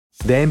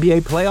The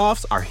NBA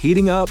playoffs are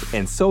heating up,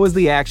 and so is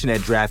the action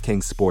at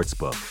DraftKings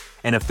Sportsbook,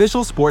 an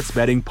official sports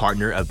betting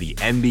partner of the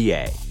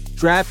NBA.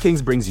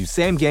 DraftKings brings you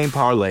same-game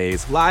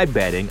parlays, live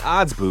betting,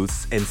 odds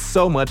boosts, and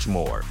so much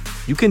more.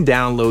 You can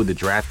download the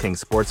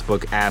DraftKings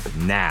Sportsbook app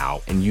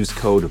now and use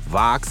code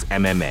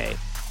VOXMMA.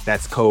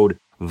 That's code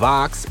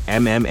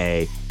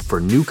VOXMMA for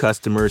new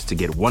customers to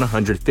get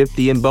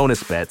 $150 in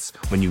bonus bets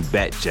when you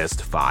bet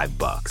just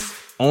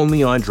 $5.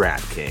 Only on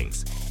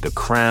DraftKings. The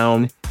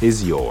crown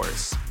is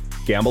yours.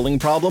 Gambling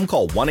problem?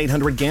 Call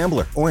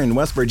 1-800-GAMBLER. Or in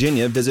West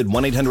Virginia, visit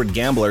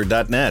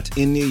 1-800-GAMBLER.net.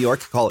 In New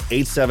York, call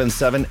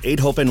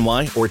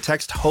 877-8-HOPE-NY or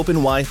text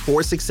HOPE-NY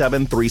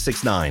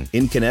 467-369.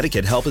 In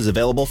Connecticut, help is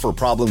available for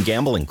problem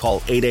gambling.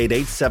 Call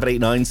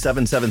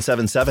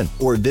 888-789-7777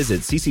 or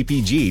visit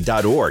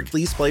ccpg.org.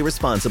 Please play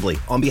responsibly.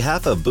 On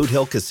behalf of Boot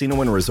Hill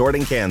Casino and Resort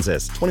in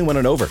Kansas, 21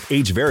 and over.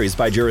 Age varies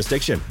by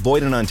jurisdiction.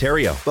 Void in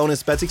Ontario.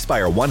 Bonus bets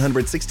expire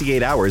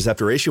 168 hours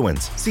after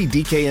issuance. See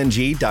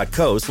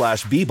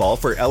dkng.co/bball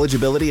for eligibility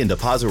and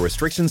deposit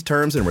restrictions,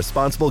 terms, and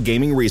responsible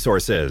gaming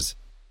resources.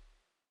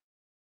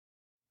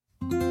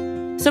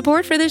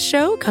 Support for this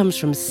show comes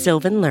from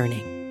Sylvan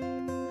Learning.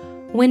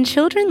 When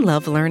children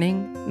love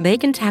learning, they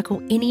can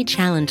tackle any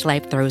challenge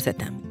life throws at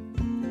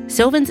them.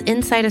 Sylvan's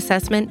Insight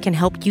Assessment can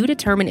help you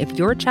determine if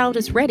your child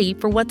is ready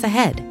for what's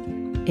ahead.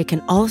 It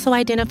can also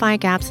identify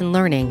gaps in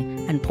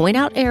learning and point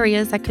out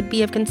areas that could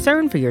be of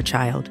concern for your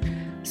child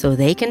so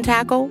they can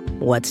tackle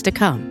what's to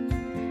come.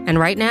 And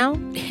right now,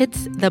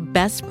 it's the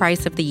best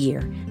price of the year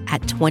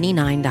at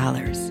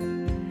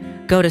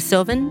 $29. Go to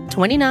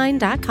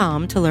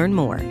sylvan29.com to learn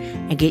more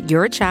and get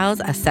your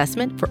child's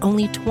assessment for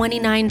only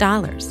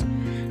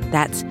 $29.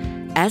 That's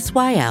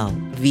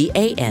SYLVAN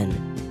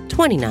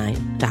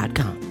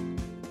 29.com.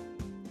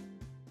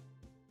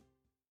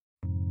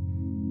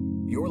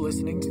 You're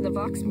listening to the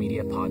Vox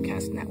Media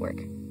Podcast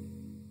Network.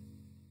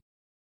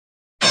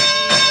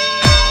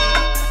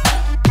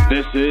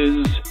 This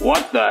is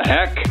What the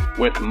Heck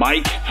with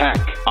Mike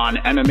Heck on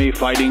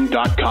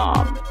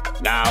MMAfighting.com.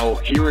 Now,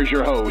 here is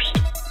your host,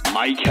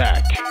 Mike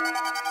Heck.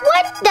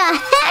 What the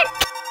heck?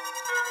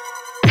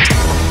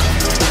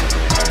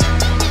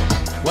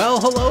 Well,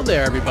 hello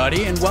there,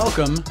 everybody, and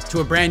welcome to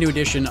a brand new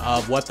edition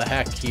of What the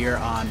Heck here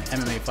on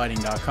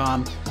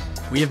MMAfighting.com.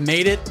 We have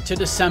made it to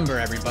December,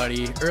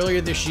 everybody.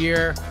 Earlier this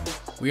year,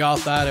 we all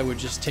thought it would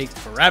just take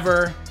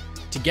forever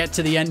to get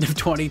to the end of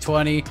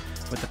 2020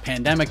 with the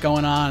pandemic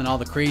going on and all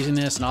the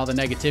craziness and all the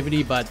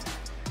negativity, but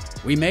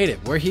we made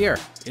it. We're here.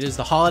 It is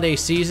the holiday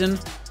season.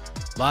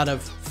 A lot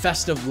of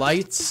festive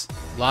lights,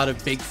 a lot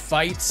of big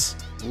fights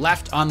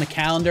left on the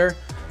calendar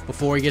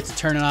before we get to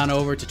turn it on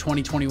over to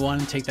 2021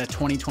 and take that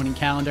 2020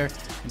 calendar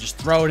and just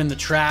throw it in the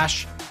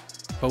trash.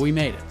 But we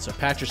made it. So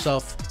pat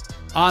yourself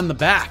on the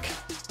back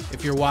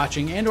if you're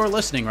watching and or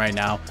listening right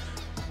now.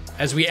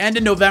 As we end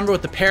in November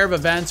with the pair of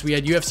events, we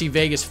had UFC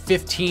Vegas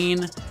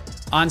 15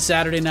 on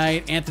Saturday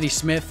night. Anthony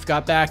Smith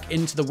got back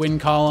into the win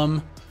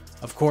column.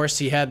 Of course,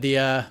 he had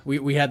the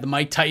we had the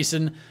Mike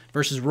Tyson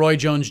versus Roy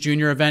Jones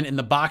Jr. event in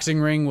the boxing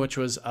ring, which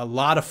was a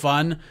lot of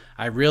fun.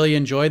 I really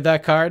enjoyed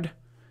that card.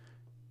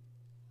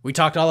 We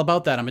talked all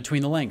about that on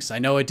Between the Links. I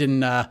know it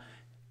didn't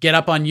get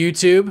up on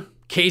YouTube.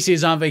 Casey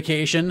is on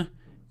vacation.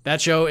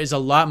 That show is a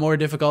lot more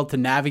difficult to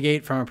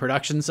navigate from a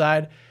production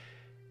side.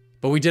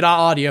 But we did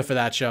all audio for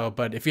that show.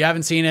 But if you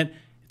haven't seen it,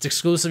 it's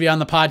exclusively on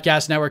the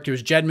podcast network. It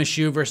was Jed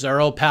Meshew versus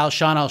our old pal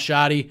Sean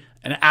Al-Shadi.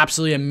 An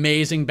absolutely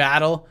amazing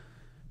battle.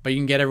 But you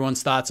can get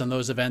everyone's thoughts on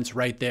those events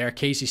right there.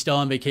 Casey's still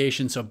on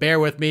vacation, so bear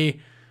with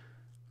me.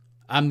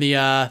 I'm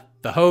the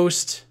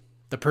host,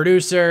 the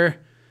producer,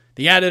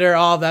 the editor,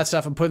 all of that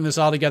stuff. I'm putting this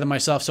all together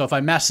myself. So if I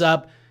mess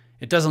up,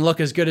 it doesn't look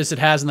as good as it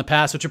has in the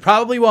past, which it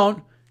probably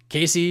won't.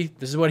 Casey,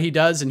 this is what he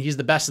does, and he's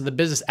the best of the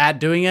business at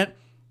doing it.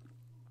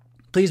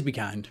 Please be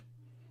kind.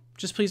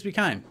 Just please be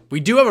kind. We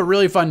do have a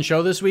really fun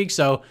show this week,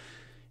 so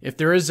if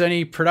there is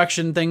any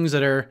production things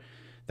that are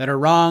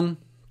wrong,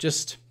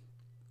 just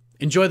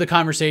enjoy the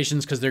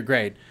conversations because they're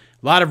great.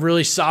 A lot of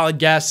really solid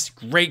guests,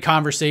 great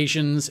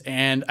conversations,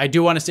 and I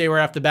do want to say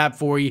right off the bat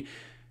before we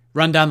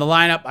run down the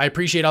lineup, I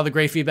appreciate all the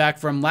great feedback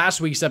from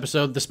last week's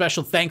episode, the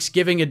special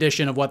Thanksgiving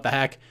edition of What the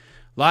Heck.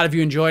 A lot of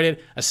you enjoyed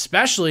it,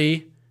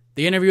 especially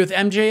the interview with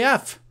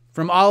MJF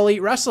from All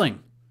Elite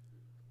Wrestling.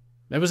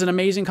 That was an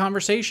amazing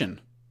conversation.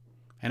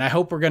 And I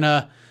hope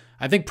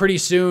I think pretty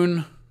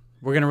soon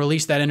we're going to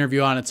release that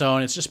interview on its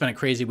own. It's just been a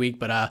crazy week,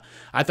 but I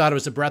thought it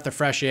was a breath of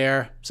fresh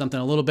air, something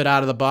a little bit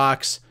out of the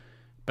box.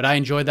 But I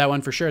enjoyed that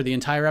one for sure, the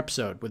entire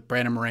episode with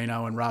Brandon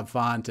Moreno and Rob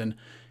Font and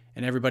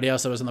everybody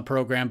else that was on the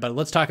program. But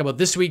let's talk about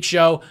this week's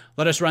show.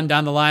 Let us run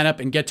down the lineup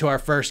and get to our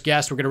first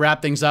guest. We're going to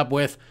wrap things up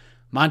with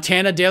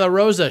Montana De La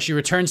Rosa. She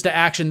returns to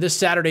action this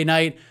Saturday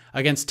night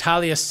against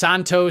Talia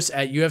Santos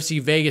at UFC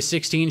Vegas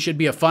 16. Should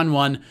be a fun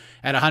one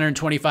at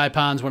 125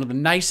 pounds. One of the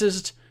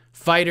nicest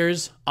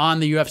fighters on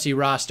the UFC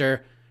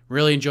roster.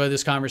 Really enjoyed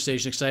this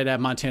conversation. Excited to have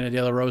Montana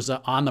De La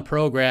Rosa on the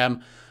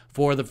program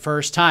for the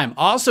first time.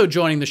 Also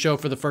joining the show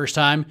for the first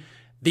time,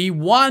 the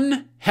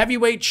one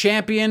heavyweight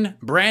champion,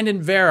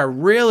 Brandon Vera.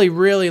 Really,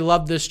 really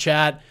loved this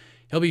chat.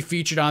 He'll be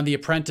featured on The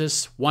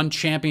Apprentice One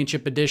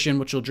Championship Edition,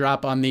 which will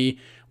drop on the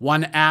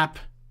One app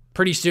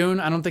pretty soon.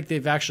 I don't think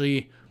they've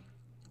actually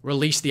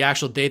released the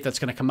actual date that's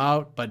going to come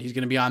out, but he's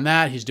going to be on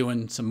that. He's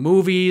doing some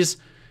movies.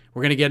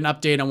 We're going to get an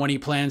update on when he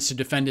plans to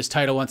defend his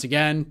title once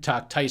again,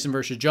 talk Tyson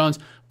versus Jones.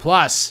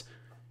 Plus,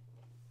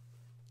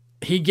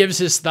 he gives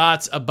his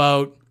thoughts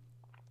about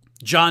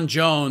John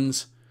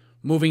Jones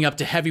moving up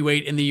to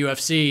heavyweight in the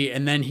UFC,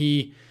 and then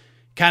he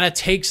kind of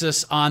takes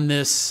us on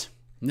this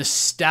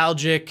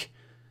nostalgic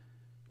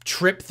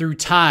trip through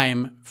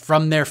time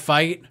from their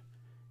fight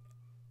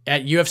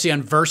at UFC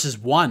on Versus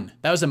 1.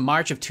 That was in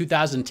March of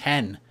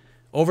 2010,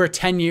 over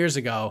 10 years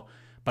ago.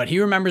 But he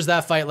remembers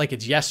that fight like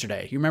it's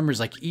yesterday. He remembers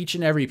like each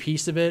and every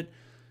piece of it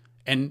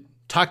and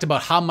talked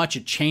about how much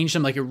it changed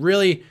him. Like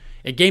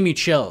it gave me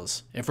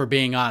chills, if we're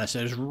being honest.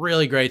 It was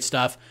really great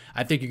stuff.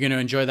 I think you're going to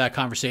enjoy that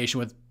conversation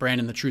with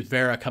Brandon the Truth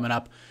Vera coming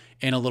up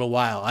in a little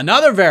while.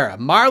 Another Vera,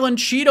 Marlon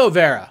Cheeto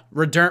Vera,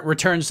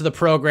 returns to the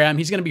program.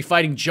 He's going to be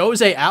fighting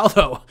Jose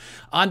Aldo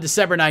on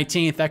December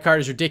 19th. That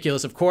card is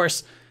ridiculous. Of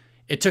course,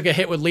 it took a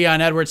hit with Leon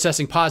Edwards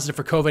testing positive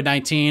for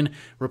COVID-19.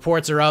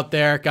 Reports are out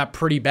there. Got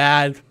pretty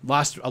bad.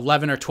 Lost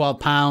 11 or 12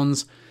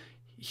 pounds.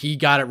 He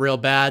got it real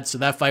bad. So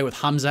that fight with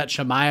Khamzat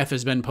Chimaev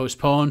has been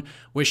postponed.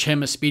 Wish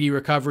him a speedy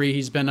recovery.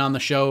 He's been on the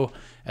show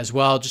as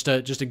well. Just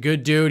a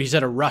good dude. He's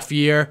had a rough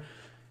year.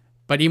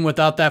 But even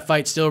without that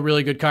fight, still a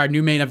really good card.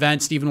 New main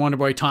event, Stephen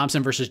Wonderboy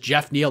Thompson versus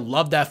Jeff Neal.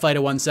 Loved that fight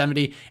at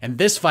 170. And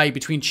this fight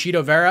between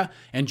Cheeto Vera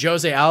and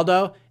Jose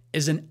Aldo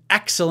is an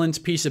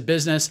excellent piece of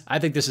business. I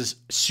think this is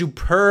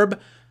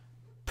superb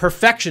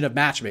perfection of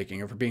matchmaking,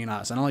 if we're being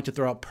honest. I don't like to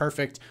throw out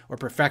perfect or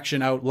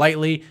perfection out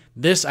lightly.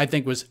 This, I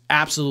think, was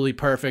absolutely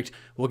perfect.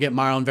 We'll get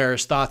Marlon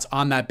Vera's thoughts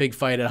on that big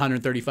fight at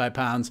 135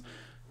 pounds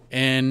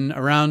in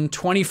around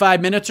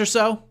 25 minutes or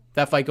so.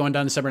 That fight going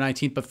down December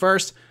 19th. But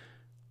first,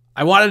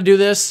 I wanted to do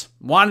this,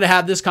 wanted to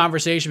have this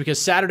conversation because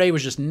Saturday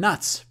was just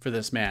nuts for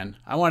this man.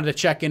 I wanted to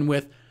check in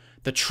with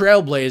the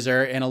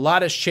Trailblazer, and a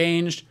lot has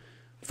changed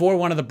for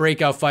one of the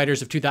breakout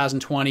fighters of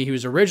 2020. He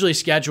was originally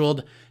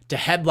scheduled to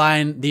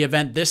headline the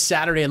event this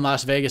Saturday in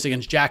Las Vegas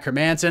against Jack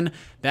Hermanson.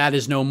 That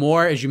is no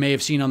more, as you may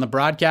have seen on the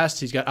broadcast.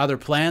 He's got other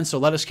plans. So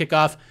let us kick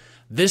off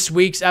this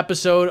week's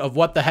episode of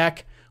What the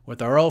Heck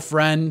with our old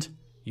friend,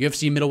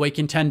 UFC middleweight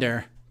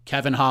contender,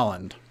 Kevin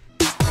Holland.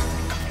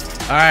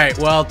 All right,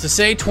 well, to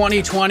say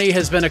 2020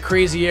 has been a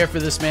crazy year for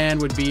this man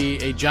would be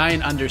a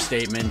giant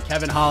understatement.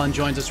 Kevin Holland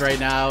joins us right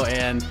now,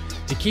 and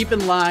to keep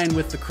in line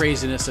with the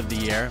craziness of the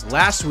year,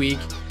 last week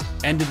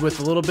ended with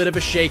a little bit of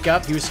a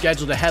shakeup. He was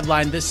scheduled to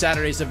headline this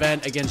Saturday's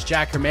event against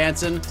Jack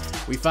Hermanson.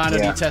 We found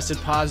out he tested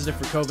positive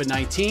for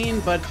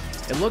COVID-19, but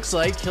it looks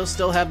like he'll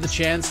still have the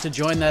chance to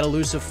join that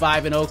elusive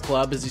 5-0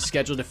 club as he's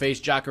scheduled to face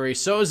Jacare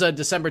Souza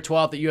December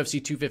 12th at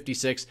UFC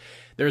 256.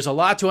 There's a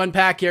lot to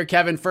unpack here,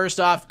 Kevin. First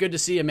off, good to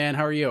see you, man.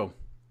 How are you?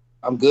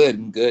 I'm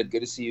good. Good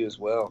to see you as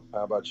well.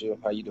 How about you?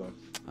 How you doing?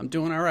 I'm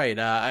doing all right.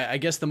 I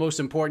guess the most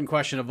important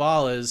question of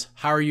all is,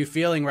 how are you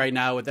feeling right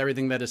now with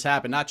everything that has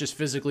happened? Not just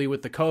physically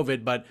with the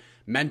COVID, but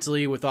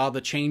mentally with all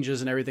the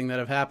changes and everything that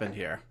have happened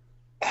here.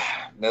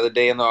 Another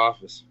day in the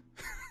office.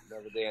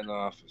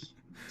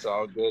 It's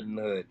all good in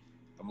the hood.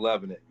 I'm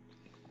loving it.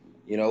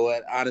 You know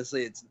what?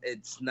 Honestly,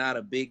 it's not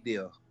a big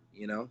deal.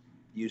 You know,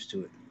 used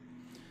to it.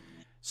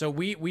 So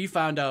we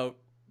found out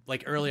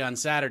like early on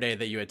Saturday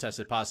that you had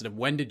tested positive.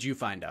 When did you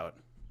find out?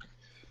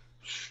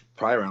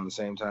 Probably around the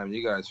same time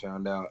you guys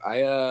found out.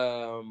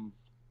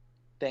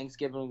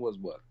 Thanksgiving was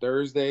what,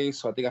 Thursday?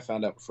 So I think I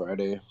found out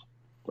Friday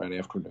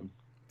afternoon.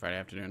 Friday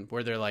afternoon.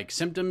 Were there like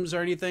symptoms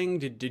or anything?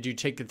 Did you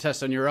take the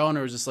test on your own,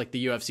 or was this like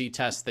the UFC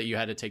test that you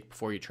had to take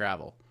before you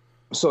travel?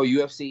 So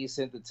UFC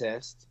sent the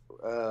test,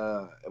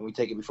 and we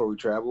take it before we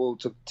travel.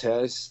 Took the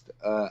test.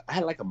 I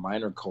had like a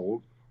minor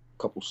cold,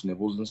 a couple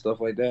snivels and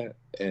stuff like that.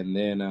 And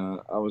then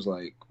I was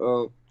like,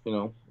 oh, you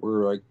know,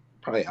 we're like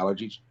probably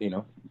allergies, you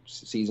know,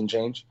 season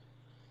change.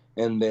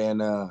 And then,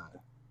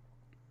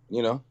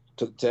 you know,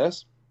 took the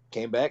test,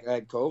 came back, I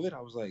had COVID.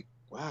 I was like,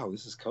 wow,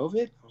 this is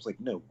COVID? I was like,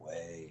 no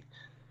way.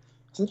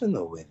 There's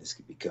no way this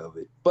could be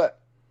COVID. But,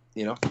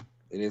 you know,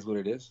 it is what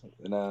it is.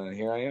 And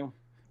here I am.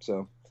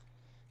 So,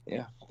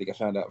 yeah, I think I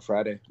found out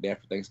Friday, day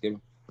after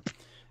Thanksgiving.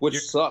 Which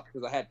sucked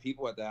because I had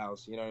people at the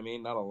house, you know what I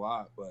mean? Not a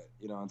lot, but,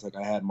 you know, it's like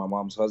I had my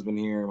mom's husband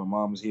here, my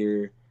mom was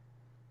here,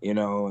 you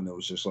know, and it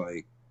was just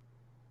like,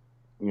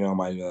 you know,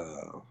 my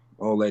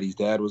old lady's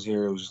dad was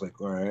here. It was just like,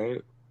 all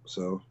right.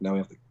 So now we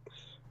have to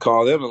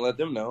call them and let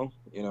them know,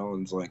 you know,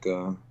 and it's like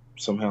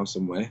somehow,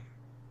 some way,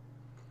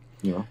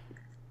 you know.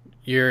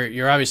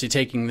 You're obviously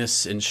taking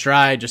this in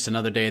stride, just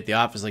another day at the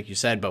office, like you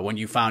said, but when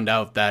you found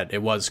out that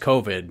it was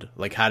COVID,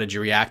 like, how did you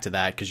react to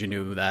that? Because you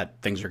knew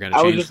that things were going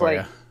to change for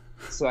you.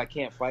 So I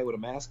can't fight with a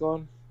mask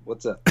on?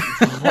 What's up?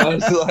 I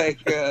was like,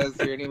 is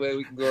there any way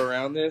we can go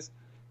around this?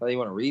 Like, you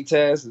want to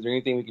retest? Is there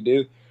anything we can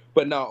do?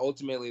 But no,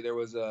 ultimately there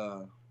was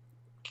that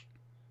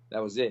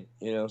was it,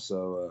 you know.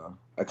 So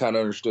I kind of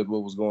understood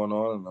what was going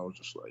on, and I was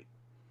just like,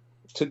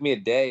 it took me a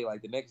day.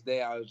 Like the next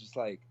day, I was just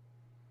like,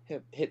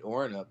 hit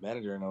Oren up,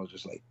 manager, and I was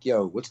just like,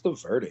 yo, what's the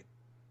verdict?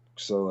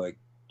 So like,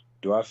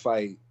 do I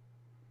fight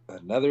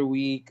another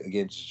week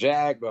against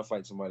Jack? Do I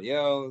fight somebody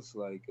else?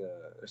 Like,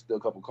 there's still a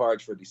couple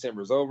cards for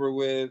December's over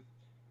with.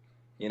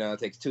 You know, it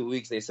takes 2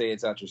 weeks. They say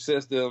it's out your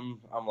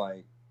system. I'm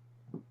like,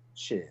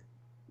 shit,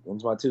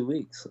 when's my 2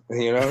 weeks?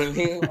 You know what I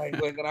mean?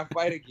 Like, when can I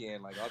fight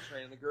again? Like, I'll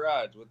train in the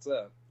garage. What's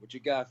up? What you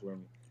got for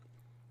me?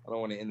 I don't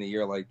want to end the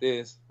year like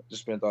this. I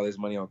just spent all this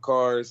money on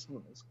cars.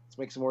 Let's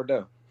make some more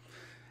dough.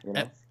 You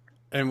know?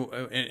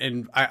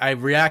 And I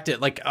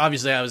reacted, like,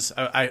 obviously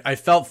I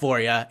felt for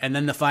you, and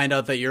then to find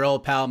out that your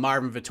old pal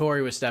Marvin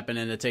Vettori was stepping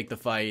in to take the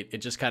fight, it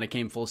just kind of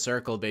came full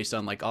circle based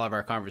on like all of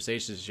our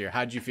conversations this year.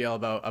 How'd you feel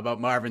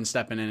about Marvin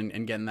stepping in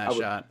and getting that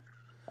shot?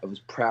 I was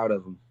proud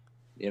of him.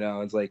 You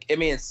know, it's like, I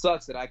mean, it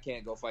sucks that I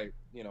can't go fight,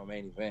 you know,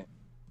 main event,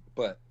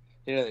 but at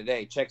the end of the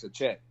day, check's a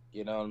check.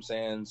 You know what I'm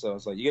saying? So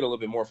it's like you get a little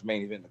bit more for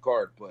main event in the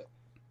card, but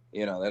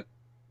you know,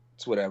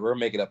 that's whatever.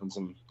 Make it up in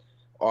some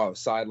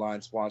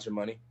sideline sponsor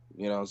money.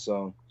 You know,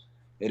 so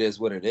it is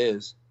what it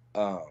is.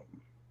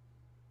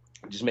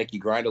 Just make you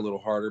grind a little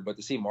harder. But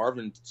to see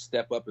Marvin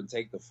step up and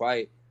take the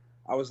fight,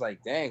 I was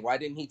like, dang, why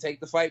didn't he take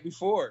the fight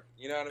before?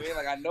 You know what I mean?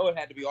 Like, I know it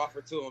had to be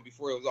offered to him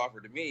before it was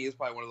offered to me. It's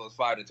probably one of those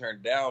five to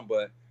turn down,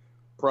 but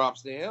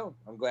props to him.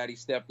 I'm glad he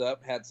stepped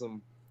up, had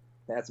some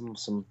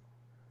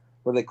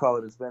what do they call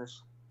it in Spanish?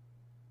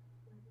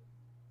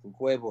 Some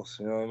huevos,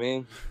 you know what I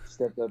mean?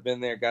 Stepped up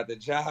in there, got the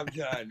job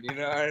done, you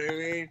know what I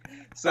mean?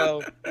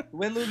 So,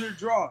 win, lose, or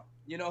draw.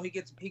 You know, he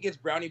gets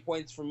brownie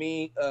points for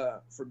me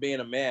for being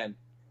a man.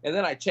 And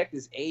then I checked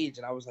his age,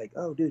 and I was like,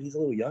 oh, dude, he's a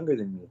little younger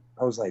than me.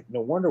 I was like,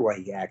 no wonder why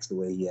he acts the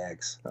way he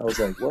acts. I was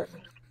like, what?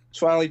 He's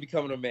finally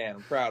becoming a man.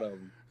 I'm proud of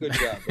him. Good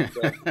job. Good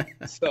job.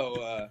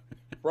 So,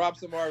 props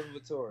to Marvin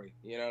Vettori.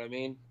 You know what I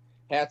mean?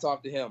 Hats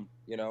off to him.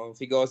 You know, if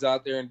he goes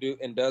out there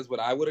and does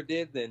what I would have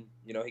did, then,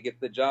 you know, he gets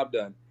the job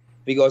done.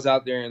 If he goes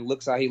out there and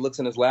looks how he looks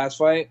in his last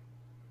fight,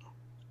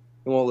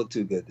 it won't look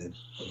too good then.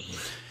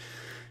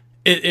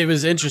 It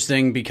was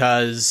interesting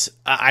because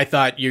I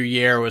thought your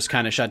year was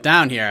kind of shut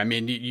down here. I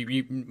mean,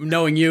 you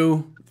knowing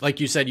you, like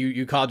you said,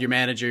 you called your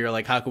manager. You're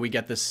like, how can we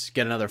get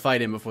another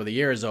fight in before the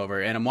year is over?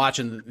 And I'm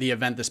watching the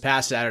event this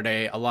past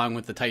Saturday along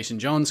with the Tyson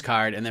Jones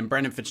card, and then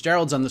Brendan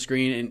Fitzgerald's on the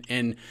screen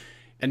and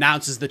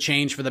announces the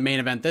change for the main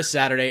event this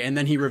Saturday, and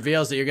then he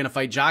reveals that you're going to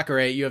fight Jacare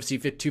at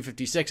UFC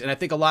 256. And I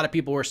think a lot of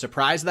people were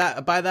surprised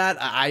by that.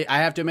 I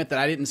have to admit that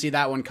I didn't see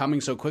that one coming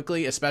so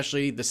quickly,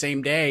 especially the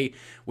same day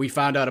we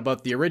found out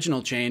about the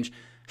original change.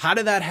 How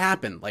did that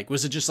happen? Like,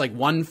 was it just like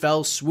one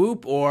fell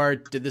swoop, or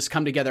did this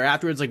come together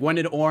afterwards? Like, when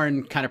did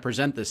Oren kind of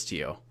present this to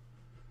you?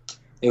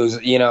 It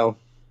was, you know,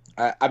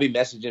 I be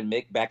messaging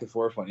Mick back and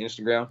forth on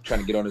Instagram, trying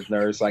to get on his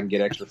nerves so I can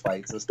get extra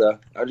fights and stuff.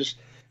 I'm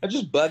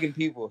just bugging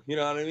people, you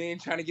know what I mean?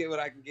 Trying to get what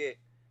I can get.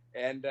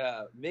 And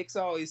Mick's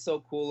always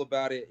so cool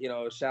about it. You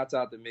know, shouts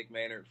out to Mick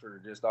Maynard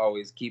for just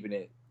always keeping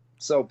it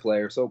so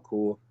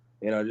cool.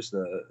 You know, just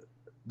a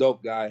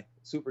dope guy,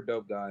 super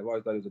dope guy. I've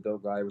always thought he was a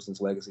dope guy ever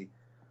since Legacy.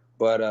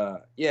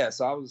 But, yeah,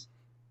 so I was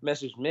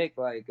messaged Mick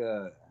like,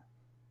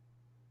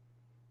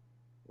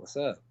 what's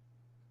up?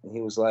 And he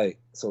was like,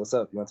 so what's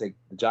up? You want to take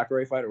the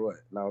Jacare fight or what?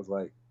 And I was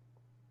like,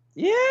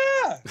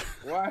 yeah,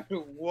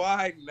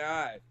 why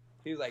not?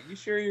 He was like, you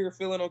sure you're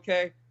feeling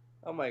okay?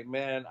 I'm like,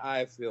 man,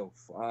 I feel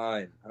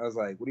fine. I was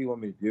like, what do you want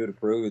me to do to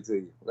prove it to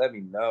you? Let me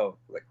know.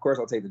 Like, of course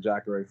I'll take the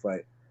Jacare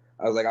fight.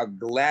 I was like, I'll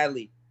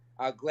gladly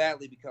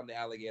become the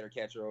alligator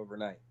catcher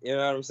overnight. You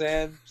know what I'm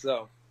saying?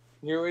 So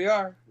here we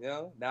are. You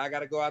know, now I got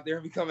to go out there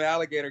and become an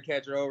alligator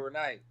catcher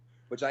overnight.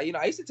 Which I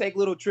used to take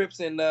little trips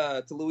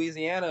to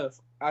Louisiana,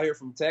 out here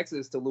from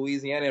Texas to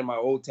Louisiana in my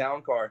old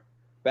town car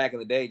back in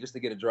the day just to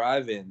get a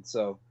drive in.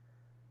 So,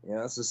 you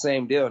know, it's the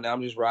same deal. Now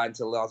I'm just riding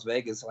to Las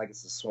Vegas like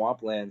it's the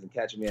swamplands and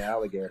catching me an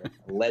alligator,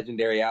 a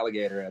legendary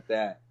alligator at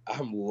that.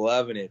 I'm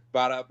loving it.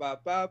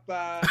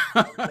 Ba-da-ba-ba-ba.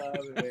 I'm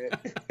loving it.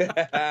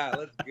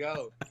 Let's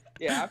go.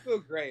 Yeah, I feel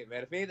great,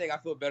 man. If anything, I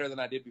feel better than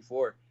I did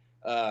before.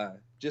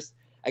 Just,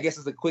 I guess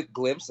it's a quick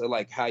glimpse of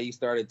like how you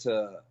started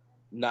to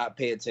not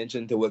pay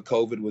attention to what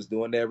COVID was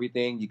doing to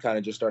everything. You kind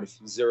of just started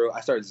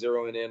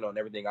zeroing in on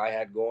everything I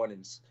had going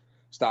and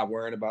stop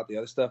worrying about the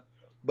other stuff.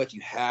 But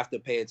you have to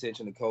pay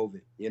attention to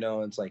COVID, you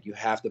know, it's like you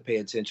have to pay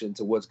attention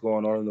to what's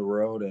going on in the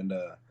world. And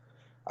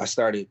I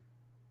started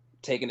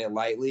taking it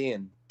lightly.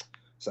 And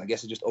so I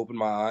guess it just opened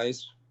my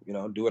eyes, you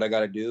know, do what I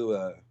got to do.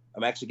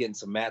 I'm actually getting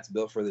some mats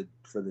built for the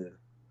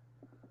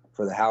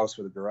house,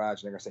 for the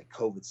garage. And like I said,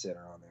 COVID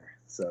center on there.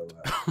 So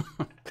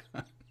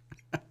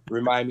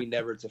remind me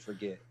never to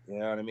forget, you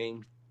know what I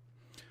mean?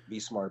 Be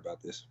smart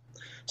about this.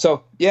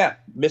 So, yeah,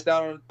 missed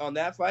out on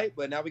that fight,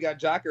 but now we got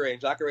Jacare,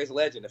 and Jacare's a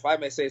legend. If I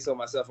may say so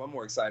myself, I'm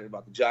more excited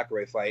about the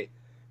Jacare fight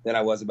than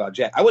I was about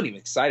Jack. I wasn't even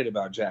excited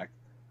about Jack.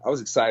 I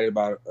was excited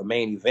about a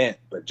main event.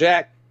 But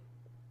Jack,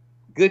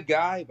 good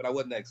guy, but I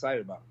wasn't that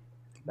excited about him.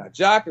 Now,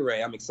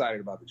 Jacare, I'm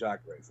excited about the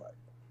Jacare fight.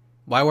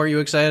 Why were you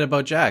excited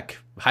about Jack?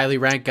 Highly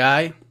ranked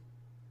guy?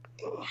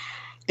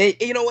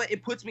 You know what?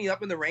 It puts me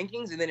up in the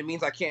rankings, and then it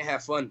means I can't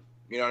have fun.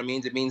 You know what I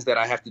mean? It means that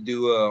I have to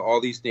do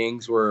all these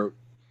things where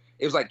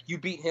it was like you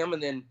beat him,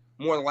 and then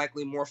more than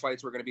likely more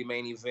fights were going to be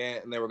main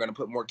event, and they were going to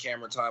put more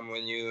camera time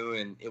on you,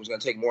 and it was going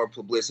to take more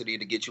publicity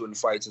to get you in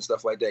fights and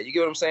stuff like that. You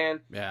get what I'm saying?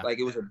 Yeah. Like,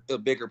 it was a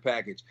bigger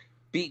package.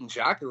 Beating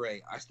Jacare,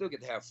 I still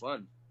get to have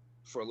fun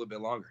for a little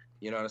bit longer.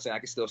 You know what I'm saying? I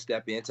can still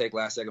step in, take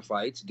last-second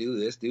fights, do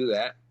this, do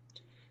that,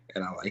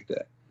 and I like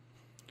that.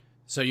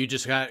 So you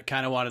just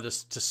kind of wanted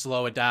to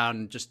slow it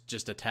down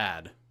just a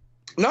tad.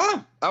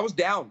 No, I was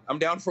down. I'm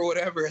down for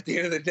whatever. At the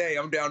end of the day,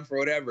 I'm down for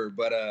whatever.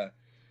 But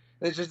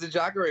it's just the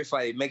Jacare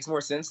fight. It makes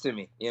more sense to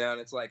me, you know. And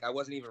it's like I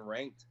wasn't even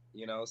ranked,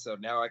 you know. So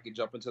now I can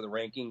jump into the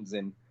rankings,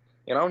 and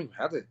I don't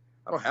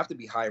have to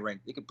be high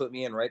ranked. You can put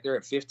me in right there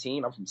at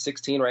 15. I'm from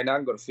 16 right now. I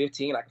can go to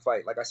 15. I can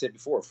fight, like I said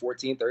before,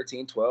 14,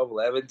 13, 12,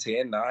 11,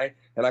 10, 9,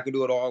 and I can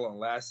do it all on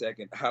last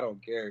second. I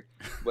don't care.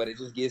 But it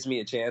just gives me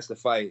a chance to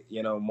fight,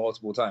 you know,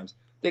 multiple times.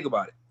 Think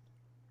about it.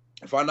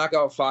 If I knock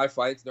out 5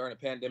 fights during a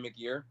pandemic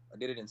year, I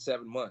did it in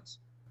 7 months.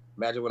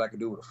 Imagine what I could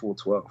do with a full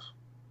 12.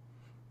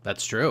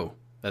 That's true.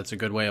 That's a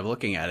good way of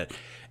looking at it.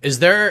 Is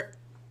there,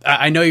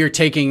 I know you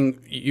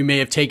may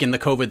have taken the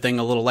COVID thing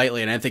a little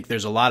lightly, and I think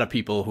there's a lot of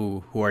people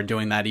who are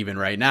doing that even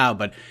right now,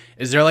 but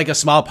is there like a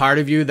small part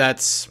of you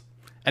that's,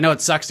 I know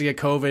it sucks to get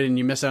COVID and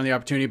you miss out on the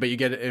opportunity, but you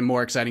get a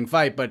more exciting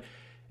fight, but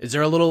is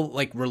there a little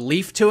like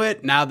relief to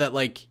it now that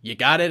like you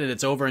got it and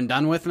it's over and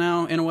done with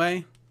now in a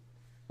way?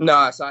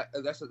 No, that's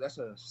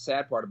a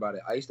sad part about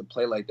it. I used to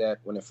play like that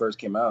when it first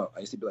came out.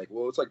 I used to be like,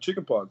 well, it's like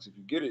chickenpox. If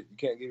you get it, you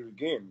can't get it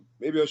again.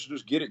 Maybe I should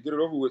just get it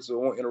over with so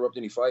it won't interrupt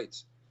any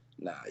fights.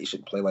 Nah, you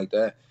shouldn't play like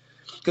that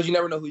because you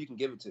never know who you can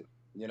give it to,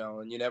 you know,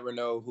 and you never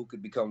know who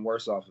could become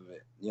worse off of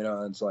it. You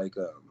know, it's like,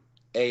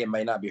 it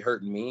may not be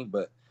hurting me,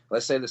 but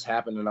let's say this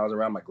happened and I was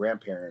around my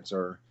grandparents,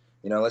 or,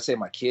 you know, let's say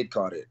my kid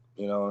caught it,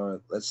 you know,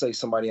 or let's say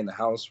somebody in the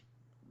house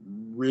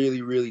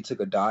really, really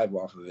took a dive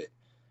off of it.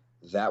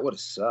 That would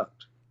have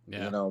sucked.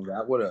 Yeah. You know,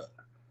 that would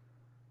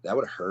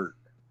have hurt,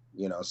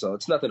 you know, so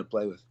it's nothing to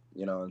play with,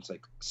 you know. It's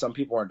like some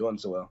people aren't doing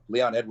so well.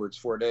 Leon Edwards,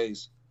 4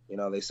 days, you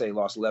know, they say he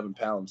lost 11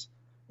 pounds,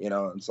 you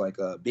know. It's like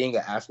being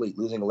an athlete,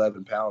 losing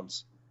 11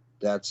 pounds,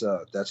 that's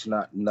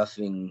not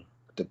nothing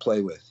to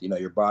play with. You know,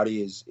 your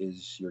body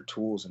is your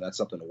tools, and that's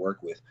something to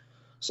work with.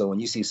 So when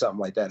you see something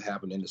like that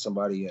happening to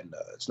somebody and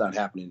it's not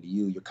happening to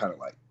you, you're kind of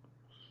like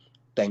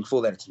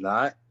thankful that it's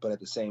not, but at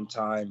the same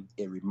time,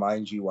 it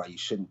reminds you why you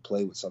shouldn't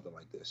play with something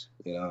like this.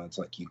 You know, it's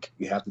like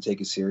you have to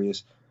take it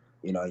serious.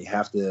 You know, you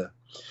have to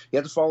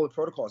follow the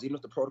protocols, even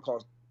if the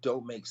protocols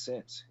don't make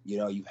sense. You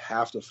know, you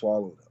have to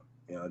follow them.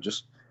 You know,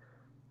 just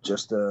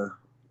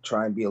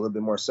try and be a little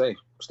bit more safe.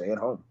 Stay at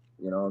home.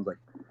 You know, it's like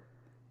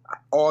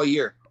all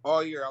year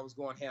I was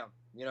going ham.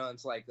 You know,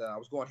 it's like I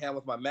was going ham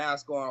with my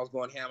mask on. I was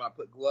going ham. I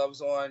put gloves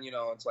on. You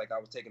know, it's like I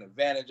was taking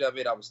advantage of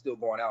it. I was still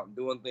going out and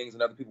doing things,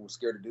 and other people were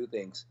scared to do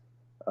things.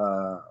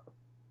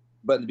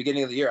 But in the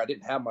beginning of the year, I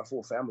didn't have my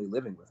full family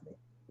living with me.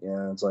 You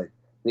know, it's like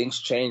things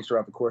changed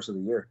throughout the course of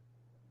the year.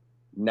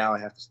 Now I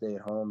have to stay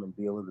at home and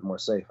be a little bit more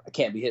safe. I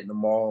can't be hitting the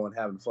mall and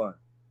having fun.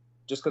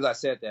 Just because I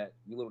said that,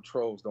 you little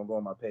trolls don't go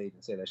on my page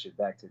and say that shit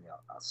back to me.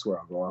 I swear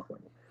I'll go off on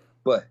you.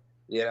 But,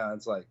 you know,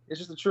 it's like, it's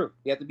just the truth.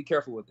 You have to be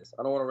careful with this.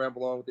 I don't want to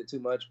ramble on with it too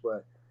much,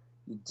 but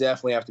you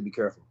definitely have to be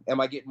careful.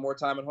 Am I getting more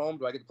time at home?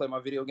 Do I get to play my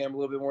video game a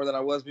little bit more than I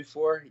was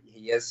before?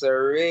 Yes,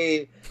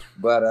 sirree.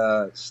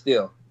 But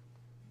still,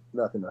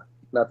 nothing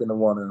to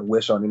want to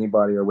wish on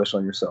anybody or wish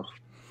on yourself.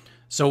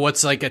 So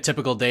what's like a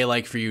typical day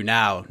like for you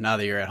now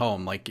that you're at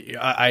home? Like,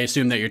 I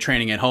assume that you're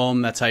training at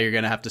home. That's how you're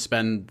going to have to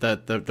spend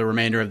the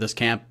remainder of this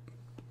camp?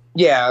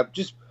 Yeah,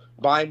 just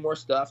buying more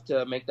stuff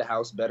to make the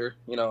house better.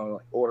 You know,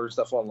 like ordering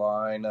stuff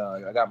online.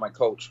 I got my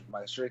coach,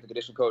 my strength and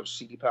conditioning coach,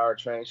 CD Power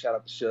Train. Shout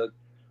out to Shug.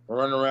 I'm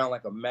running around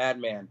like a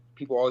madman.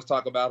 People always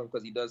talk about him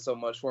because he does so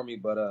much for me,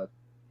 but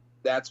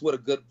that's what a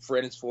good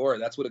friend is for.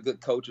 That's what a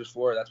good coach is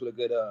for. That's what a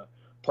good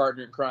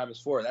partner in crime is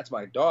for. That's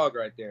my dog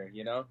right there,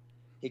 you know.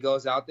 He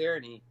goes out there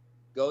and he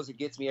goes and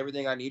gets me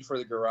everything I need for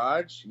the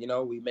garage. You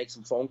know, we make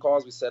some phone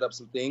calls. We set up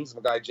some things.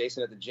 My guy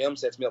Jason at the gym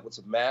sets me up with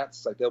some mats.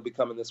 It's like they'll be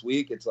coming this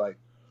week. It's like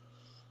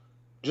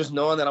just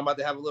knowing that I'm about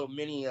to have a little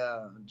mini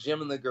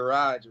gym in the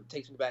garage. It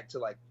takes me back to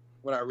like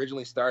when I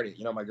originally started.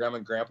 You know, my grandma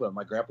and grandpa.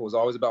 My grandpa was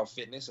always about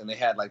fitness, and they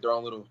had like their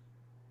own little,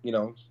 you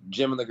know,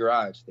 gym in the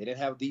garage. They didn't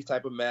have these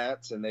type of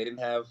mats, and they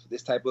didn't have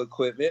this type of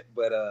equipment,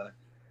 but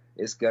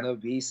it's gonna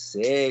be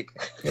sick.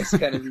 It's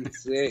gonna be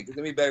sick. It's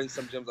gonna be better than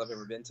some gyms I've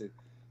ever been to.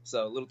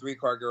 So a little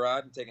 3-car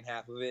garage. I'm taking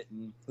half of it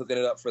and hooking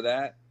it up for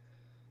that.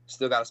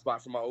 Still got a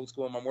spot for my old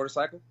school and my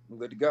motorcycle. I'm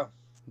good to go.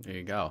 There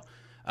you go.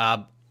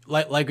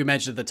 Like we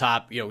mentioned at the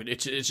top, you know,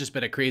 it's just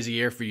been a crazy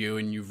year for you,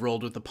 and you've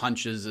rolled with the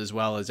punches as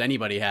well as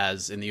anybody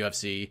has in the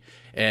UFC.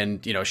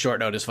 And, you know, short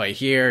notice fight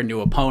here,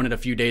 new opponent a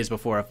few days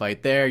before a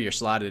fight there, you're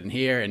slotted in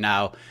here, and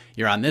now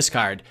you're on this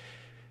card.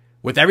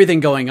 With everything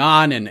going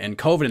on and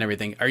COVID and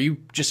everything, are you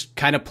just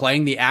kind of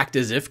playing the act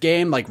as if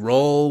game, like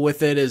roll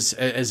with it as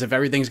if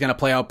everything's going to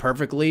play out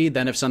perfectly?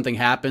 Then if something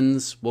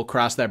happens, we'll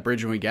cross that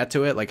bridge when we get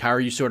to it. Like, how are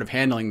you sort of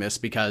handling this?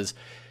 Because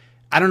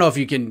I don't know if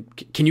you can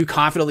you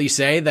confidently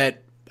say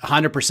that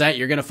 100%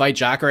 you're going to fight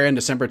Jacare on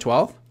December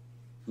 12th?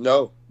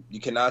 No,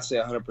 you cannot say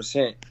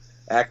 100%.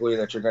 accurately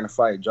that you're going to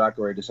fight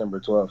Jacare December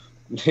 12th.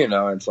 You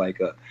know, it's like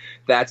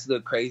that's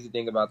the crazy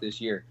thing about this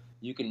year.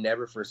 You can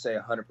never foresee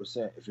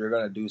 100% if you're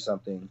going to do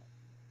something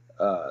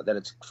that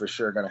it's for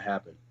sure going to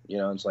happen. You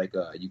know, it's like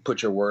you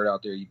put your word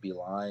out there, you'd be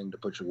lying to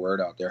put your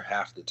word out there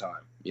half the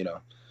time, you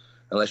know,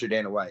 unless you're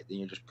Dana White, then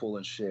you're just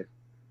pulling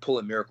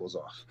miracles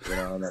off, you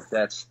know, and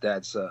that's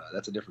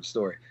a different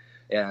story.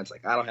 And it's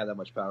like, I don't have that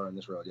much power in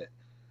this world yet.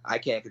 I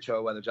can't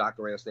control whether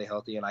Jacare will stay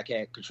healthy, and I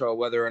can't control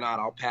whether or not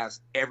I'll pass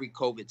every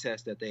COVID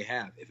test that they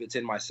have. If it's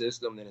in my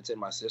system, then it's in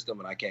my system,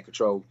 and I can't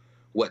control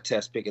what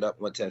tests pick it up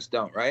and what tests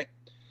don't, right?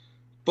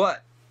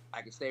 But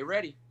I can stay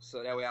ready,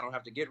 so that way I don't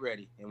have to get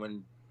ready. And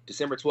when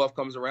December 12th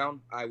comes around,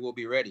 I will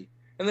be ready.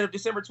 And then if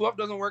December 12th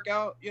doesn't work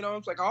out, you know,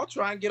 it's like, I'll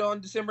try and get on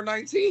December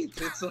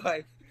 19th. It's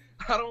like,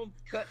 I don't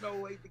cut no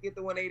weight to get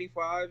to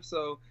 185,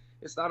 so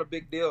it's not a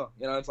big deal.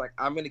 You know, it's like,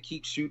 I'm going to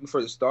keep shooting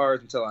for the stars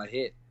until I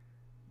hit.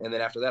 And then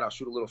after that, I'll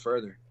shoot a little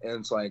further. And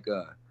it's like,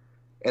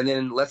 and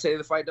then let's say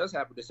the fight does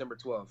happen December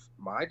 12th.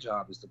 My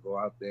job is to go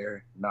out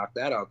there, knock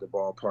that out the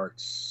ballpark.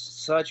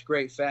 Such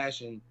great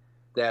fashion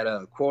that,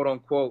 quote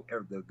unquote,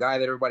 the guy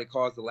that everybody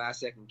calls the last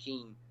second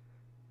king,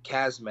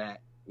 Kazmat,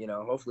 you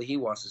know, hopefully he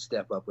wants to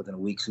step up within a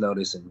week's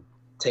notice and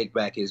take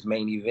back his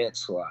main event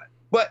slot.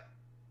 But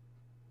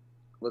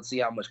let's see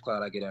how much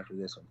clout I get after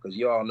this one, because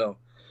you all know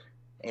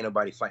ain't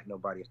nobody fighting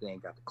nobody if they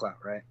ain't got the clout,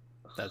 right?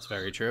 That's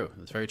very true.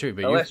 That's very true.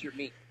 But unless you're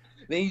me.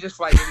 Then you just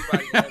fight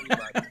anybody and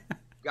everybody.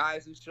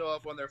 Guys who show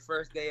up on their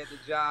first day at the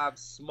job,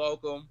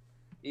 smoke them.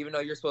 Even though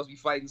you're supposed to be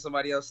fighting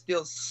somebody else,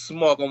 still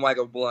smoke them like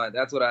a blunt.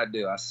 That's what I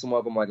do. I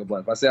smoke them like a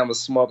blunt. If I say I'm going to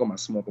smoke them, I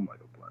smoke them like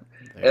a blunt.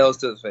 L's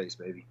to the face,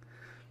 baby.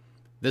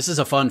 This is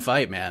a fun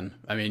fight, man.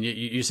 I mean,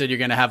 you said you're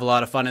going to have a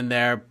lot of fun in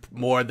there,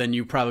 more than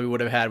you probably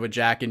would have had with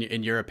Jack,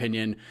 in your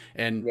opinion.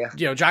 And, yeah,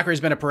 you know, Jacare's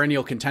been a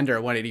perennial contender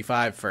at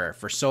 185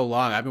 for so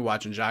long. I've been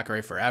watching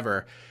Jacare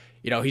forever.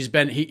 You know, he's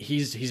been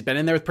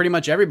in there with pretty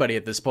much everybody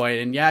at this point.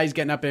 And yeah, he's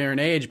getting up there in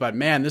age, but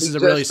man, this is a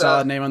really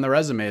solid name on the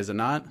resume, is it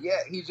not? Yeah,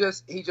 he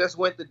just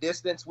went the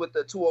distance with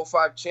the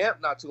 205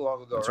 champ not too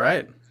long ago. That's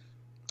right.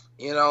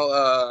 You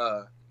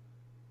know,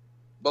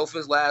 both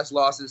his last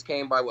losses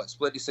came by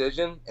split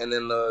decision, and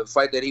then the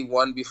fight that he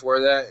won before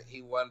that,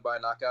 he won by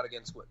knockout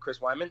against Chris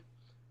Wyman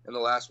in the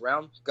last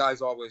round.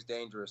 Guy's always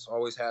dangerous,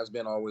 always has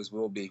been, always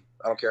will be.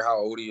 I don't care how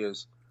old he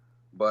is,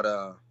 but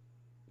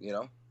you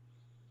know.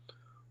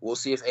 We'll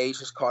see if age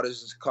has caught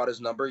his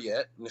number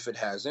yet, and if it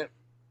hasn't,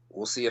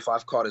 we'll see if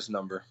I've caught his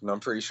number. And I'm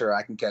pretty sure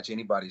I can catch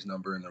anybody's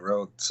number in the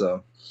road.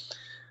 So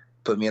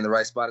put me in the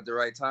right spot at the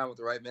right time with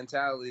the right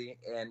mentality,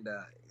 and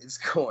it's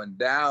going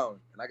down.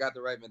 And I got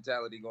the right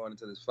mentality going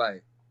into this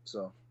fight.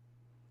 So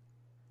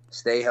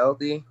stay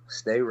healthy,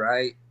 stay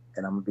right,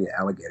 and I'm going to be an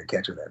alligator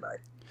catcher that night.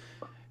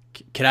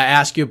 Can I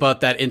ask you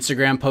about that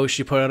Instagram post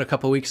you put out a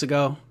couple weeks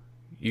ago?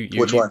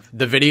 Which one?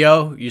 The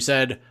video. You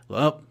said,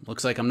 well,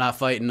 looks like I'm not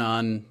fighting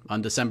on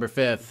December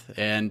 5th.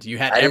 And you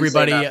had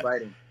everybody. Not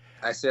fighting.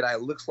 I said,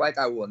 looks like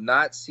I will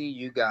not see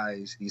you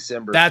guys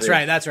December 5th.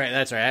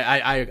 That's right.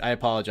 I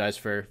apologize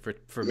for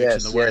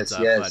mixing the words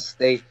up. Yes.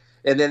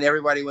 And then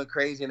everybody went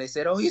crazy and they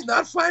said, oh, he's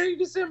not fighting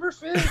December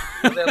 5th.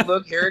 And then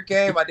look, here it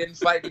came. I didn't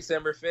fight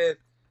December 5th.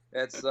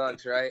 That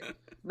sucks, right?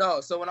 No,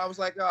 so when I was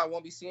like, oh, I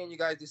won't be seeing you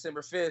guys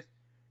December 5th,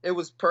 it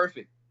was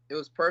perfect. It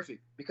was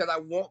perfect because I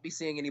won't be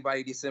seeing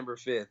anybody December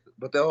 5th,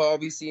 but they'll all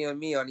be seeing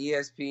me on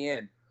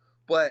ESPN.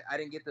 But I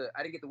didn't get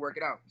to work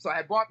it out. So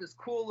I bought this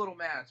cool little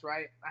mask,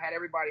 right? I had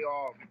everybody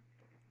all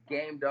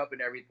gamed up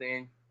and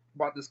everything.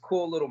 Bought this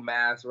cool little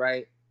mask,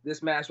 right?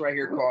 This mask right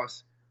here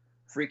costs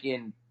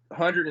freaking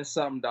 $100 and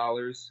something.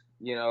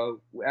 You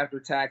know, after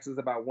taxes,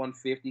 about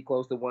 $150,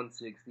 close to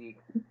 $160.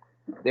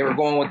 They were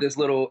going with this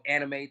little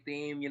anime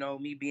theme, you know,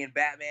 me being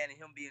Batman and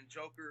him being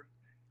Joker.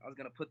 I was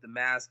going to put the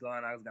mask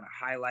on. I was going to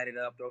highlight it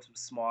up, throw some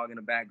smog in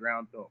the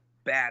background, throw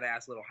a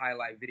badass little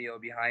highlight video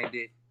behind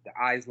it. The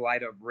eyes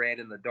light up red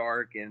in the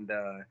dark, and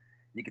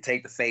you could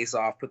take the face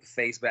off, put the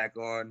face back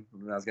on.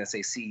 And I was going to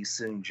say, see you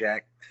soon,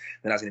 Jack.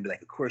 Then I was going to be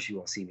like, of course you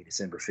won't see me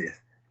December 5th.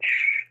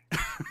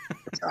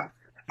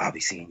 I'll be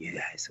seeing you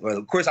guys. Well,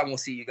 of course I won't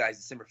see you guys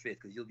December 5th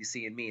because you'll be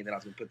seeing me. And then I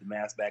was going to put the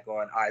mask back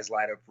on, eyes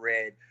light up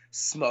red,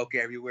 smoke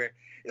everywhere.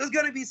 It was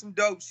going to be some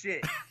dope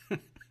shit.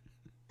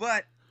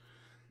 But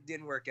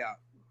didn't work out.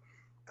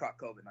 Caught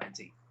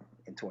COVID-19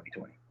 in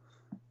 2020.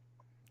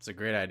 It's a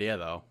great idea,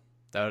 though.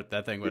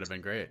 That thing would have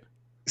been great.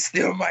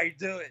 Still might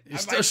do it. I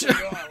might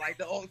be on like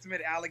the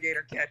ultimate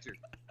alligator catcher.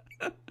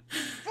 I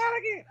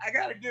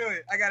gotta do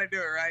it.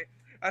 Right?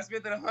 I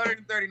spent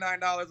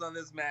 $139 on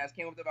this mask.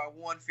 Came up to about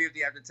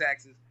 $150 after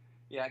taxes.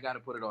 Yeah, I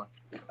gotta put it on.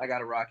 I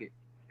gotta rock it.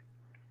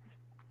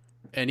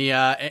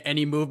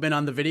 Any movement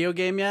on the video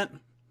game yet?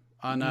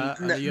 On the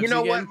UFC you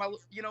know game? what?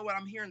 You know what?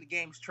 I'm hearing the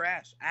game's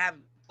trash. I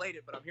haven't played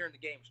it, but I'm hearing the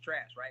game's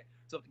trash. Right?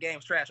 So if the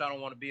game's trash, I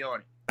don't want to be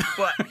on it.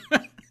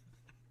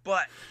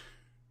 But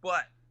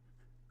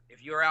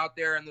if you're out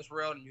there in this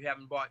world and you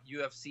haven't bought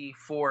UFC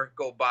 4,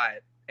 go buy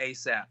it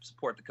ASAP.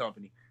 Support the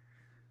company.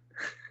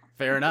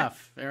 Fair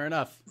enough.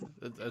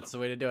 That's the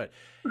way to do it.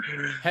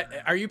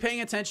 Are you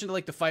paying attention to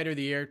like the Fighter of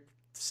the Year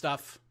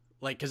stuff?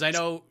 Like, because I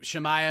know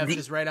Chimaev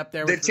is right up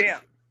there The with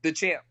champ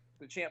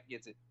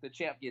gets it. The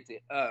champ gets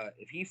it.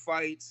 If he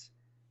fights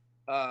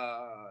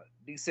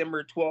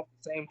December 12th,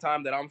 the same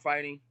time that I'm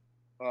fighting,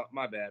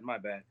 my bad.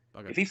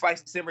 Okay. If he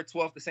fights December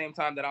 12th, the same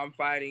time that I'm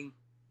fighting,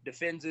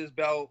 defends his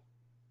belt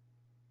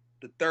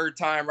the third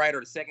time, right, or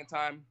the second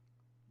time,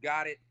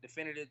 got it,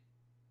 defended it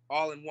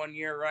all in 1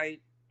 year, right,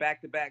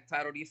 back-to-back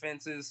title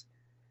defenses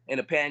in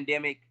a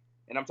pandemic,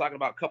 and I'm talking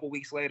about a couple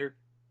weeks later,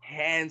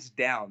 hands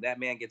down, that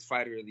man gets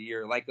Fighter of the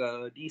Year. Like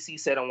DC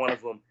said on one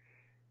of them,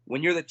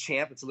 when you're the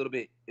champ, it's a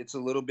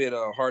little bit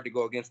hard to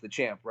go against the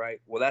champ, right?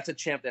 Well, that's a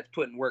champ that's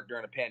putting work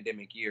during a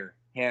pandemic year.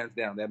 Hands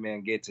down, that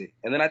man gets it.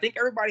 And then I think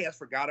everybody has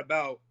forgot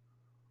about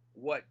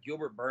what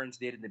Gilbert Burns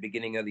did in the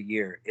beginning of the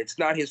year. It's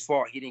not his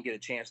fault he didn't get a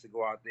chance to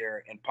go out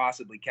there and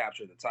possibly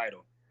capture the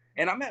title.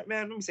 And man,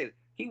 let me say this.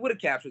 He would have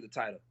captured the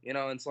title. You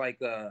know, it's like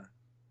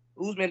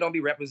Usman don't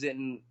be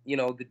representing, the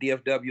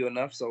DFW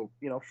enough, so,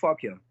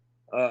 fuck him.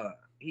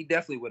 He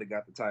definitely would have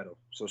got the title.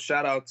 So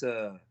shout out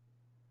to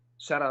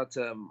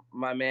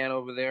my man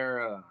over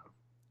there.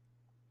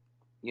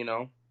 He would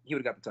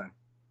have got the title.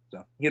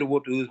 So he would have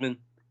whooped Usman.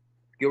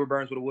 Gilbert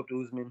Burns would have whooped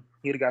Usman.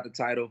 He would have got the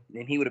title,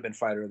 and he would have been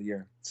Fighter of the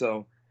Year.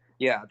 So,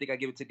 yeah, I think I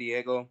give it to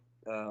Diego.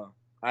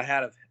 I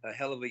had a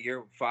hell of a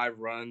year with 5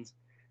 runs,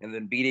 and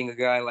then beating a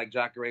guy like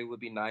Jacare would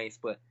be nice.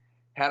 But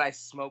had I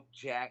smoked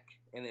Jack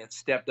and then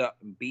stepped up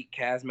and beat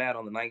Kazmat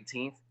on the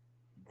 19th,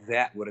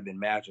 that would have been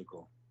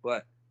magical.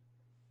 But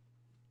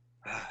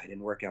it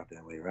didn't work out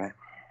that way, right?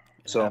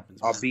 So happens,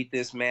 I'll beat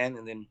this man,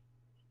 and then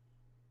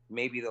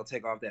maybe they'll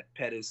take off that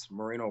Pettis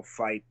Moreno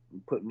fight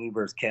and put me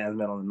versus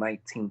Kazmat on the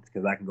 19th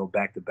because I can go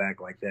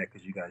back-to-back like that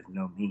because you guys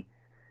know me.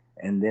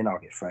 And then I'll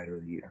get Fighter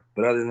of the Year.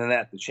 But other than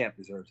that, the champ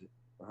deserves it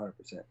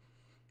 100%.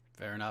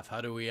 Fair enough.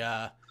 How do we,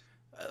 at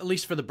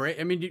least for the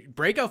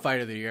breakout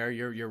Fighter of the Year,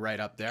 you're right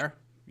up there.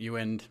 You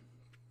and...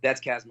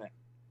 That's Kazmat.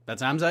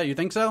 That's Hamzat? You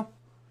think so?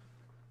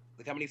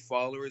 Look how many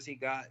followers he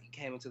got. He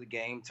came into the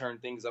game,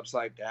 turned things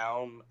upside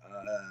down.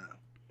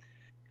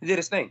 He did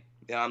his thing.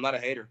 Yeah, I'm not a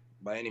hater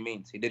by any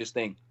means. He did his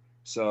thing.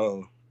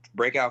 So,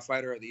 breakout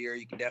Fighter of the Year,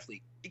 you can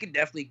definitely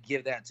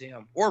give that to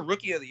him. Or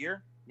Rookie of the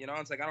Year.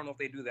 It's like, I don't know if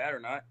they do that or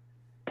not.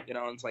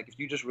 It's like, if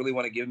you just really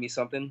want to give me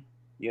something,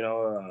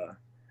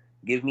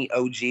 give me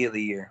OG of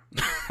the Year.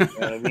 You know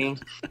what I mean?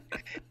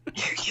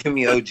 Give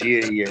me OG of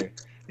the Year.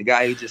 The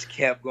guy who just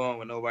kept going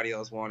when nobody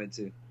else wanted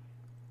to.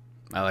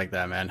 I like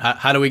that, man.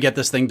 How do we get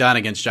this thing done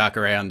against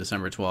Jacare on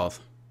December 12th?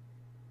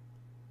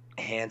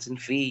 Hands and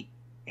feet.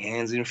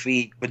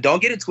 But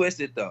don't get it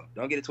twisted, though.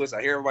 Don't get it twisted.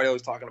 I hear everybody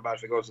always talking about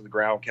if it goes to the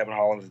ground, Kevin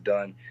Holland is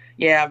done.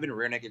 Yeah, I've been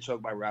rear naked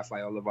choked by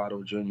Rafael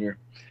Lovato Jr.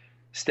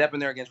 Step in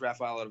there against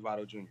Rafael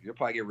Lovato Jr. You'll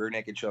probably get rear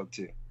naked choked,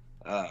 too.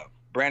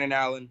 Brandon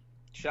Allen.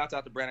 Shouts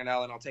out to Brandon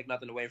Allen. I'll take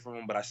nothing away from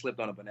him, but I slipped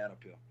on a banana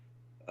peel.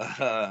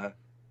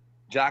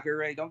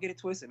 Jacare, don't get it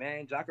twisted,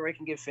 man. Jacare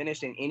can get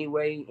finished in any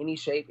way, any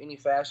shape, any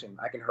fashion.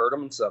 I can hurt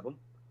him and sub him.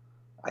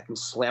 I can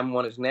slam him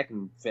on his neck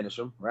and finish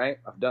him, right?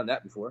 I've done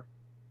that before.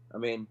 I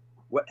mean,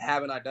 what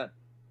haven't I done?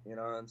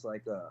 It's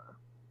like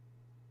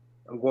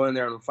I'm going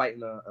there and I'm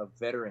fighting a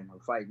veteran.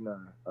 I'm fighting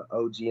a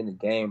OG in the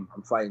game.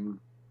 I'm fighting,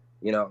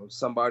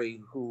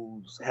 somebody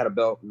who's had a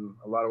belt in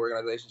a lot of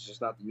organizations,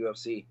 just not the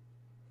UFC.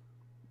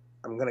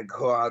 I'm going to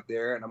go out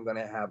there and I'm going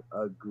to have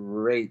a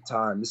great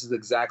time. This is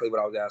exactly what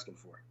I was asking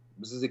for.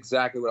 This is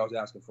exactly what I was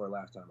asking for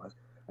last time.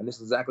 And this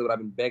is exactly what I've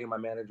been begging my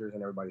managers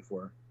and everybody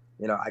for.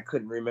 I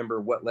couldn't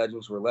remember what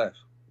legends were left.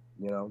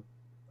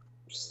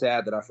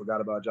 Sad that I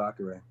forgot about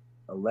Jacare.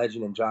 A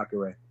legend in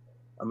Jacare.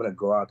 I'm going to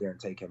go out there and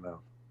take him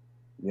out.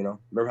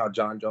 Remember how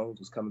John Jones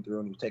was coming through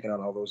and he was taking out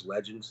all those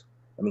legends?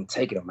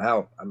 Taking them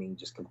out.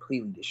 just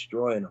completely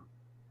destroying them.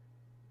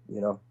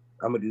 I'm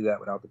going to do that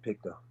without the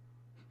pick, though.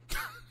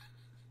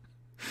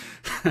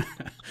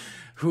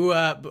 Who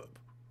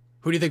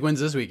do you think wins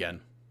this weekend?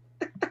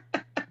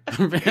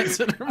 I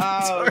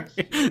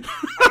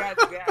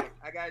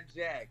got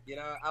Jack.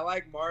 I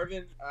like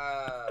Marvin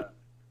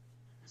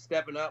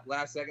stepping up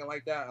last second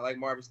like that.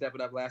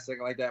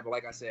 But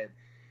like I said,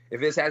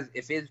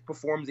 if it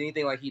performs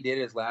anything like he did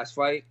his last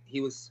fight,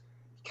 he was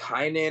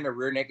kind of in a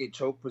rear naked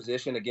choke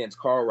position against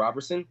Carl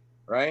Robertson,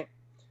 right?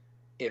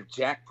 If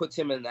Jack puts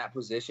him in that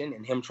position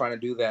and him trying to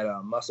do that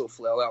muscle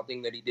flail out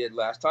thing that he did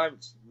last time,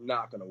 it's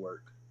not going to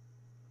work.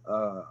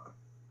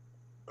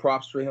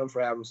 Props for him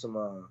for having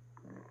some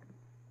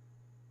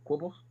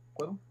quibbles.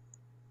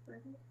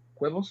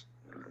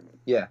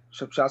 Yeah,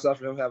 shouts out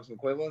for him having some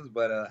quibbles,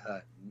 but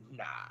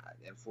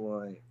that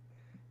fool.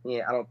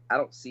 Yeah, I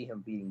don't see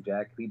him beating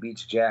Jack. If he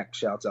beats Jack,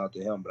 shouts out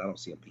to him, but I don't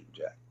see him beating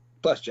Jack.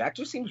 Plus, Jack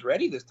just seems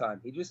ready this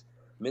time. He just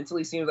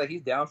mentally seems like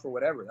he's down for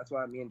whatever. That's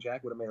why me and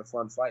Jack would have made a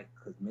fun fight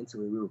because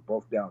mentally we were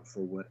both down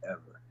for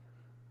whatever.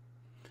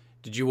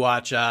 Did you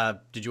watch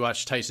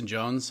Tyson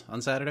Jones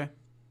on Saturday?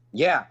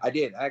 Yeah, I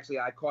did. Actually,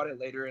 I caught it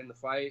later in the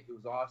fight. It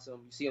was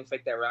awesome. You see him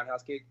fake that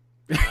roundhouse kick?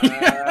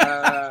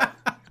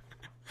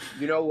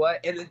 You know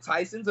what? And then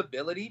Tyson's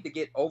ability to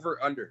get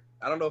over-under.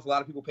 I don't know if a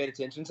lot of people paid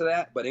attention to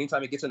that, but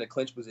anytime he gets in a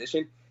clinch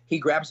position, he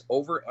grabs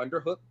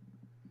over-underhook.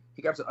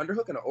 He grabs an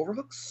underhook and an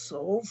overhook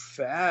so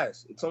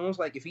fast. It's almost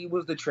like if he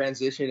was to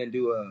transition and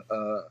do a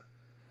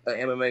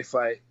MMA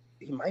fight,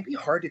 he might be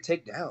hard to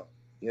take down.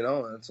 You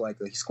know, it's like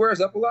he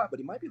squares up a lot, but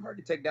he might be hard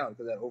to take down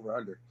because of that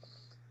over-under.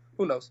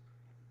 Who knows?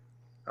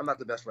 I'm not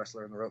the best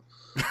wrestler in the rope.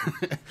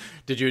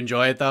 Did you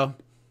enjoy it, though?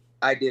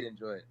 I did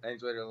enjoy it. I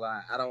enjoyed it a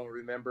lot. I don't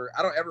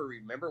ever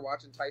remember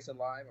watching Tyson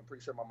live. I'm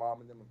pretty sure my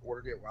mom and them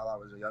ordered it while I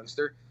was a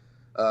youngster.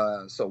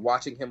 So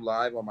watching him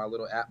live on my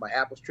little app, my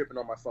app was tripping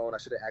on my phone. I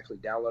should have actually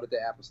downloaded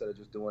the app instead of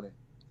just doing it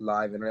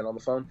live and on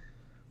the phone.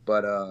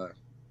 But,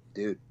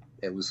 dude,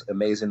 it was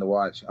amazing to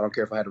watch. I don't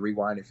care if I had to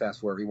rewind and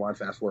fast forward, rewind,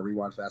 fast forward,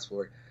 rewind, fast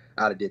forward.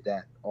 I'd have did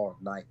that all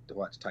night to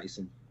watch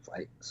Tyson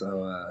fight.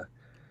 So,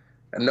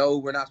 I know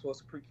we're not supposed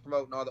to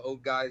promoting all the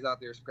old guys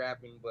out there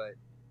scrapping, but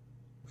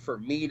for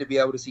me to be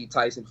able to see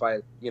Tyson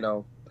fight, you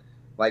know,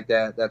 like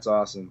that, that's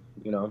awesome,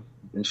 you know.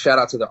 And shout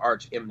out to the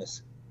arch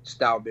Imnus,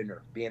 Stylebender,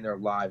 being there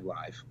live,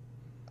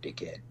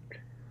 dickhead.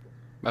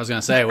 I was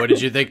gonna say, what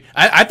did you think?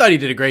 I thought he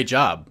did a great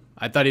job.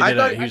 I thought he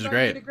was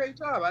great. He did a great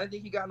job. I didn't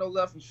think he got no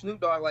love from Snoop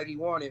Dogg like he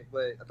wanted,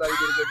 but I thought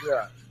he did a good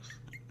job.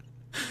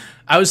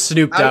 I was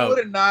snooped out. I would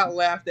have not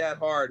laughed that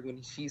hard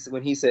when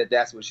he said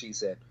that's what she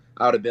said.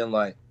 I would have been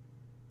like,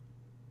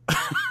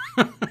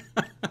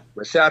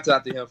 but shouts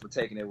out to him for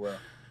taking it well.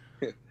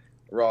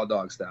 Raw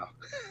dog style.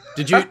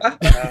 Did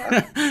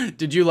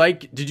you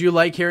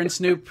like hearing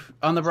Snoop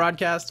on the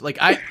broadcast? Like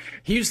I love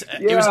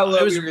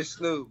hearing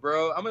Snoop,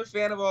 bro. I'm a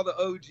fan of all the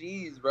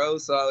OGs, bro.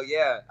 So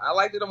yeah, I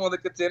liked him on the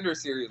Contender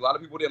Series. A lot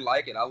of people didn't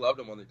like it. I loved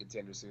him on the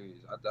Contender Series.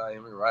 I thought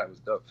him and Riot was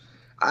dope.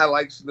 I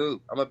like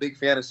Snoop. I'm a big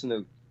fan of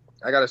Snoop.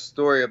 I got a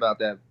story about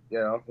that. You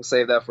know, we'll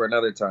save that for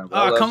another time.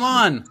 Oh, come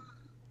on.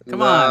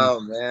 Come on.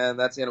 No, man,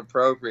 that's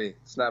inappropriate.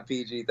 It's not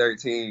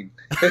PG-13.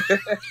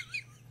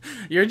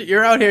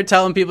 You're out here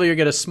telling people you're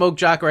gonna smoke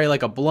Jacare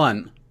like a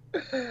blunt.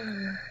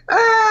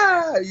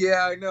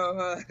 Yeah, I know,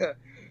 huh?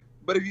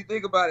 But if you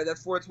think about it,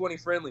 that's 420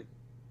 friendly.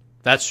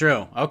 That's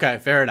true. Okay,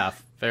 fair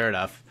enough.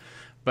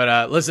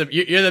 But listen,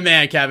 you're the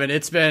man, Kevin.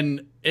 It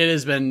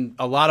has been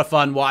a lot of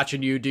fun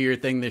watching you do your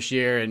thing this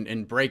year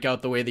and break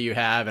out the way that you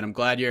have. And I'm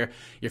glad you're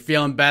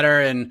feeling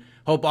better and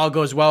hope all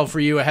goes well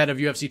for you ahead of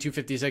UFC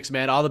 256,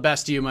 man. All the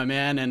best to you, my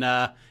man.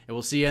 And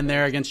we'll see you in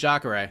there against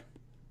Jacare.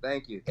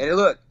 Thank you. And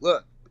look,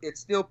 it's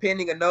still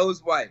pending a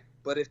nose wipe.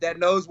 But if that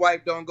nose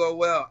wipe don't go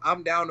well,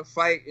 I'm down to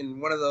fight in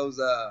one of those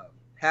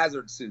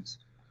hazard suits.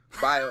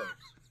 Bios.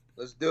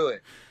 Let's do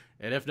it.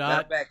 And if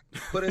not,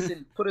 put us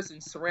in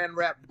saran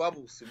wrap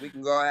bubbles and we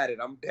can go at it.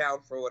 I'm down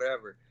for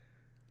whatever.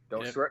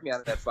 Don't short me out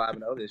of that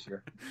 5-0 this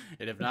year.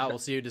 And if not, we'll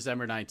see you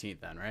December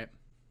 19th then, right?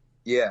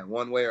 Yeah,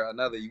 one way or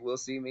another, you will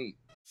see me.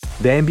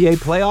 The NBA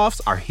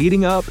playoffs are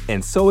heating up,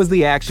 and so is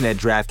the action at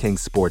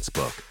DraftKings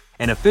Sportsbook,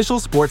 an official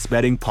sports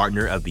betting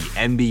partner of the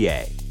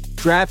NBA.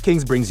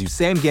 DraftKings brings you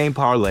same-game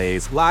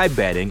parlays, live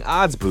betting,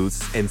 odds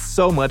boosts, and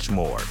so much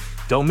more.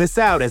 Don't miss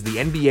out as the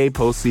NBA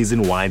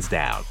postseason winds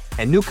down.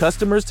 And new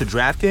customers to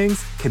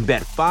DraftKings can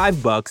bet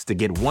 $5 to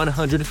get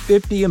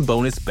 $150 in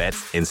bonus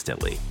bets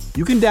instantly.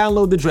 You can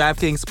download the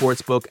DraftKings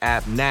Sportsbook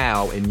app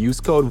now and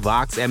use code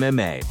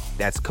VOXMMA.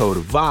 That's code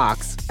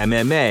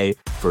VOXMMA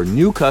for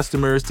new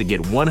customers to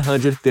get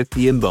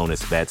 $150 in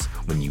bonus bets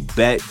when you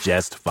bet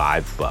just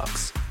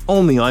 $5.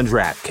 Only on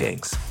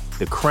DraftKings.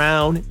 The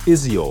crown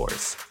is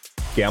yours.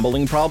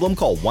 Gambling problem?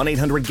 Call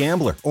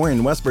 1-800-GAMBLER. Or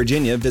in West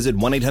Virginia, visit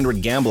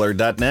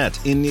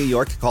 1-800-GAMBLER.net. In New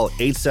York, call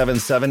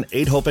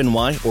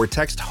 877-8-HOPE-NY or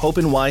text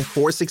HOPE-NY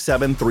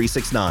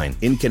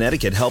 467-369. In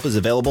Connecticut, help is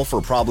available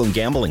for problem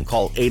gambling.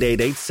 Call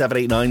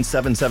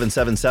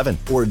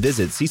 888-789-7777 or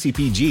visit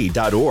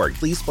ccpg.org.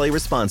 Please play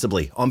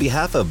responsibly. On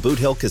behalf of Boot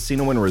Hill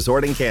Casino and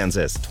Resort in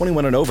Kansas,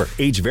 21 and over.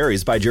 Age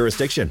varies by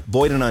jurisdiction.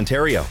 Void in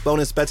Ontario.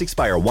 Bonus bets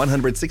expire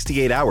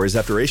 168 hours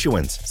after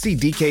issuance. See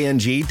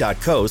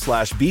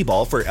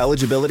dkng.co/bball for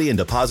eligibility and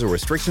deposit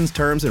restrictions,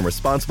 terms, and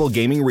responsible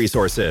gaming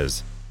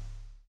resources.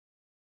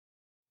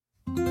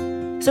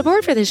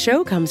 Support for this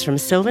show comes from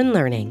Sylvan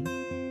Learning.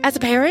 As a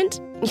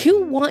parent,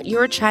 you want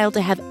your child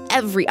to have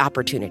every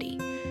opportunity,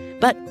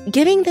 but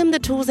giving them the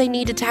tools they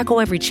need to tackle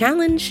every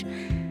challenge,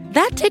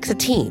 that takes a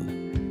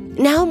team.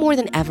 Now more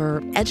than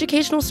ever,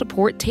 educational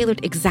support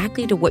tailored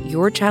exactly to what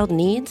your child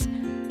needs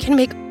can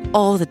make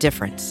all the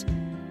difference.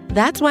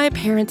 That's why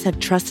parents have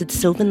trusted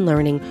Sylvan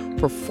Learning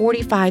for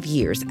 45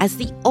 years as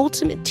the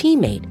ultimate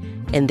teammate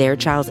in their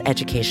child's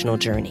educational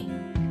journey,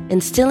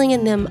 instilling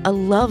in them a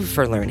love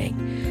for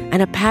learning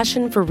and a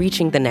passion for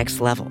reaching the next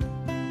level.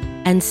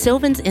 And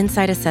Sylvan's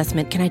Insight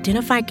Assessment can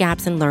identify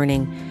gaps in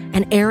learning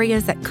and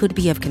areas that could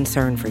be of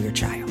concern for your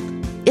child.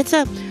 It's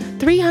a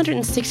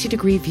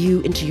 360-degree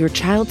view into your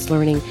child's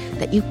learning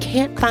that you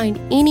can't find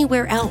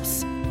anywhere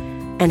else,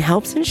 and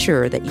helps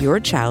ensure that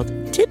your child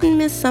didn't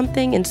miss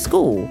something in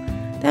school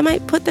that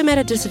might put them at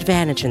a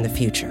disadvantage in the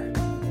future.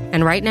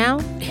 And right now,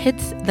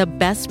 it's the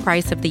best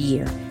price of the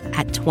year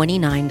at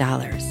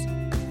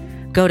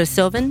 $29. Go to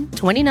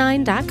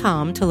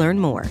sylvan29.com to learn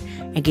more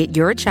and get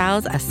your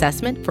child's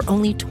assessment for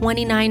only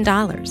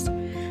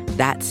 $29.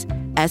 That's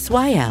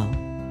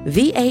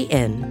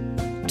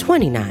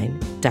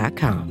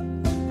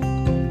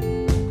SYLVAN29.com.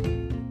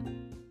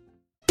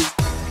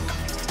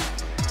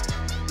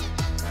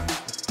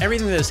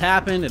 everything that has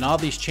happened and all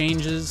these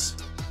changes,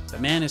 the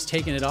man is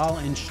taking it all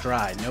in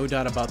stride. No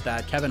doubt about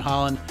that. Kevin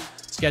Holland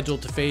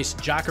scheduled to face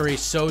Jacare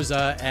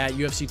Souza at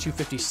UFC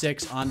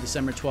 256 on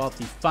December 12th,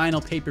 the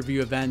final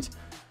pay-per-view event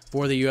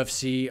for the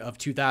UFC of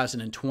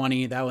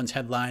 2020. That one's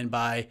headlined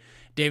by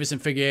Davison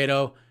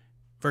Figueiredo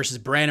versus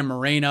Brandon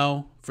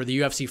Moreno for the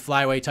UFC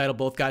flyweight title.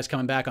 Both guys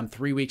coming back on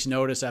 3 weeks'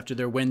 notice after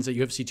their wins at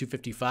UFC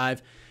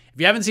 255.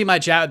 If you haven't seen my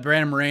chat with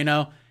Brandon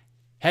Moreno,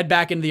 head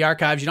back into the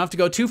archives. You don't have to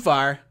go too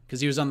far because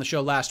he was on the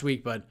show last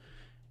week, but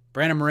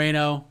Brandon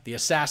Moreno, the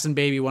assassin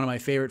baby, one of my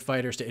favorite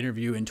fighters to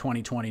interview in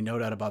 2020, no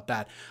doubt about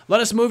that.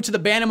 Let us move to the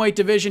bantamweight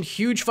division.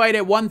 Huge fight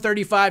at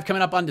 135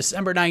 coming up on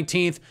December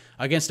 19th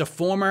against a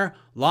former,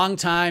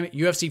 longtime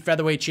UFC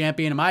featherweight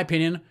champion. In my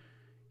opinion,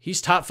 he's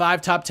top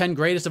 5, top 10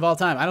 greatest of all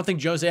time. I don't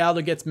think Jose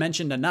Aldo gets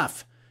mentioned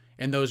enough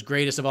in those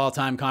greatest of all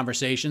time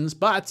conversations,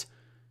 but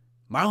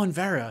Marlon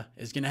Vera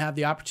is going to have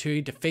the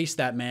opportunity to face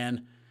that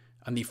man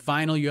on the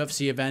final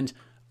UFC event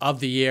of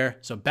the year.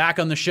 So back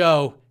on the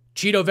show,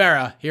 Chito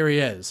Vera, here he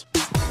is.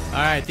 All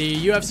right, the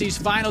UFC's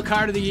final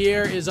card of the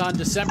year is on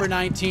December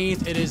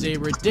 19th. It is a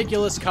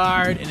ridiculous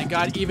card, and it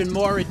got even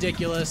more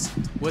ridiculous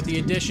with the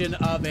addition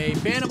of a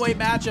bantamweight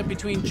matchup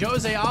between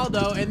Jose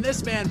Aldo and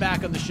this man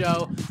back on the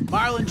show,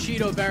 Marlon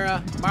Chito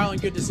Vera. Marlon,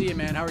 good to see you,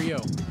 man. How are you?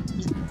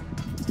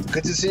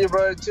 Good to see you,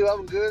 brother, too.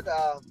 I'm good.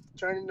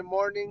 Turning in the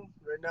morning.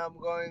 Right now I'm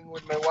going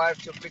with my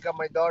wife to pick up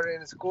my daughter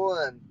in school,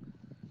 and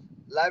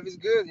life is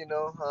good, you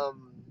know.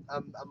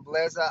 I'm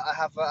blessed. I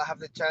have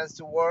the chance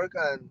to work,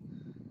 and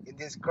in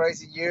this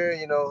crazy year,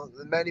 you know,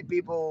 many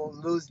people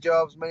lose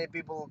jobs. Many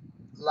people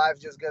life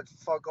just get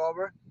fucked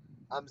over.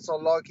 I'm so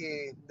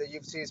lucky the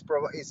UFC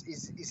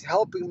is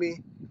helping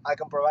me. I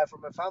can provide for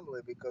my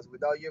family because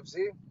without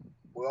UFC,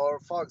 we all are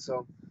fucked.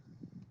 So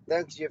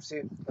thanks,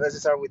 UFC. Let's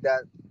start with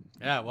that.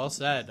 Yeah, well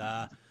said.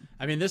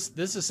 I mean, this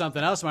is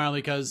something else, Marlon,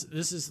 because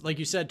this is, like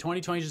you said,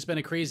 2020 has just been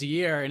a crazy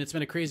year, and it's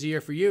been a crazy year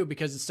for you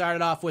because it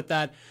started off with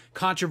that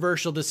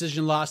controversial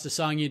decision loss to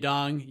Song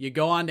Yudong. You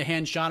go on to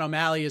hand Sean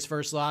O'Malley his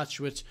first loss,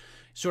 which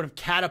sort of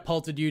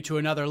catapulted you to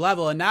another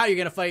level, and now you're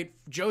going to fight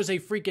Jose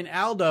freaking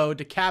Aldo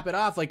to cap it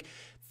off. Like,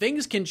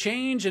 things can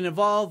change and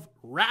evolve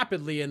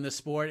rapidly in this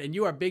sport, and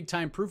you are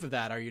big-time proof of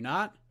that, are you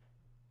not?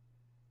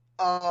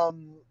 I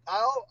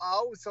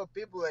always tell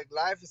people, like,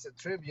 life is a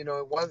trip, you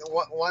know.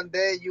 One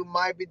day you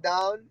might be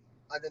down,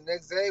 and the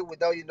next day,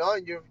 without you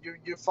knowing,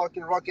 you're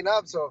fucking rocking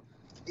up. So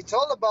it's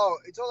all about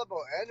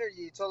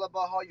energy. It's all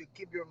about how you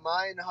keep your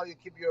mind, how you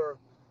keep your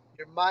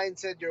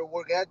mindset, your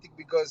work ethic.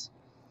 Because,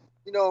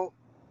 you know,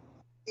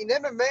 in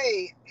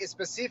MMA in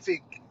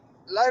specific,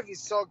 life is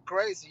so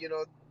crazy. You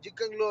know, you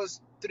can lose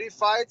 3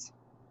 fights,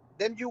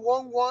 then you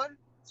won one,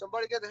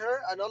 somebody get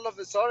hurt, and all of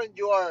a sudden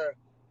you're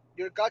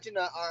catching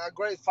a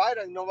great fight,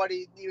 and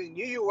nobody even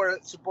knew you were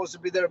supposed to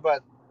be there.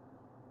 But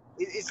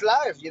it's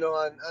life, you know,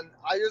 and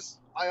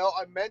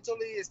I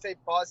mentally stay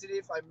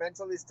positive. I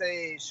mentally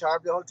stay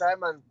sharp the whole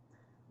time. And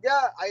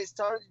yeah, I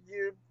started the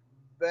year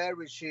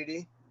very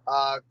shitty.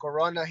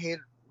 Corona hit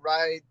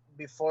right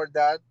before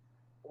that.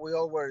 We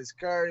all were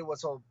scared. It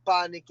was all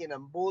panicking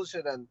and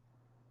bullshit. And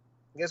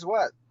guess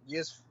what?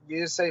 You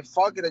just say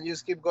fuck it and you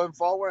just keep going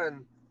forward,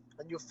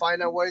 and you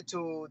find a way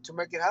to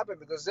make it happen,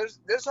 because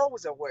there's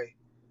always a way.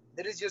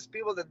 There is just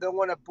people that don't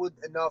want to put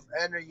enough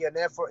energy and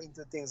effort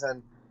into things.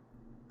 And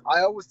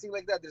I always think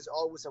like that. There's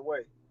always a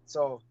way.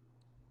 So,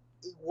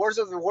 worst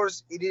of the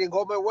worst, it didn't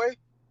go my way.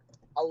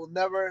 I will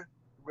never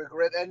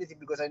regret anything,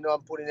 because I know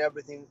I'm putting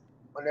everything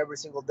on every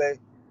single day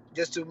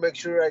just to make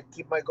sure I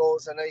keep my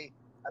goals, and I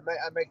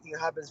make things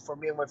happen for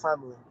me and my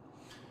family.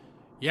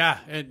 Yeah,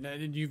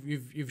 and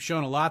you've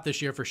shown a lot this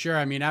year for sure.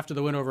 I mean, after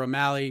the win over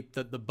O'Malley,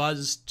 the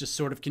buzz just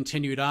sort of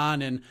continued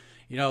on, and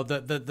you know,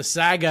 the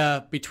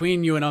saga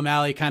between you and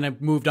O'Malley kind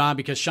of moved on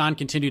because Sean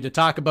continued to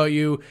talk about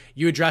you.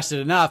 You addressed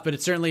it enough, but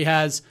it certainly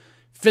has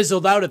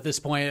fizzled out at this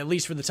point, at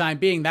least for the time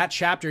being. That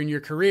chapter in your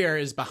career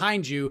is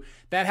behind you.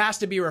 That has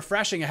to be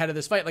refreshing ahead of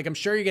this fight. Like, I'm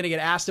sure you're going to get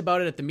asked about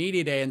it at the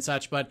media day and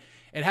such, but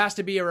it has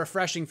to be a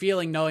refreshing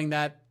feeling knowing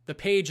that the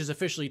page is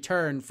officially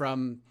turned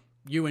from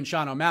you and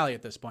Sean O'Malley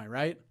at this point,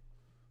 right?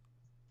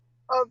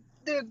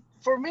 Dude,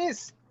 for me,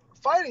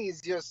 fighting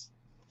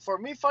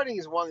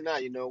is one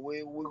night. You know,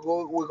 we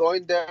go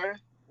in there.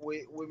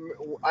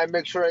 I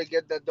make sure I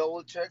get that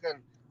double check,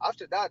 and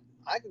after that,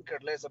 I can care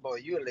less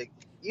about you. Like,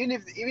 even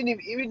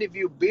if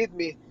you beat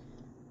me,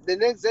 the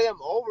next day I'm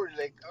over.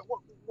 Like,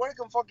 what I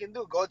can fucking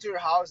do? Go to your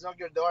house, knock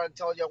your door, and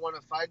tell you I want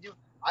to fight you?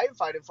 I'm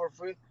fighting for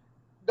free.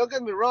 Don't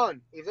get me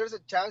wrong. If there's a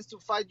chance to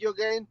fight you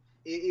again,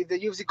 if the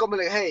UFC come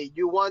like, hey,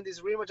 you want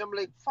this rematch? I'm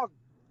like, fuck,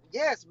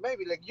 yes,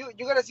 maybe. Like, you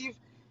gotta see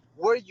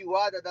where you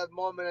are at that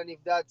moment, and if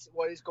that's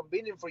what is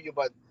convenient for you.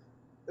 But,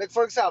 like,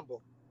 for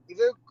example, if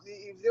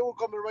they were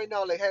coming right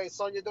now, like, hey,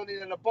 son, you don't need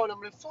an opponent,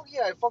 I'm like, fuck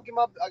yeah, I fuck him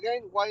up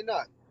again, why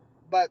not?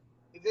 But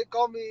if they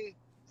call me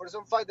for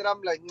some fight that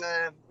I'm like,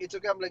 nah, it's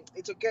okay, I'm like,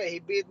 it's okay, he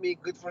beat me,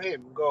 good for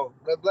him, go,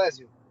 God bless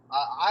you.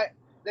 I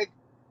like,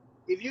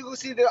 if you go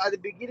see at the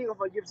beginning of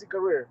my UFC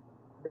career,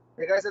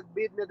 the guys that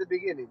beat me at the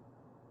beginning,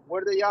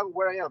 where they am,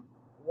 where I am,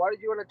 why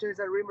did you want to chase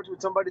that rematch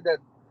with somebody that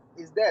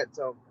is dead.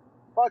 So,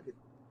 fuck it.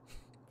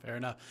 Fair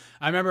enough.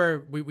 I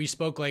remember we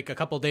spoke like a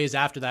couple days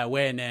after that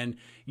win, and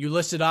you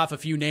listed off a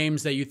few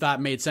names that you thought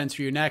made sense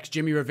for you next.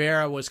 Jimmy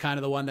Rivera was kind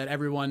of the one that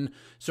everyone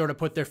sort of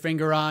put their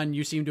finger on.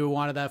 You seem to have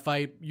wanted that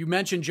fight. You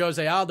mentioned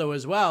Jose Aldo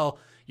as well.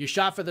 You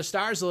shot for the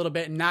stars a little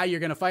bit, and now you're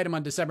going to fight him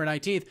on December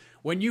 19th.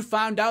 When you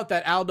found out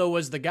that Aldo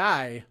was the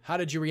guy, how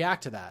did you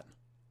react to that?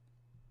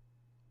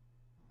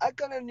 I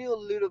kind of knew a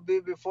little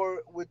bit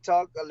before we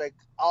talked. Like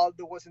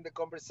Aldo was in the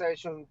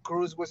conversation,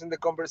 Cruz was in the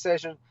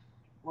conversation,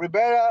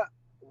 Rivera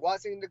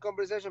wasn't in the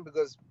conversation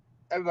because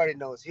everybody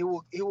knows he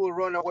will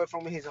run away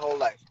from me his whole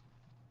life.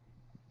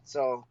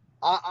 So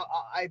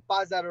I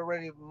passed that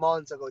already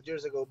months ago,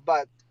 years ago.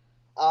 But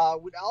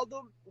with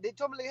Aldo, they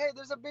told me like, hey,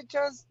 there's a big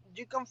chance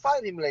you can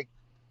fight him. Like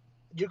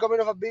you're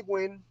coming off a big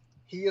win.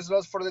 He just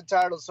lost for the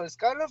title, so it's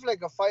kind of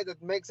like a fight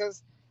that makes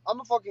sense. I'm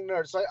a fucking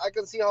nerd, so I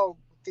can see how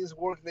things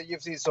work in the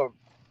UFC. So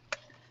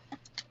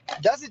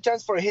that's a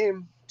chance for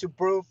him to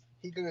prove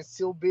he can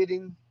still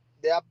beating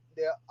the up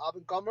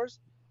and comers.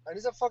 And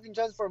it's a fucking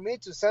chance for me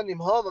to send him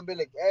home and be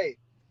like, hey,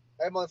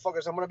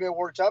 motherfuckers, I'm going to be a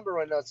world champion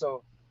right now.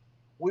 So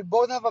we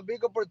both have a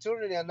big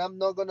opportunity, and I'm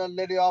not going to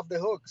let it off the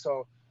hook.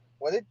 So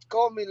when they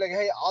call me like,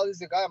 hey, Ali's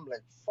the guy, I'm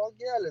like, fuck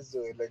yeah, let's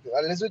do it. Like,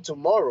 let's do it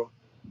tomorrow.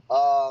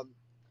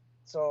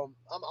 So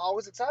I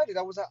was excited.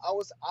 I was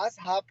as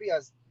happy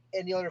as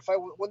any other fight.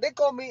 When they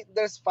call me,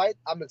 there's fight,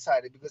 I'm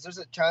excited because there's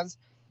a chance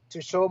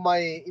to show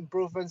my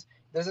improvements.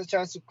 There's a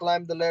chance to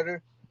climb the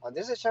ladder. And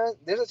there's a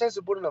chance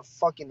to put in a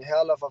fucking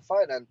hell of a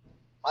fight. And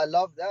I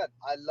love that.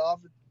 I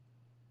love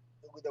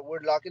that we're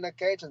locked in a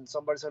cage and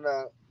somebody's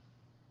gonna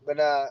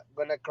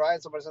cry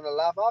and somebody's gonna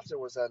laugh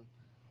afterwards, and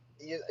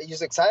it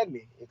just excited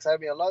me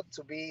a lot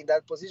to be in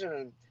that position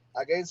and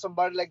against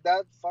somebody like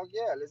that. Fuck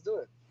yeah, let's do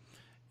it.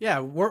 Yeah,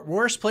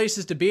 worse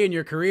places to be in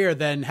your career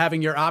than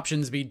having your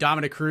options be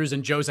Dominic Cruz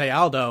and Jose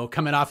Aldo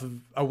coming off of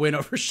a win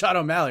over Sean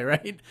O'Malley,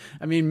 right?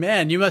 I mean,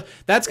 man,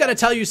 that's got to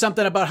tell you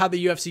something about how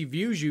the UFC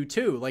views you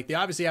too. Like they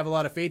obviously have a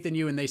lot of faith in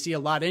you and they see a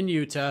lot in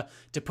you to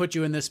put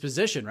you in this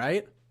position,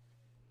 right?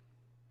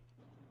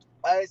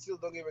 I still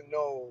don't even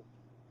know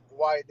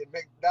why they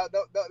make that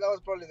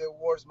was probably the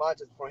worst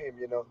matches for him,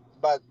 you know.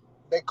 But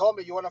they call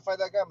me, you want to fight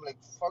that guy? I'm like,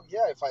 fuck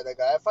yeah, I fight that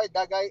guy. I fight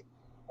that guy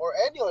or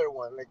any other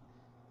one. Like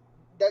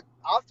that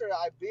after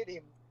I beat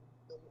him,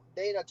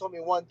 Dana told me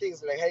one thing,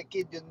 it's like, hey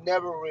kid, you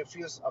never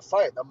refuse a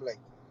fight. I'm like,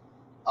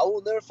 I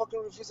will never fucking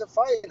refuse a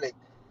fight.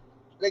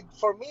 Like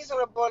for me it's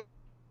not about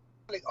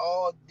like,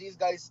 oh, these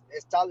guys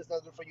style is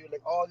not good for you,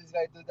 like, oh, these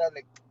guys do that.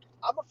 Like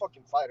I'm a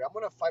fucking fighter. I'm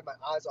gonna fight my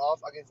ass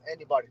off against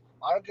anybody.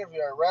 I don't care if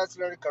you're a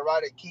wrestler,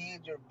 karate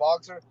kid, you're a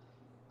boxer.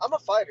 I'm a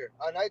fighter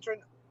and I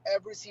train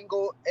every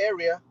single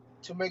area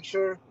to make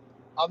sure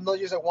I'm not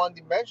just a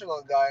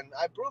one-dimensional guy, and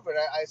I prove it.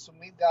 I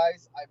submit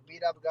guys, I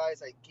beat up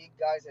guys, I kick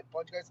guys, I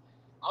punch guys.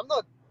 I'm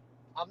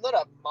not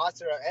a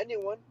master at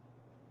anyone,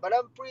 but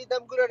I'm pretty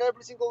damn good at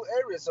every single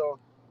area. So,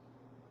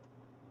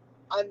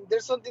 and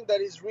there's something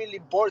that is really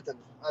important,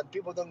 and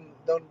people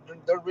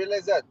don't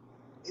realize that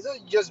it's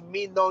not just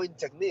me knowing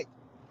technique.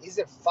 It's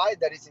the fight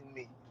that is in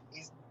me.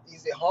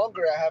 It's the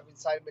hunger I have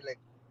inside me. Like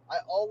I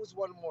always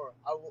want more.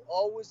 I will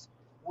always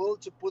will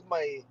to put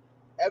my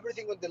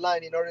everything on the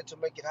line in order to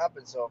make it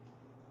happen. So,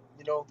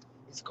 you know,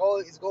 it's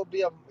gonna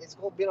be a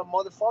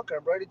motherfucker.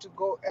 I'm ready to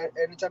go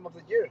any time of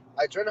the year.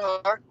 I train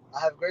hard.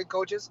 I have great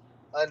coaches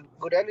and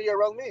good energy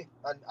around me.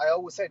 And I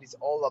always said it's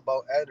all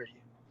about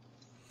energy.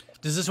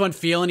 Does this one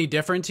feel any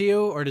different to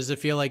you, or does it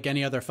feel like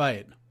any other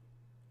fight?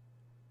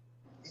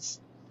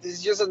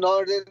 It's just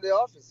another day in the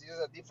office. It's just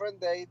a different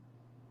date.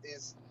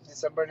 It's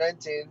December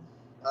 19th,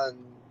 and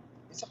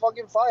it's a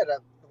fucking fight.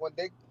 When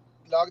they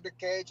lock the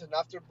cage, and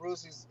after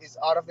Bruce is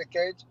out of the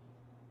cage,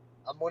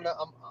 I'm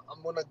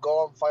gonna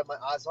go and fight my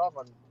ass off,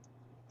 and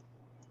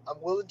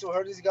I'm willing to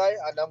hurt this guy,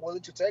 and I'm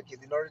willing to take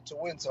it in order to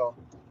win. So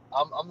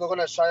I'm not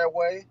gonna shy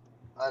away,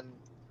 and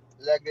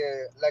like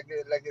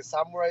the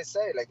samurai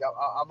say, like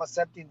I'm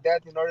accepting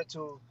death in order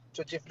to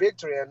achieve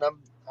victory, and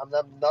I'm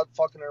not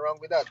fucking around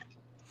with that.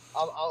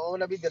 I'm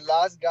gonna be the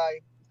last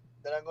guy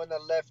that I'm gonna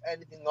left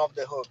anything off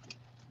the hook.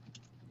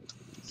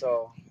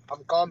 So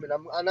I'm coming.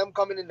 I'm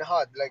coming in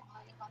hot. Like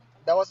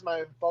that was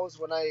my post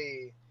when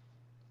I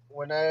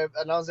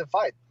announced the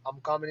fight. I'm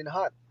coming in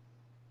hot.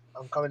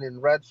 I'm coming in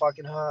red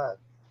fucking hot.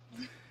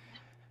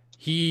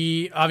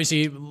 He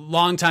obviously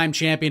longtime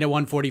champion at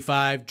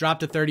 145,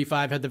 dropped to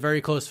 35, had the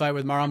very close fight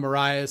with Marlon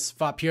Moraes,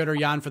 fought Petr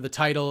Yan for the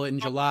title in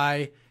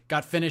July,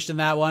 got finished in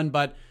that one,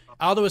 but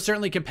Aldo was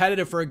certainly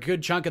competitive for a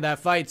good chunk of that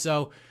fight.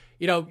 So,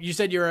 you know, you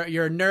said you're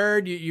a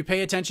nerd. You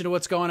pay attention to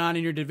what's going on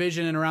in your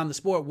division and around the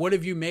sport. What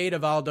have you made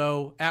of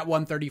Aldo at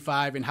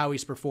 135 and how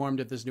he's performed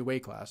at this new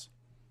weight class?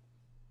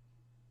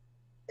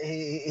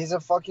 He's a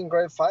fucking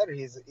great fighter.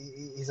 He's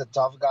a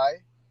tough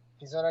guy.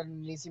 He's not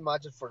an easy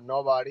match for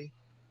nobody.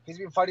 He's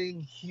been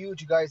fighting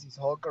huge guys his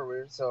whole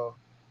career, so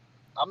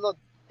I'm not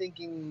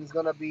thinking he's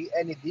gonna be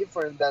any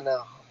different than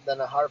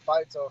a hard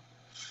fight. So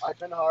I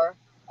train hard.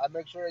 I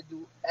make sure I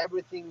do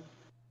everything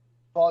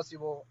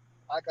possible.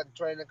 I can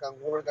train, I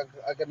can work,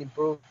 I can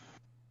improve.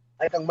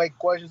 I can make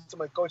questions to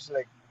my coach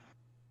like,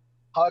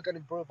 how I can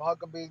improve, how I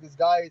can be this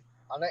guy.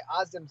 And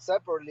I ask them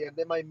separately, and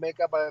they might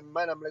make up my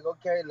mind. I'm like,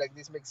 okay, like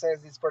this makes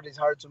sense. This part is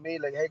hard to me.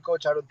 Like, hey,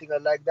 coach, I don't think I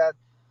like that,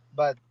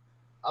 but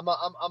I'm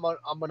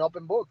an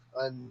open book,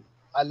 and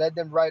I let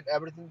them write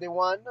everything they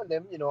want, and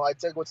then I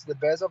take what's the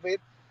best of it,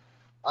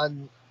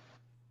 and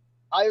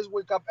I just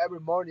wake up every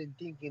morning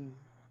thinking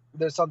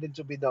there's something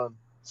to be done.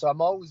 So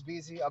I'm always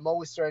busy. I'm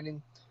always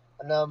training,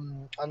 and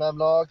I'm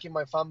lucky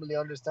my family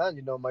understand.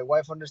 My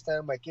wife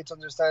understand, my kids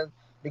understand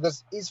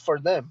because it's for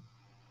them.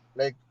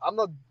 Like I'm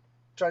not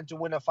trying to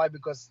win a fight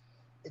because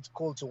it's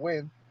cool to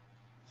win.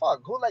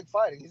 Fuck, who like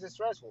fighting? It's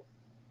stressful,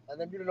 and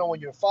then you don't know when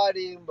you're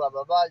fighting, blah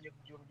blah blah.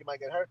 You might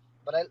get hurt,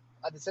 but at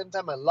the same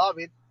time I love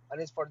it,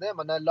 and it's for them,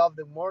 and I love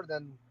them more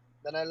than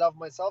I love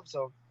myself.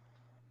 So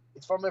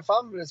it's for my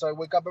family. So I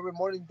wake up every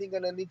morning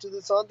thinking I need to do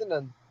something,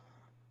 and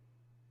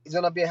it's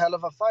gonna be a hell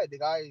of a fight. The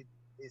guy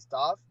is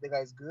tough. The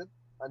guy is good,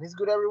 and he's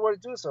good everywhere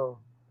too. So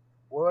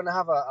we're gonna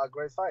have a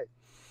great fight.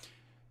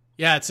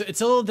 Yeah, it's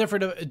a little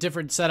different, a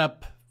different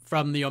setup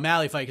from the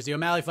O'Malley fight, because the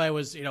O'Malley fight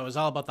was, it was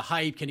all about the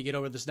hype. Can you get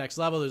over this next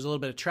level? There's a little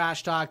bit of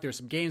trash talk. There's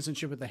some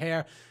gamesmanship with the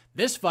hair.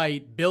 This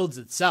fight builds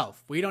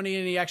itself. We don't need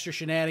any extra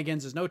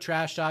shenanigans. There's no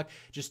trash talk.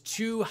 Just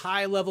two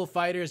high-level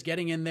fighters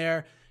getting in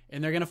there,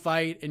 and they're going to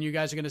fight, and you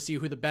guys are going to see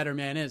who the better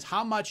man is.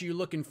 How much are you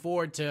looking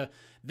forward to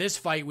this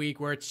fight week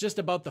where it's just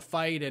about the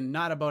fight and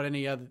not about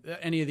any of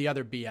the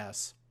other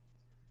BS?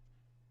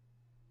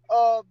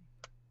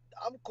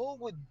 I'm cool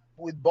with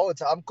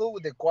both. I'm cool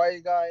with the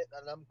quiet guy,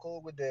 and I'm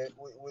cool with the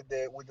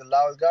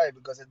loud guy,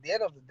 because at the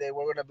end of the day,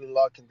 we're gonna be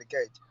locked in the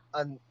cage.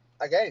 And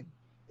again,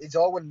 it's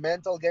all when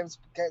mental games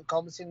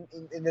comes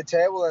in the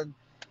table, and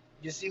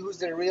you see who's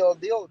the real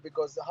deal.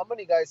 Because how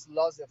many guys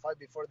lost the fight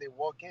before they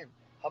walk in?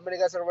 How many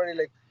guys already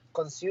like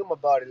consume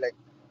about it? Like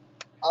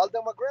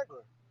Aldo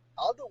McGregor.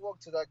 Aldo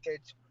walked to that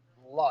cage,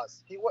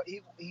 lost. He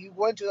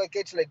went to that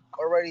cage like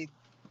already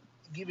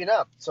giving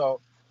up.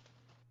 So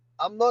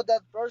I'm not that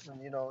person.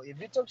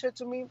 If you talk shit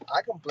to me,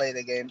 I can play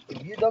the game.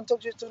 If you don't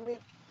talk shit to me,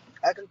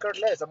 I can care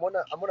less. I'm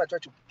gonna try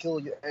to kill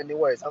you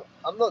anyways.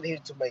 I'm not here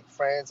to make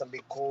friends and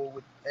be cool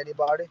with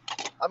anybody.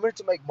 I'm here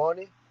to make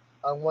money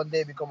and one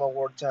day become a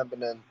world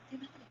champion. And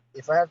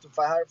if I have to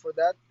fight hard for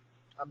that,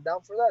 I'm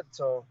down for that.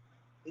 So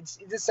it's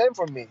the same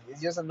for me.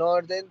 It's just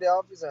another day in the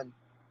office, and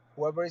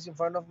whoever is in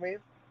front of me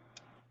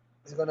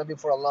is gonna be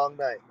for a long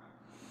night.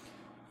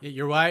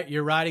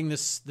 You're riding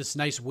this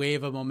nice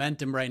wave of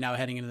momentum right now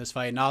heading into this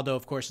fight. And Aldo,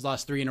 of course, has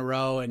lost 3 in a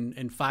row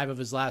and 5 of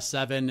his last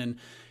 7. And,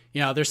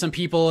 there's some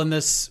people in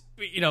this,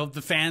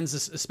 the fans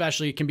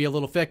especially can be a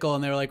little fickle,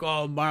 and they're like,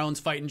 oh,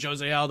 Marlon's fighting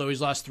Jose Aldo. He's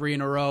lost 3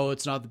 in a row.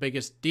 It's not the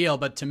biggest deal.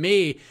 But to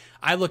me,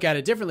 I look at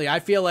it differently. I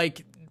feel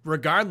like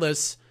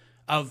regardless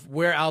of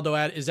where Aldo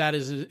is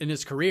in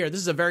his career,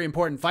 this is a very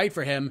important fight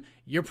for him.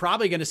 You're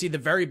probably going to see the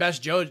very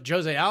best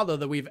Jose Aldo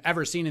that we've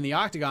ever seen in the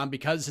octagon,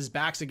 because his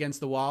back's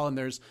against the wall and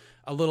there's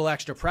a little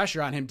extra pressure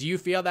on him. Do you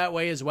feel that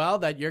way as well,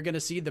 that you're going to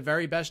see the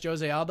very best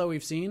Jose Aldo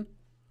we've seen?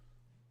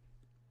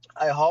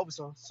 I hope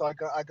so. So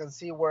I can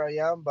see where I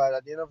am, but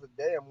at the end of the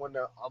day, I'm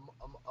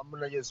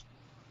gonna just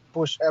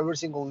push every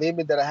single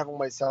limit that I have on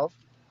myself,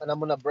 and I'm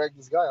gonna break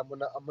this guy. I'm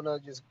gonna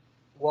just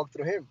walk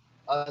through him,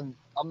 and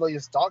I'm not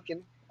just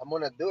talking. I'm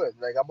gonna do it.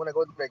 Like I'm gonna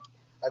go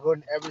I go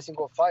in every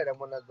single fight. I'm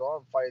gonna go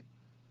and fight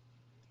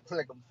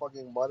like a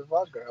fucking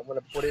motherfucker. I'm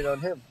gonna put it on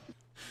him.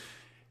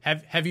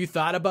 Have you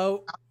thought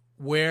about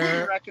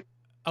where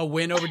a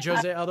win over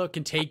Jose Aldo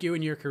can take you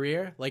in your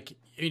career? Like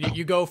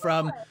you go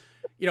from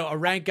a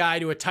ranked guy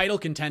to a title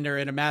contender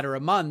in a matter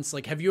of months.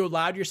 Like, have you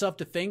allowed yourself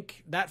to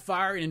think that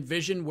far and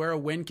envision where a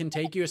win can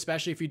take you,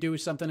 especially if you do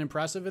something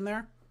impressive in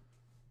there?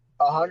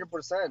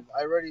 100%.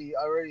 I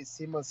already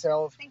see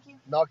myself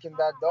knocking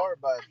that door,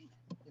 but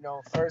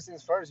first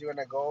things first, you're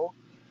gonna go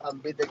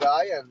and beat the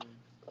guy, and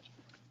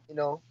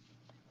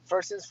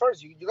first things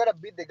first, you gotta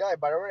beat the guy.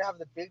 But I already have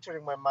the picture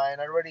in my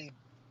mind. I already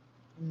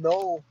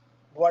know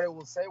what I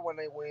will say when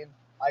I win.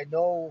 I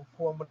know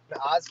who I'm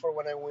gonna ask for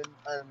when I win,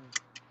 and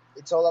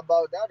it's all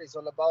about that. It's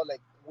all about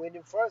like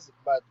winning first.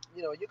 But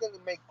you can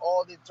make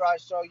all the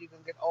trash talk, you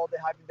can get all the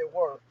hype in the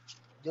world.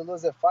 You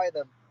lose the fight,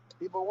 and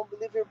people won't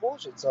believe your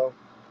bullshit. So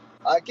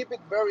I keep it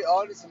very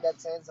honest in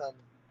that sense, and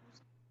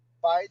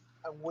fight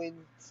and win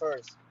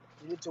first.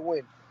 You need to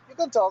win. You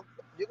can talk,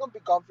 you can be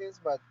confident,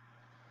 but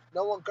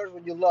no one cares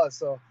when you lost.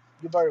 So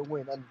you better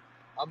win. And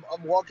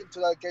I'm walking to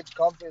that cage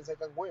confidence I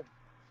can win.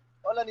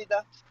 Hola,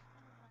 Anita.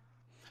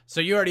 So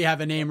you already have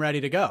a name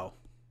ready to go.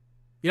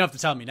 You don't have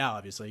to tell me now,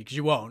 obviously, because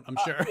you won't, I'm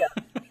sure. Yeah.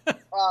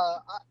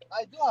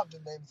 I do have the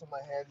names in my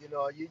head.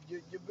 You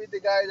beat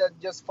the guy that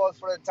just fought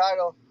for the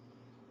title.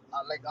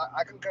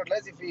 I can care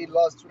less if he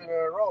lost 3 in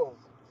a row.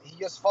 He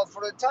just fought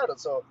for the title,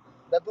 so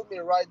that put me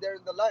right there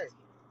in the line.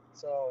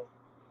 So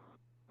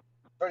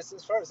first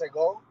things first, I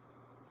go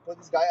put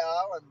this guy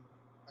out,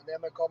 and then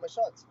I call my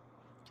shots.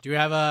 Do you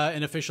have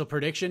an official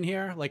prediction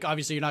here? Like,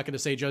 obviously, you're not going to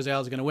say Jose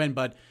Aldo's going to win,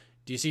 but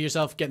do you see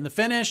yourself getting the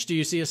finish? Do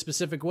you see a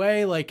specific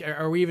way? Like,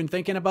 are we even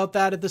thinking about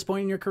that at this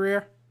point in your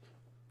career?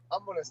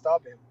 I'm going to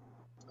stop him.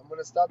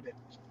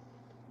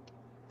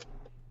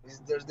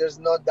 There's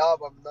no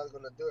doubt I'm not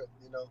going to do it,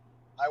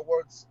 I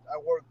worked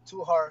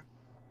too hard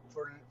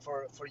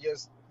for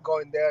just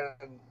going there,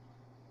 and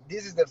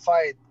this is the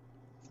fight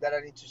that I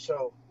need to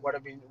show. What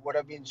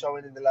I've been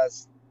showing in the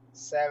last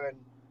 7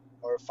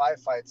 or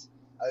 5 fights.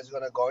 I was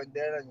gonna go in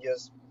there and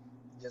just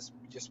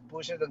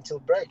push it until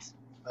it breaks,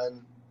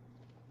 and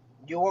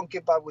you won't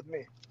keep up with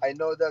me. I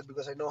know that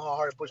because I know how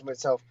hard I push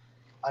myself,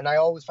 and I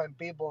always find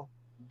people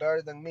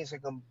better than me so I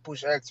can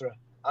push extra.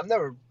 I'm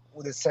never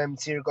with the same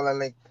circle and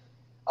like,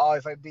 oh,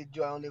 if I beat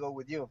you, I only go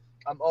with you.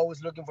 I'm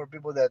always looking for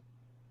people that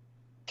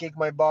kick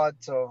my butt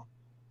so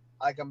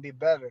I can be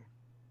better.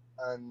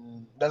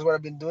 And that's what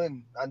I've been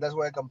doing. And that's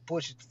why I can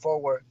push it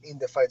forward in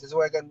the fight. That's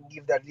why I can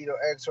give that little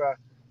extra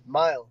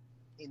mile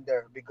in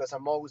there because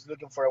I'm always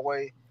looking for a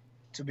way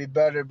to be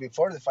better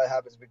before the fight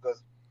happens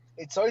because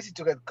it's so easy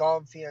to get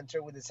comfy and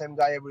train with the same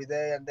guy every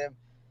day. And then,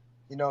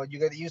 you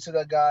get used to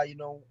that guy,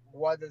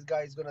 what this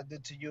guy is going to do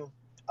to you.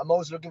 I'm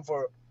always looking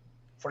for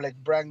like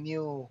brand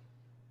new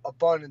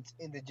opponents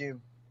in the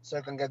gym so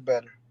I can get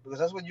better because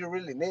that's what you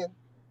really need.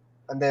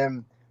 And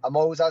then I'm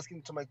always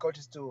asking to my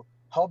coaches to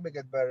help me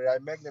get better. I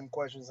make them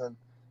questions, and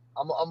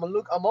I'm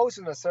always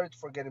in a search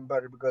for getting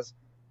better because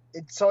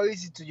it's so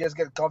easy to just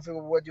get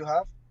comfortable with what you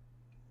have.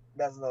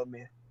 That's not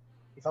me.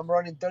 If I'm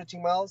running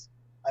 13 miles,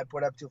 I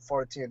put up to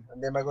 14,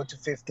 and then I go to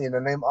 15,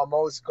 and then I'm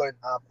always going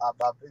up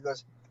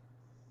because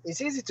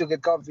it's easy to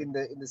get comfy in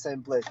the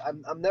same place.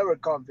 I'm never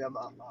comfy. I'm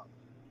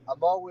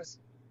always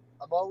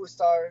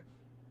tired,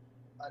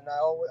 and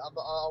I'm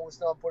always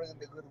not putting in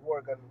the good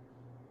work, and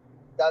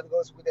that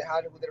goes with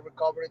the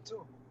recovery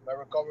too. My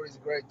recovery is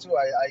great too.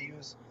 I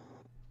use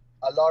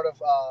a lot of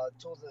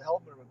tools that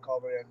help me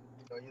recover, and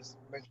just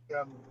make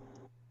sure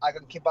I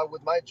can keep up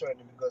with my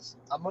training because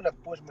I'm gonna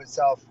push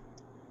myself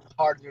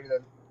harder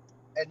than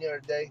any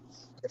other day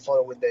the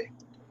following day.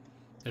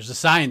 There's a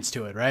science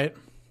to it, right?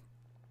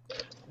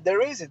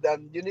 There is it,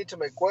 and you need to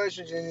make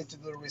questions. You need to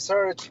do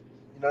research.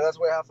 That's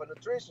why I have a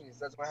nutritionist.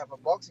 That's why I have a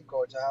boxing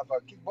coach. I have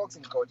a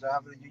kickboxing coach. I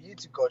have a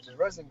jiu-jitsu coach, a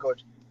wrestling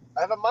coach.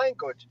 I have a mind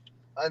coach,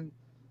 and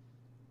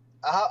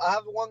I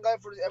have one guy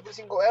for every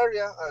single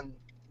area, and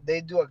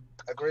they do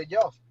a great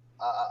job.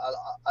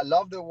 I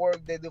love the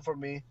work they do for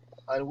me,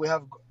 and we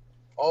have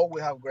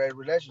great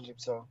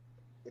relationships. So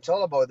it's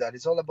all about that.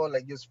 It's all about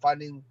like just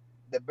finding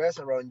the best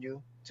around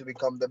you to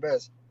become the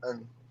best,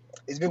 and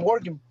it's been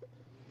working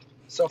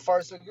so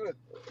far so good.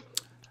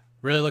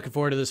 Really looking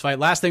forward to this fight.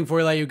 Last thing before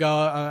we let you go,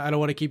 I don't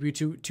want to keep you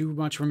too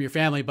much from your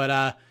family,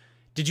 but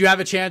did you have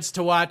a chance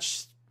to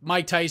watch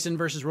Mike Tyson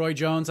versus Roy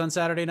Jones on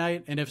Saturday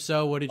night? And if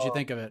so, what did you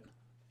think of it?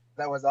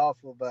 That was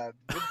awful, but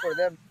good for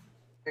them.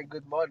 And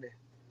good money.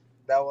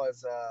 That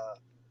was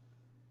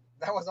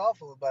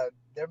awful, but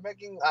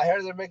I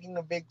heard they're making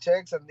a big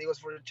checks, and it was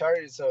for the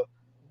charity, so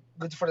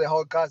good for the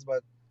whole cause.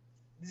 But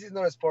this is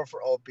not a sport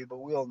for old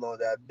people. We all know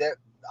that.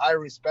 I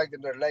respect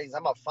them, their legs.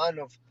 I'm a fan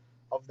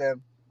of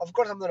them. Of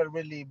course, I'm not a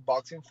really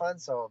boxing fan,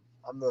 so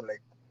I'm not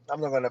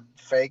gonna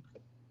fake.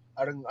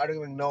 I don't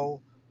even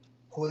know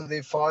who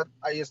they fought.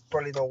 I just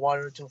probably know one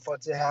or two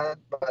fights they had,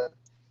 but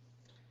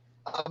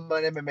I'm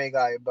an MMA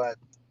guy. But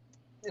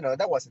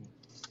that wasn't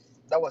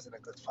a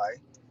good fight.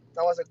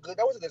 That was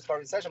a good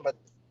sparring session, but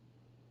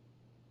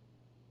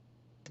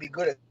be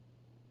good at.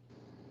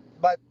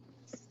 But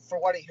for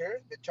what I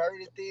hear, the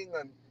charity thing,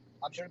 and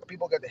I'm sure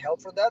people get the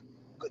help for that.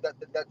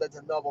 That's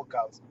a noble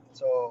cause.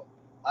 So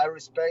I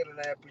respect and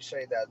I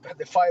appreciate that. But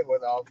the fight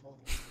was awful.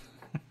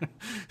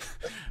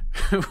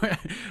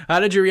 How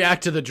did you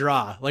react to the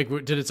draw? Like,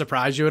 did it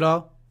surprise you at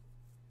all?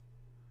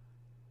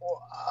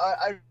 Well,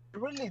 I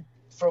really,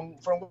 from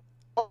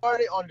what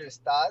I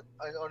understand.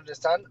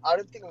 I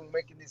don't think I'm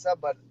making this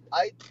up, but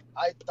I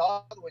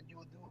thought when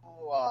you do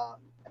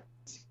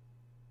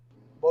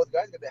both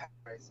guys get the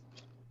highs.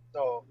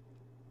 So,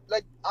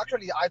 like,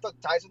 actually, I thought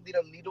Tyson did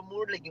a little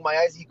more. Like, in my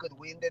eyes, he could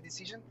win the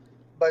decision.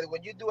 But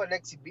when you do an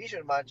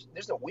exhibition match,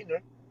 there's no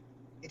winner.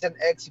 It's an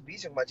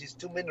exhibition match. It's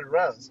 2-minute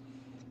rounds.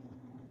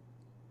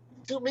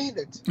 2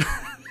 minutes.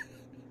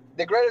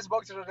 The greatest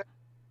boxers are 2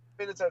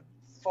 minutes at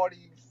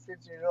 40,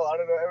 50 years old. I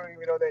don't know. I don't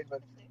even know that,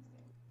 but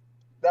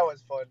that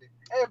was funny.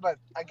 Hey, but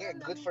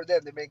again, good for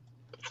them. They make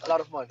a lot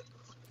of money.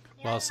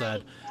 Well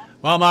said.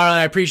 Well, Marlon,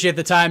 I appreciate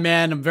the time,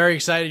 man. I'm very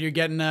excited you're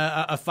getting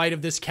a fight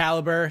of this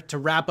caliber to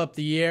wrap up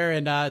the year,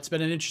 and it's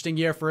been an interesting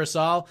year for us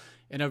all,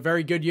 and a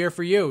very good year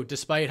for you,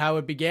 despite how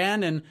it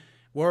began and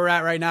where we're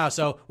at right now.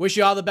 So wish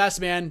you all the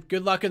best, man.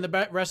 Good luck in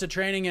the rest of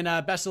training,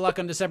 and best of luck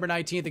on December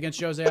 19th against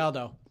Jose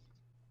Aldo.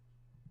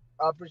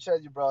 I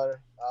appreciate you,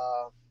 brother.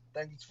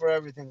 Thanks for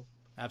everything.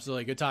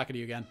 Absolutely. Good talking to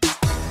you again.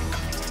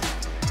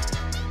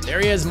 There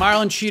he is,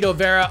 Marlon Cheeto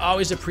Vera.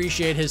 Always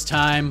appreciate his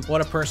time.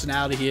 What a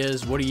personality he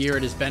is. What a year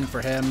it has been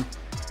for him.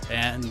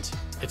 And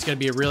it's going to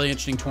be a really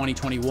interesting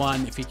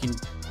 2021 if he can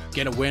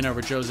get a win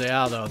over Jose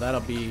Aldo.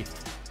 That'll be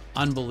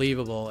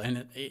unbelievable.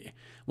 And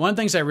one of the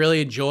things I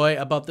really enjoy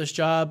about this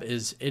job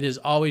is it is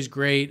always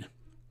great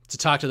to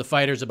talk to the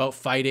fighters about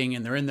fighting,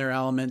 and they're in their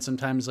element.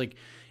 Sometimes, like,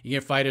 you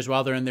get fighters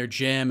while they're in their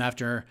gym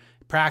after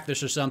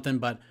practice or something,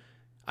 but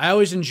I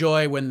always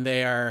enjoy when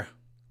they are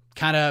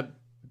kind of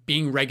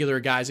being regular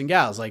guys and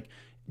gals. Like,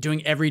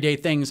 doing everyday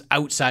things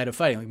outside of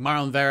fighting. Like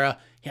Marlon Vera,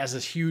 he has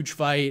this huge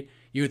fight.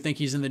 You would think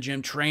he's in the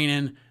gym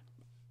training.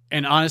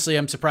 And honestly,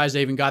 I'm surprised I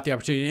even got the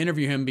opportunity to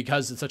interview him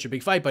because it's such a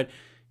big fight. But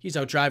he's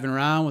out driving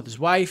around with his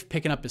wife,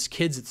 picking up his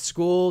kids at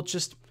school.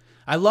 Just,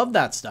 I love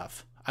that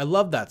stuff. I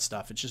love that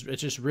stuff. It's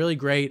just really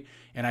great.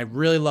 And I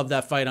really love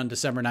that fight on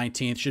December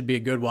 19th. Should be a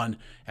good one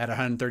at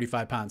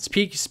 135 pounds.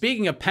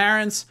 Speaking of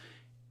parents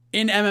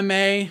in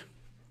MMA,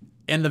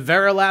 and the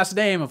Vera last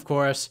name, of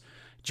course,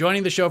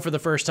 joining the show for the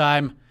first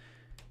time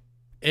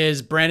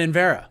is Brandon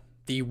Vera,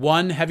 the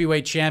one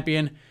heavyweight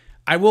champion.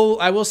 I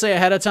will say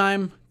ahead of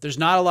time, there's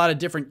not a lot of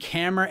different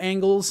camera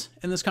angles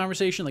in this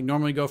conversation. Like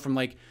normally go from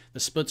like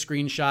the split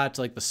screen shot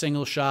to like the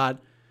single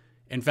shot.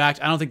 In fact,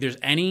 I don't think there's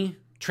any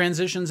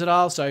transitions at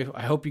all. So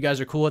I hope you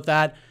guys are cool with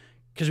that,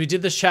 because we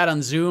did this chat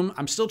on Zoom.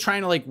 I'm still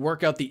trying to like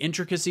work out the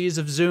intricacies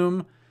of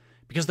Zoom,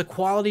 because the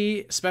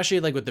quality, especially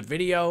like with the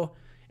video,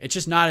 it's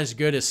just not as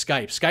good as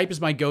Skype. Skype is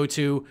my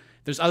go-to.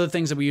 There's other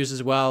things that we use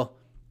as well.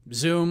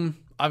 Zoom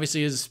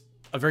obviously is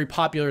a very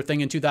popular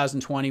thing in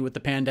 2020 with the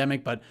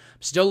pandemic, but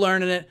I'm still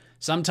learning it.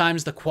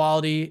 Sometimes the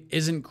quality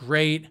isn't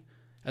great,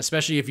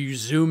 especially if you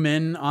zoom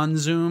in on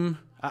Zoom.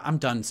 I'm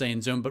done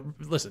saying Zoom, but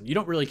listen, you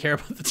don't really care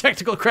about the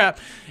technical crap.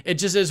 It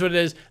just is what it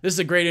is. This is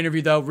a great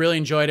interview, though. Really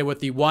enjoyed it with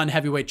the one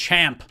heavyweight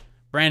champ,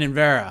 Brandon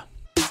Vera.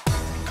 All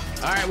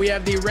right, we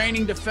have the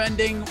reigning,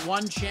 defending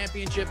one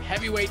championship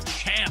heavyweight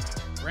champ,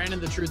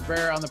 Brandon the Truth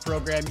Vera, on the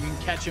program. You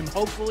can catch him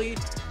hopefully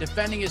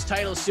defending his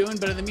title soon,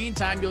 but in the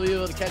meantime, you'll be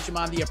able to catch him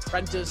on the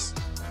Apprentice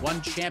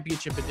One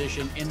Championship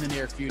Edition in the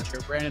near future.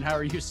 Brandon, how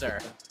are you, sir?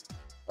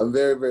 I'm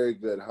very, very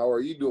good. How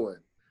are you doing?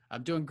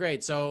 I'm doing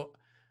great. So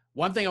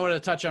one thing I wanted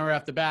to touch on right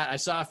off the bat, I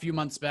saw a few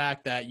months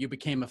back that you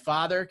became a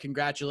father.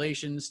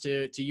 Congratulations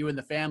to you and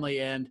the family.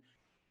 And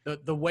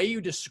the way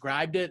you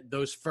described it,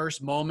 those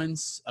first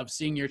moments of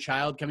seeing your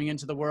child coming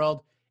into the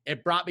world,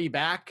 it brought me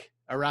back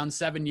around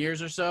 7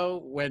 years or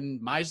so when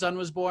my son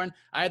was born.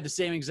 I had the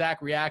same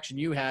exact reaction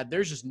you had.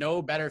 There's just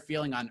no better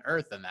feeling on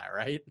earth than that,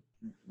 right?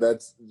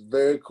 That's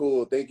very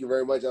cool. Thank you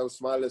very much. I'm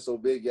smiling so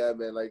big. Yeah,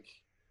 man. Like,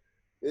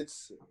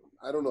 it's,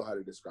 I don't know how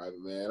to describe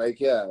it, man.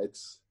 Like, yeah,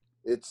 it's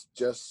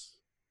just,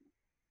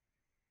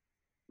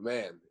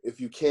 man, if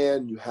you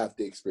can, you have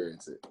to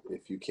experience it.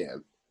 If you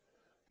can,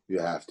 you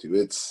have to.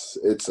 It's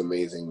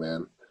amazing,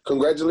 man.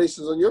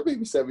 Congratulations on your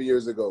baby 7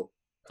 years ago.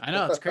 I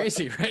know, it's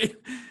crazy, right?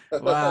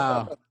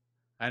 Wow.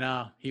 I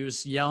know. He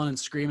was yelling and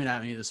screaming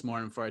at me this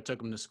morning before I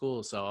took him to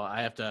school. So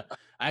I have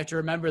to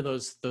remember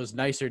those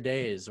nicer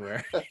days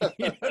where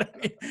you know what I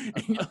mean?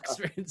 And you'll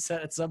experience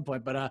that at some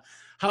point. But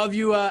how have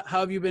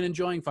you been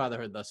enjoying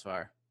fatherhood thus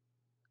far?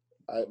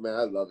 I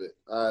love it.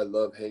 I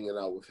love hanging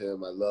out with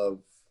him. I love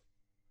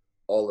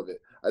all of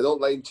it. I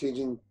don't like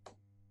changing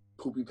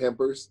poopy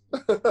Pampers.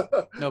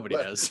 Nobody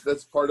does.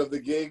 That's part of the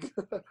gig.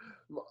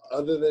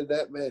 Other than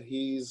that, man,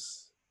 he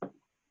is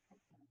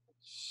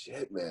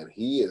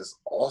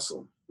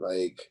awesome.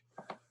 Like,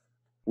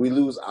 we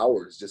lose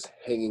hours just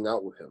hanging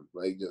out with him,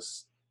 like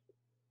just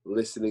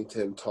listening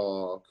to him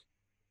talk,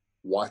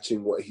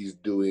 watching what he's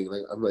doing.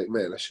 Like, I'm like,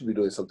 man, I should be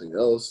doing something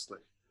else.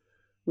 Like,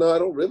 no, I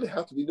don't really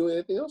have to be doing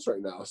anything else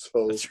right now.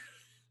 So,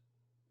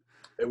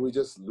 and we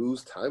just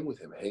lose time with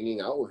him,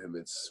 hanging out with him.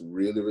 It's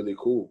really, really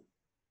cool.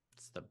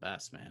 It's the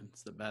best, man.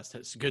 It's the best.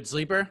 It's a good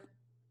sleeper.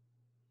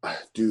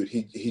 Dude,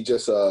 he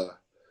just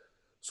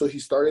so he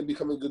started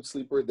becoming a good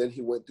sleeper. Then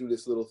he went through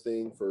this little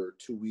thing for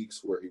 2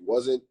 weeks where he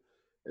wasn't,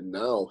 and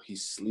now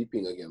he's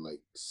sleeping again, like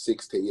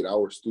 6 to 8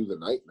 hours through the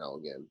night now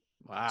again.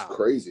 Wow, it's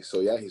crazy.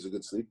 So yeah, he's a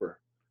good sleeper.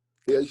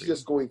 Yeah, he's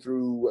just going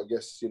through. I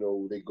guess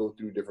they go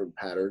through different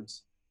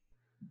patterns.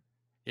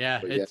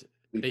 Yeah, but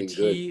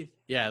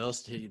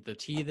the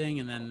teething,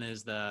 and then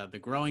there's the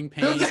growing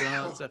pains and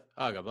all that stuff.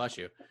 Oh, God bless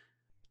you.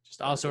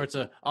 Just all sorts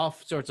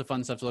of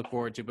fun stuff to look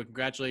forward to. But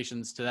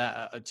congratulations to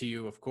that to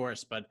you, of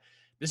course. But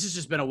this has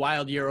just been a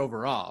wild year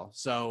overall.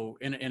 So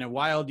in a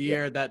wild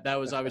year, that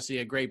was obviously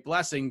a great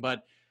blessing.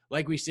 But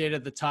like we stated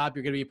at the top,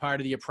 you're going to be part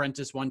of the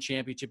Apprentice One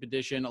Championship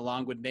Edition,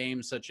 along with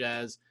names such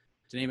as,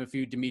 to name a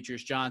few,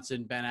 Demetrius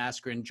Johnson, Ben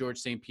Askren, George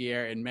St.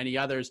 Pierre, and many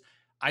others.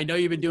 I know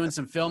you've been doing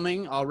some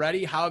filming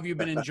already. How have you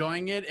been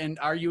enjoying it? And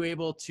are you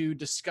able to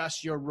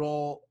discuss your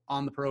role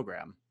on the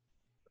program?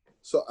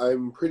 So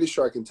I'm pretty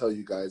sure I can tell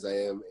you guys I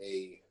am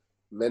a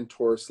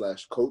mentor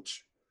 /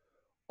 coach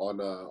on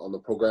the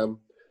program.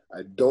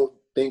 I don't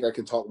think I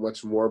can talk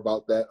much more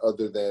about that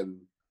other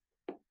than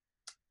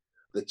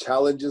the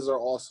challenges are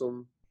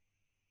awesome.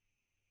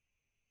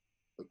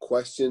 The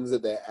questions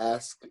that they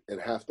ask and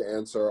have to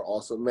answer are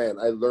awesome. Man,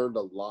 I learned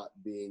a lot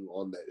being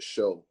on that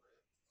show.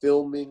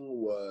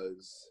 Filming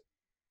was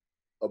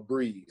a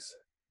breeze.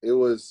 It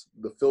was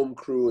the film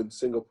crew in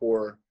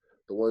Singapore,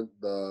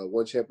 the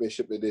one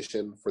championship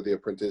edition for The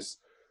Apprentice.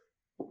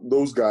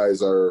 Those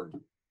guys are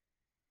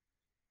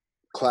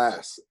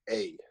class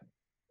A.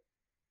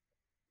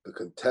 The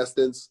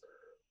contestants,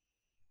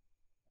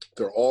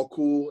 they're all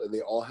cool and they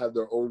all have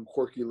their own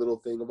quirky little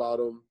thing about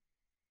them.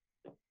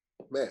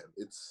 Man,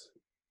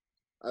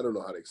 I don't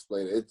know how to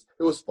explain it.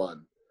 It was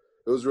fun.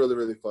 It was really,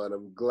 really fun.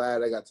 I'm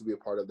glad I got to be a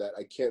part of that.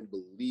 I can't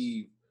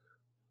believe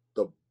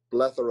the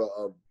plethora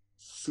of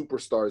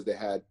superstars they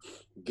had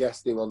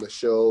guesting on the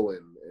show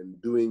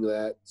and doing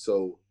that.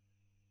 So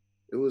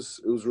it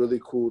was really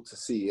cool to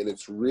see. And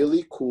it's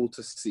really cool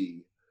to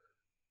see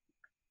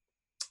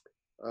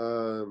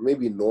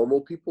maybe normal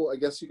people, I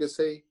guess you could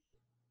say,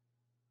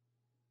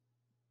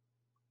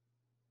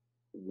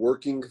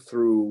 working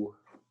through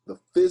the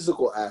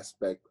physical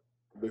aspect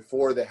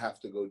before they have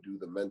to go do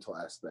the mental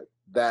aspect.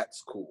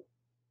 That's cool.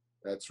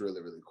 That's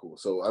really, really cool.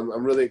 So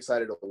I'm really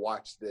excited to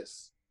watch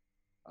this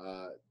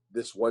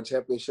this one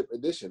championship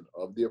edition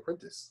of The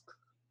Apprentice.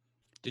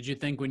 Did you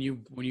think when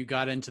you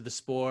got into the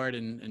sport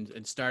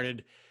and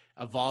started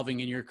evolving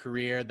in your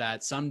career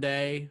that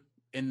someday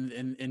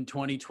in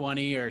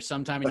 2020 or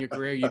sometime in your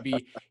career you'd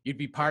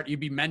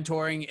be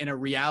mentoring in a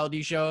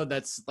reality show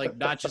that's like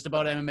not just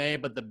about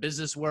MMA but the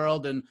business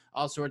world and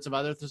all sorts of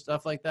other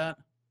stuff like that?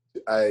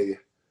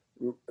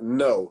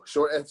 No.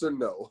 Short answer,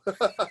 no.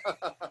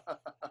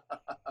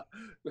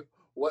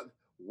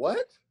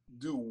 What?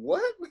 Do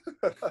what?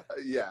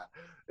 Yeah.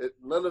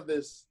 None of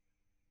this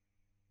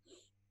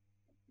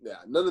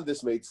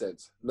made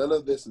sense. None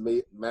of this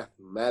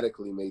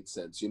mathematically made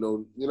sense. You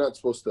know, you're not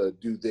supposed to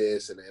do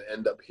this and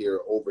end up here,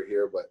 over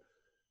here, but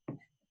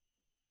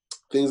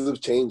things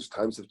have changed.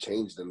 Times have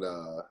changed. And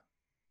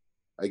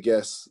I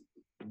guess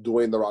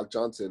Dwayne "The Rock"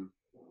 Johnson,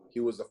 he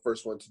was the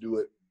first one to do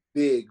it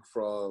big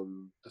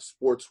from the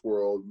sports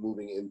world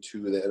moving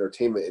into the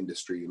entertainment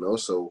industry, you know?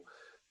 So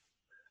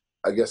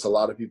I guess a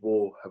lot of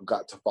people have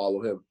got to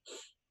follow him.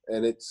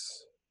 And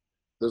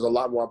there's a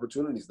lot more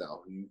opportunities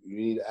now. You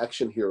need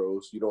action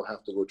heroes. You don't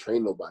have to go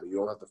train nobody. You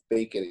don't have to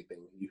fake anything.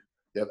 You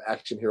have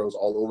action heroes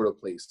all over the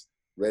place,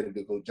 ready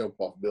to go jump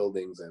off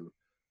buildings and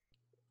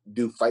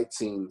do fight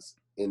scenes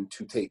in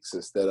 2 takes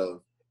instead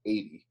of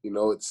 80. You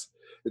know, it's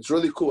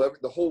really cool.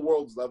 The whole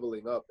world's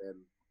leveling up, and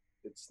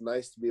it's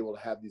nice to be able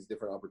to have these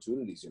different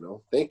opportunities, you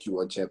know. Thank you,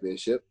 One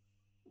Championship.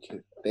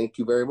 Thank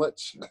you very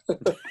much.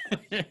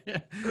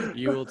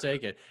 You will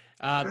take it.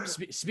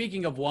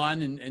 Speaking of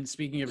one, and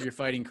speaking of your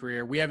fighting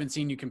career, we haven't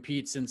seen you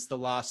compete since the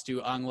loss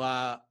to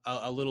Angla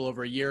a little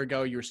over a year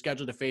ago. You were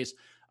scheduled to face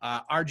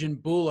Arjun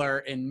Buller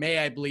in May,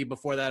 I believe,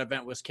 before that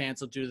event was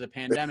canceled due to the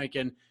pandemic.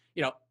 And,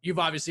 you know, you've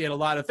obviously had a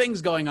lot of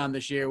things going on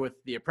this year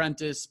with The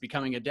Apprentice,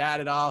 becoming a dad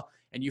and all,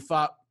 and you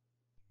fought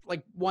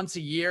like once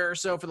a year or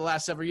so for the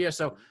last several years.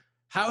 So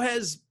how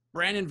has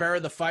Brandon Vera,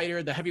 the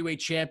fighter, the heavyweight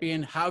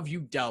champion, how have you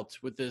dealt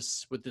with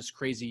this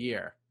crazy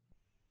year?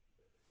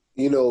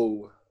 You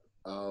know,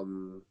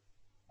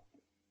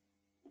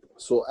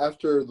 so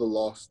after the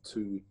loss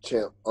to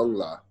Champ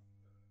Angla,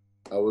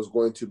 I was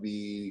going to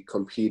be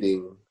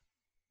competing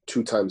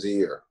 2 times a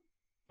year.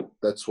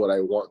 That's what I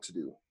want to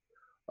do.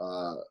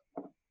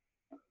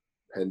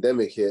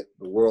 Pandemic hit,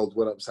 the world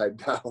went upside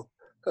down.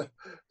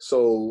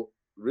 So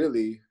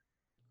really,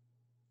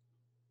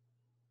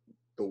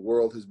 the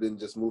world has been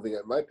just moving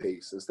at my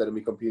pace. Instead of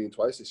me competing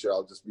twice this year,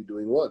 I'll just be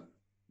doing 1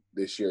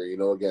 this year. You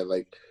know, again,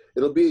 like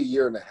it'll be a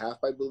year and a half,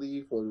 I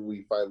believe, when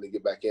we finally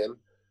get back in.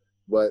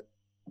 But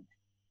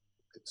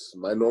it's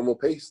my normal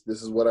pace.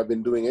 This is what I've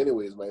been doing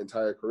anyways my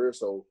entire career.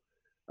 So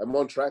I'm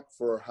on track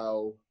for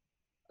how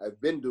I've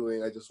been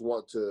doing. I just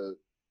want to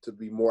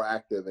be more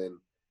active and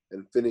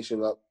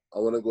finishing up. I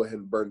want to go ahead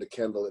and burn the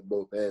candle at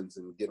both ends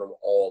and get them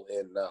all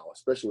in now,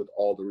 especially with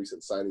all the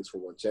recent signings for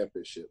One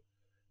Championship.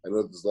 I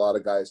know there's a lot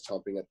of guys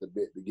chomping at the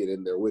bit to get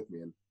in there with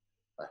me, and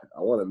I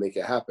want to make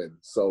it happen.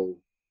 So,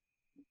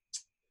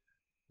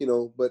 you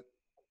know, but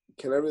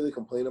can I really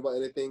complain about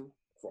anything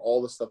for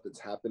all the stuff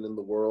that's happened in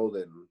the world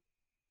and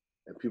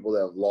people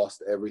that have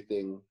lost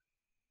everything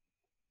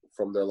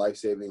from their life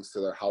savings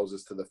to their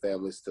houses to the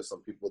families to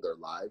some people their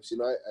lives? You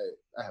know,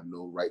 I have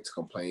no right to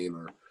complain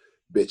or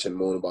bitch and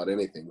moan about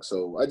anything.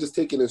 So I just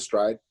take it in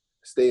stride,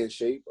 stay in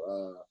shape.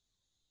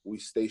 We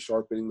stay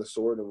sharpening the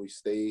sword and we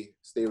stay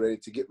ready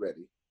to get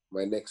ready.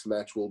 My next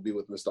match will be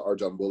with Mr.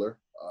 Arjun Buller.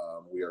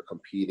 We are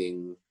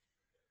competing.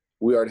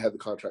 We already have the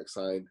contract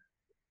signed,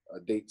 a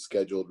date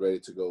scheduled, ready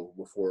to go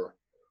before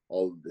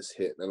all of this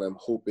hit. And I'm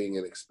hoping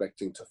and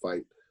expecting to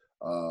fight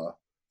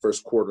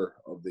first quarter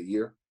of the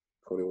year,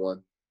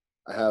 21.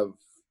 I have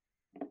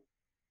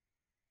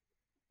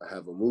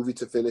a movie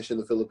to finish in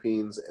the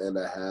Philippines, and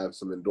I have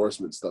some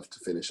endorsement stuff to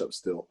finish up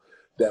still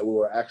that we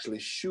were actually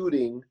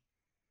shooting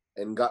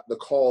and got the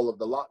call of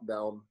the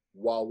lockdown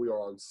while we are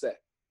on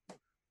set.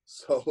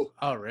 So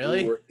oh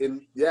really?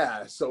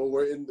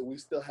 We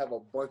still have a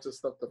bunch of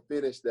stuff to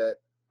finish that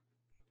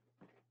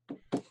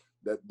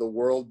the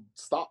world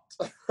stopped.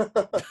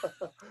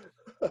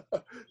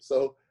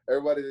 So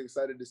everybody's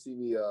excited to see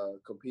me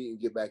compete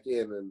and get back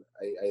in, and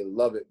I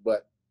love it,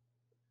 but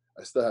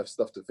I still have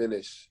stuff to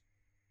finish.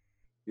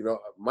 You know,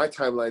 my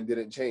timeline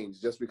didn't change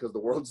just because the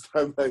world's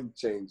timeline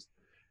changed,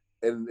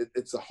 and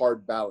it's a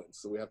hard balance.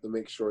 So we have to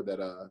make sure that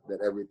that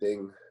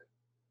everything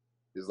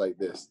is like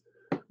this.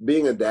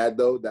 Being a dad,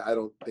 though, that I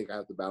don't think I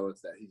have to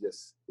balance that. He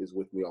just is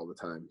with me all the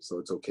time, so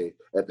it's okay.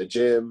 At the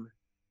gym,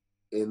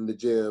 in the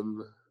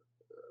gym,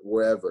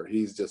 wherever,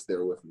 he's just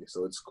there with me,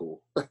 so it's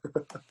cool.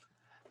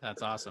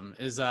 That's awesome.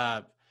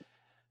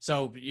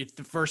 So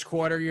the first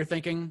quarter you're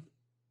thinking?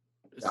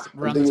 Yeah,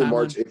 I'm thinking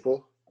March,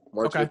 April.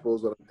 Okay. April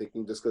is what I'm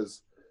thinking, just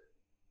because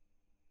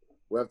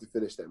we have to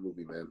finish that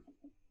movie, man.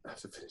 I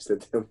have to finish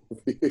that damn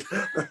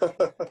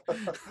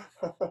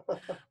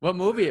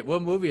movie.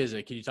 What movie is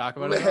it? Can you talk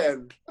about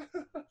it?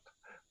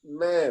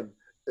 Man.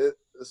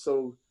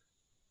 So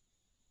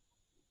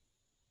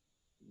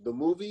the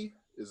movie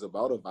is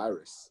about a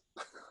virus.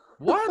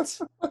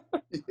 What?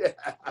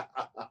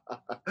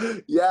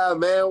 Yeah,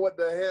 man. What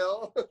the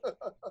hell?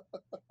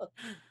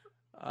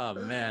 Oh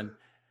man.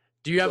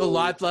 Do you have a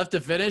lot left to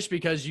finish?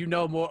 Because you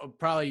know more.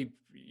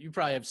 You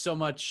probably have so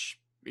much.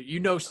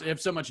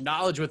 Have so much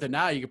knowledge with it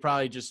now. You could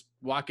probably just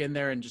walk in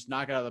there and just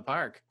knock it out of the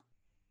park.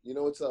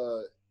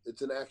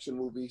 It's an action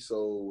movie.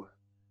 So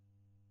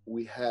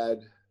we had,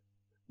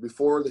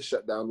 before the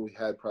shutdown, we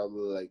had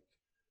probably like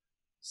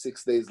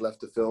 6 days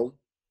left to film.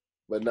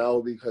 But now,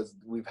 because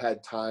we've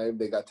had time,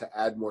 they got to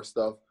add more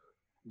stuff.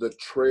 The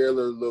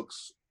trailer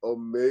looks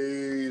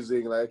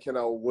amazing. Like, I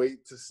cannot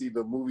wait to see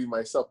the movie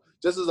myself.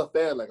 Just as a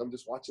fan, like, I'm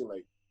just watching,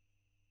 like,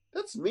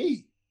 that's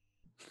me.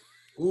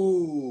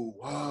 Ooh,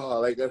 wow.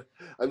 Like,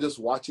 I'm just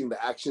watching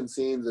the action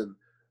scenes, and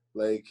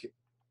like,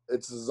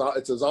 it's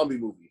a zombie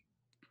movie.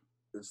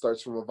 It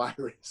starts from a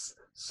virus.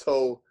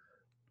 So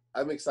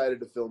I'm excited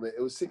to film it.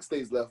 It was 6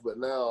 days left, but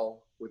now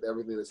with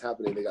everything that's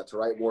happening, they got to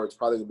write more. It's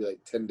probably gonna be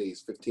like 10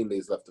 days, 15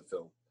 days left to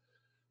film.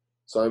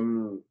 So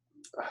I'm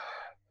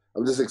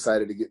just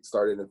excited to get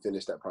started and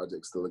finish that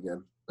project still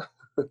again.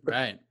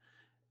 Right.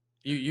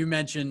 You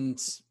mentioned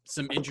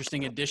some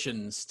interesting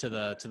additions to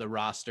the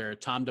roster.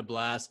 Tom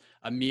DeBlas,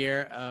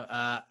 Amir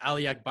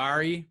Ali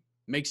Akbari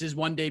makes his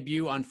one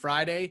debut on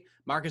Friday.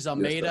 Marcus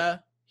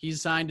Almeida,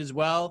 he's signed as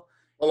well.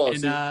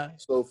 Hold on.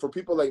 So for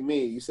people like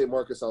me, you say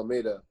Marcus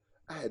Almeida.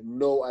 I had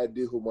no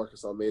idea who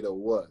Marcus Almeida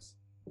was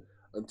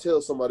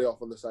until somebody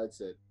off on the side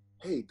said,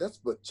 "Hey, that's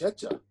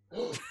Bachecha."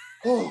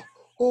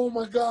 Oh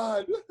my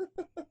God.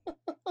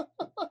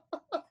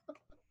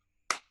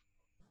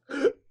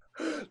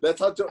 That's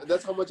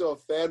how much of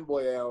a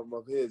fanboy I am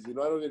of his. I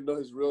don't even know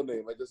his real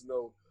name. I just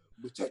know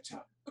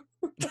Bachecha.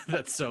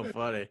 That's so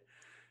funny.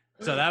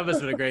 So that must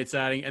have been a great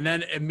signing. And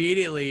then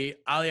immediately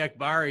Ali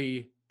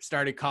Akbari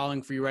started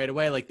calling for you right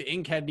away. Like, the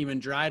ink hadn't even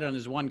dried on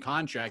his one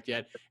contract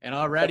yet. And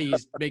already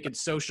he's making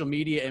social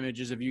media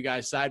images of you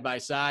guys side by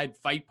side,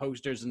 fight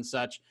posters and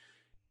such.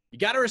 You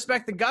got to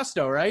respect the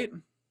gusto, right?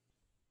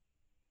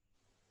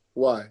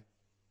 Why?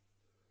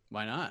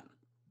 Why not?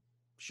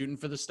 Shooting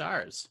for the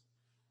stars.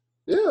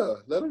 Yeah,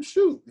 let him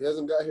shoot. He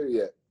hasn't got here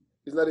yet.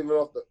 He's not even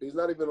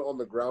on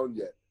the ground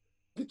yet.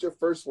 Get your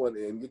first one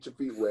in, get your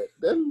feet wet.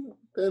 Then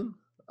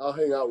I'll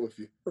hang out with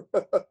you.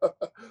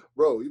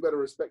 Bro, you better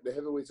respect the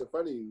heavyweights in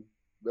front of you.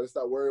 Better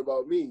stop worrying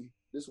about me.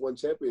 This one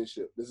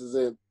championship. This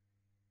isn't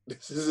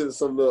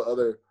some little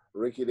other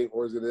rinky-dink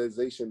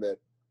organization that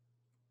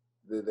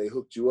they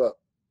hooked you up.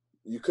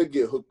 You could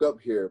get hooked up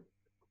here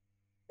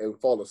and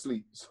fall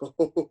asleep.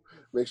 So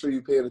make sure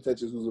you're paying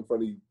attention to who's in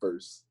front of you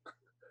first.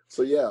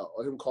 So yeah,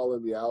 him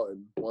calling me out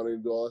and wanting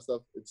to do all that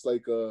stuff, it's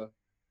like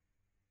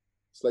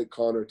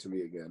Connor to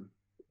me again.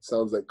 It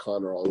sounds like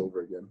Connor all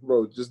over again.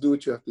 Bro, just do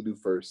what you have to do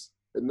first.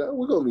 And now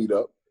we're gonna meet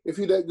up. If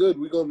you're that good,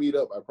 we're gonna meet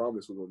up. I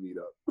promise we're gonna meet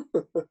up.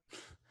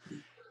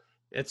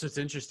 It's what's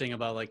interesting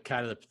about like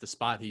kind of the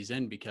spot he's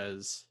in,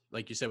 because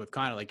like you said with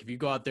Connor, like if you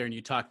go out there and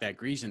you talk that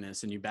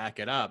greasiness and you back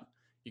it up,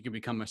 you can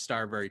become a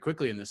star very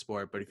quickly in the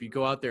sport. But if you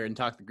go out there and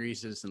talk the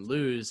greases and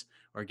lose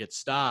or get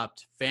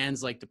stopped,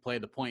 fans like to play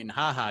the point and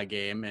ha-ha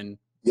game. And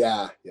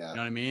yeah. You know what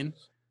I mean?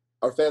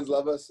 Our fans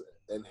love us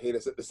and hate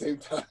us at the same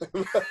time.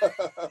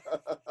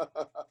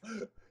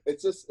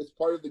 It's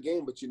part of the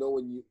game. But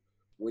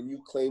when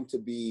you claim to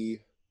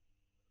be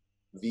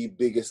the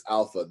biggest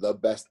alpha, the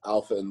best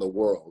alpha in the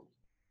world,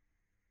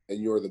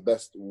 and you're the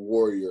best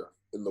warrior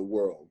in the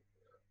world,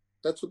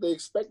 that's what they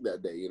expect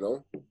that day,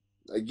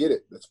 I get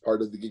it. That's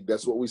part of the gig.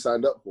 That's what we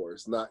signed up for.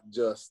 It's not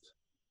just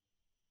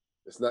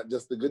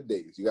the good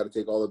days. You got to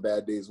take all the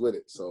bad days with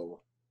it.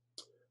 So,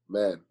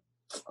 man,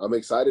 I'm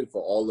excited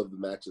for all of the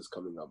matches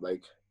coming up.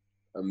 Like,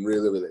 I'm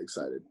really, really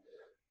excited.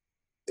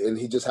 And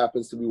he just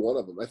happens to be one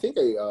of them. I think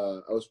I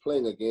was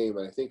playing a game,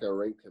 and I think I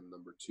ranked him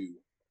number 2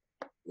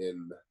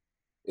 in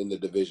the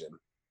division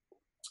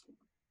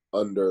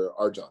under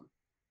Arjan.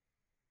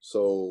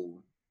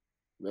 So,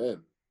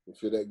 man,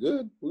 if you're that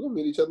good, we're gonna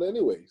meet each other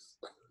anyways.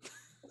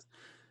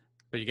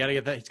 But you got to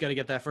get that. He's got to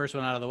get that first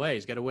one out of the way.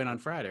 He's got to win on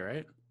Friday,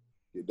 right?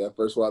 Get that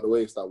first one out of the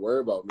way. Stop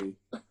worrying about me.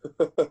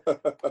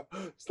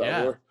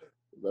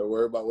 Better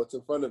worry about what's in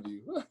front of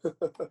you.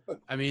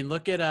 I mean,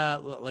 look at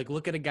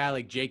a guy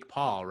like Jake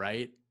Paul,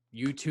 right?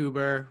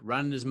 YouTuber,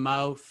 running his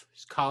mouth.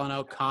 He's calling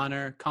out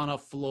Connor, calling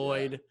out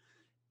Floyd,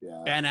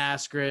 Ben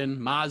Askren,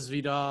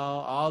 Masvidal,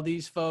 all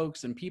these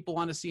folks, and people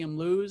want to see him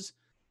lose.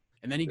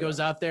 And then he goes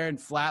out there and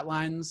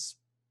flatlines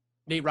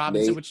Nate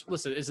Robinson, which,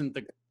 listen,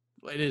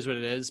 it is what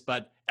it is,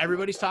 but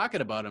everybody's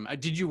talking about him.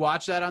 Did you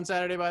watch that on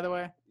Saturday, by the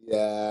way?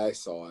 Yeah, I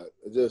saw it.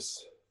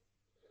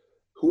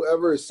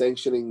 Whoever is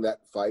sanctioning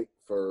that fight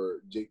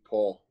for Jake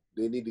Paul,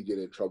 they need to get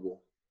in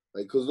trouble.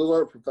 Like, because those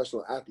aren't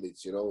professional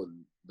athletes, you know,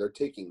 and they're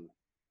taking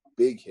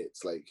big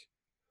hits. Like,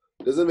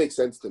 it doesn't make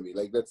sense to me.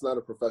 Like, that's not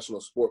a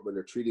professional sport when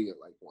they're treating it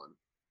like one.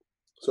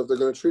 So if they're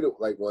going to treat it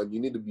like one, you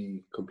need to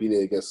be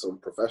competing against some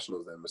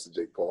professionals then, Mr.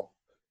 Jake Paul,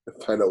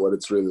 and find out what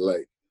it's really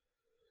like.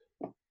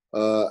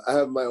 I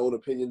have my own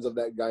opinions of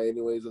that guy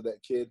anyways, of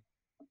that kid.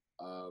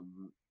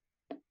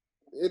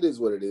 It is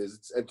what it is.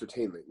 It's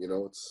entertainment, you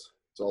know. It's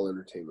all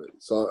entertainment.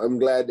 So I'm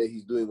glad that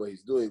he's doing what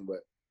he's doing,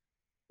 but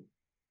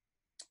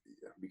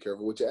be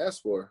careful what you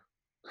ask for.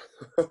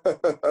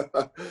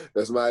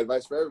 That's my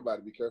advice for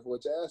everybody. Be careful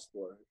what you ask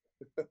for.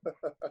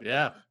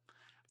 Yeah.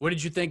 What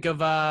did you think of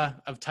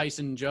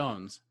Tyson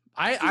Jones?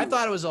 I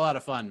thought it was a lot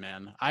of fun,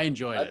 man. I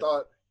enjoyed it.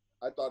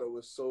 I thought it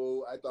was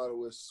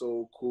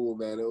so cool,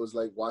 man. It was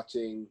like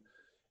watching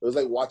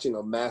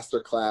a master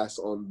class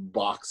on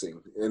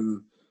boxing.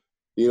 And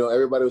you know,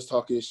 everybody was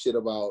talking shit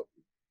about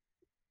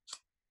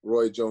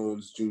Roy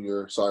Jones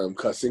Jr. Sorry, I'm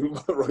cussing,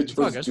 but Roy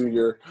Jones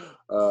Jr.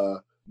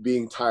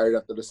 Being tired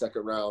after the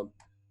second round.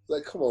 It's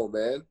like, come on,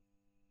 man.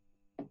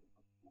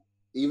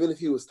 Even if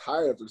he was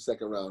tired after the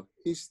second round,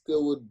 he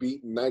still would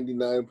beat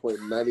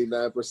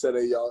 99.99%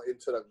 of y'all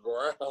into the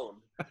ground.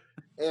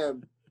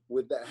 And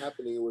with that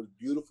happening, it was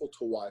beautiful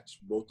to watch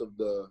both of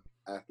the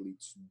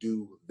athletes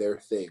do their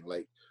thing.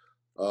 Like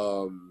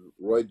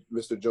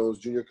Mr. Jones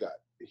Jr.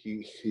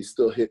 he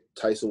still hit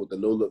Tyson with the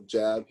no-look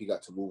jab. He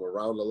got to move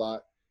around a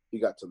lot. He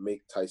got to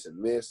make Tyson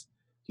miss.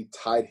 He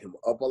tied him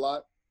up a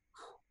lot.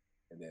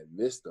 And then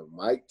Mr.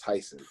 Mike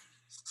Tyson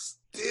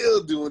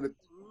still doing it,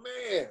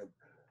 man.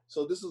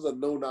 So this is a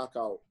no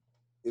knockout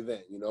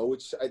event, you know,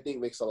 which I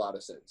think makes a lot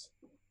of sense.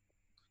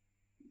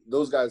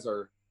 Those guys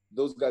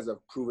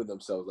have proven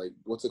themselves. Like,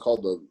 what's it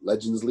called? The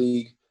Legends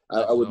League.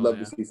 I would love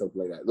to see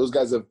something like that. Those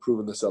guys have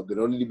proven themselves. They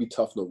don't need to be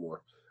tough no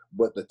more.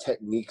 But the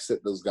techniques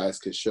that those guys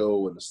can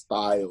show, and the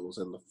styles,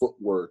 and the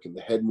footwork, and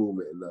the head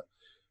movement, and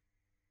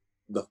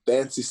the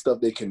fancy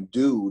stuff they can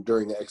do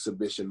during the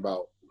exhibition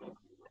bout.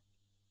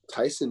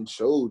 Tyson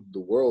showed the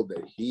world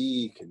that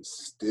he can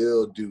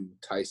still do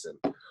Tyson.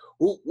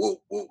 Whoop, whoop,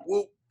 whoop,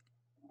 whoop.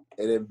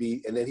 And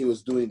then he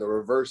was doing the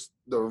reverse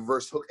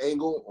hook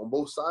angle on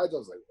both sides. I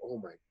was like, oh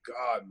my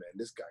God, man,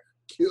 this guy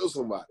could kill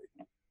somebody.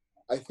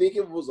 I think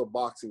if it was a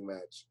boxing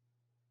match,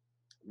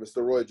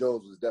 Mr. Roy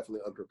Jones was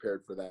definitely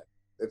unprepared for that.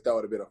 If that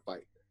would have been a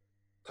fight,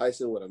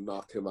 Tyson would have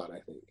knocked him out, I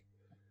think.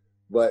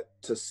 But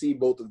to see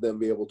both of them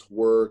be able to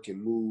work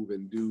and move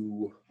and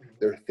do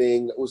their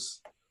thing, it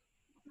was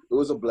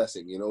a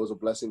blessing. You know, it was a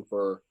blessing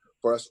for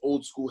us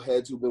old school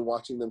heads who've been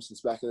watching them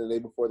since back in the day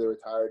before they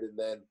retired. And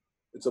then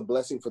it's a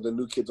blessing for the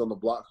new kids on the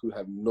block who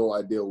have no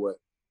idea what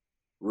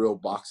real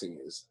boxing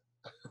is.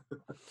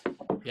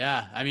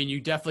 Yeah. I mean,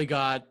 you definitely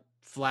got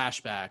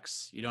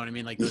flashbacks. You know what I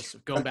mean? Like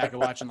going back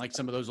and watching like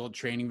some of those old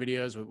training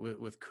videos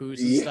with Coos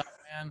and stuff,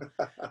 man.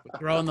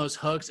 Throwing those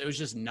hooks. It was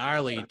just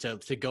gnarly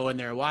to go in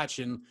there and watch.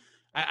 And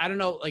I don't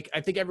know, like, I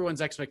think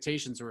everyone's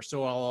expectations were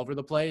so all over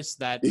the place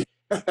that it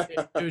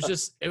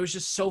was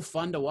just so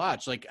fun to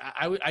watch. Like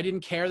I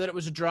didn't care that it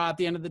was a draw at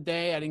the end of the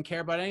day. I didn't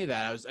care about any of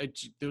that.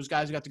 Those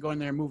guys got to go in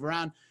there and move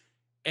around.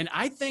 And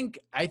I think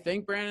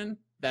Brandon,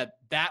 that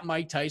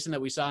Mike Tyson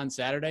that we saw on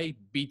Saturday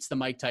beats the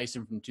Mike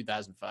Tyson from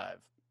 2005.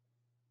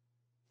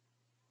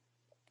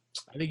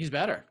 I think he's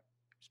better.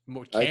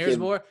 Cares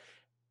more.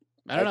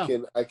 I don't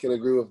know. I can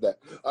agree with that.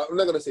 I'm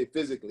not gonna say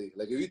physically.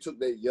 Like if you took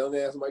that young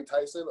ass Mike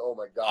Tyson, oh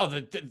my God. Oh,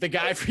 the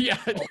guy for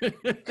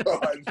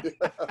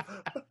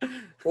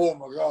Oh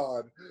my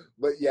God.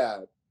 But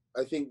yeah,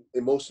 I think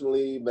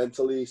emotionally,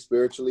 mentally,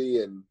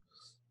 spiritually, and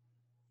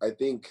I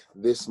think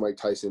this Mike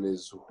Tyson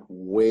is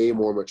way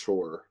more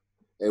mature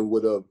and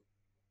would have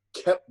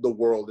kept the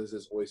world as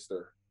his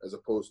oyster, as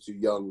opposed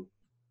to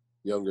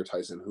younger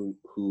Tyson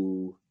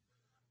who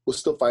was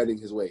still finding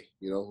his way.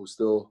 You know, who's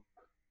still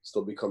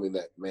becoming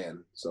that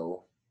man.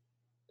 So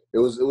it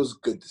was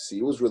good to see.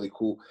 It was really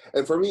cool.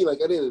 And for me, like,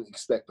 I didn't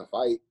expect a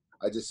fight.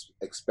 I just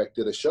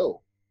expected a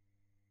show.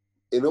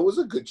 And it was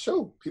a good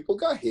show. People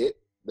got hit.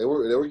 They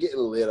were getting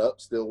lit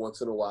up still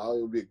once in a while.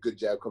 It would be a good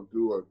jab come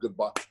through or a good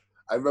box.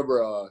 I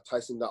remember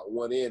Tyson got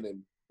one in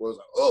and was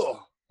like,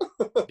 oh.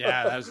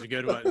 Yeah, that was a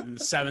good one. In the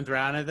 7th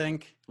round, I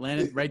think.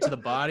 Landed right to the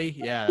body.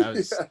 Yeah, that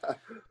was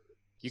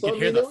you could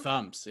hear the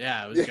thumps.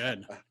 Yeah, it was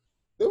good.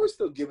 They were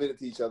still giving it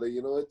to each other,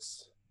 you know,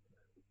 it's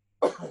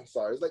it's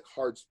like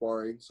hard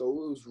sparring. So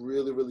it was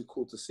really, really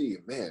cool to see.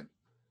 Man,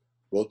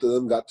 both of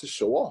them got to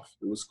show off.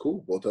 It was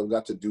cool. Both of them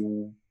got to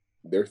do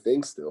their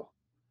thing still.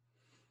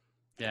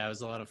 Yeah, it was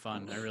a lot of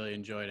fun. I really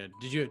enjoyed it.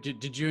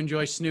 Did you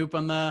enjoy Snoop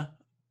on the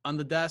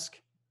desk?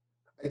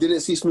 I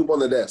didn't see Snoop on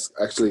the desk,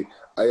 actually.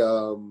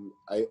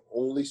 I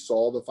only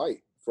saw the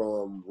fight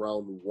from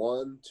round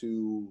 1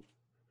 to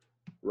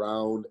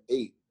round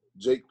 8.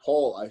 Jake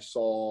Paul, I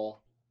saw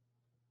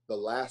the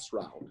last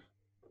round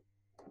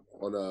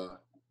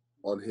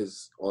on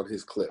his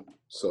clip.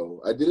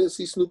 So I didn't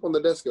see Snoop on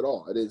the desk at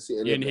all. I didn't see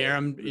any. You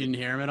didn't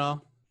hear him at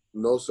all?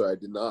 No, sir, I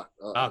did not.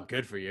 Oh,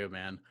 good for you,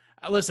 man.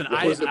 Listen,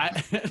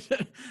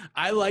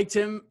 I liked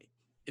him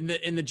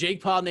in the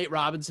Jake Paul Nate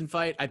Robinson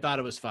fight. I thought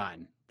it was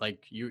fine.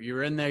 Like you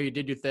were in there, you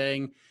did your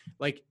thing.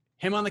 Like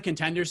him on the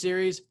Contender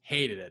Series,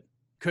 hated it.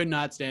 Could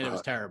not stand it. It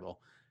was terrible.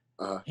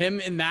 Him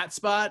in that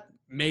spot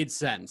made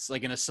sense.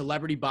 Like in a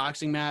celebrity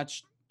boxing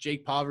match,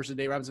 Jake Paul versus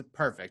Dave Robinson,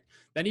 perfect.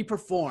 Then he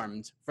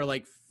performed for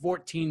like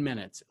 14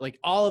 minutes. Like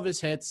all of his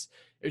hits,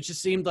 it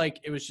just seemed like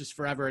it was just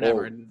forever and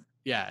ever. And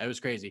yeah, it was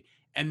crazy.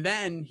 And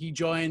then he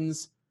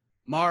joins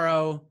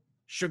Morrow,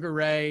 Sugar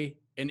Ray,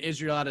 and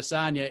Israel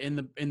Adesanya in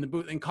the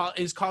booth and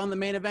is calling the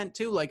main event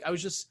too. Like I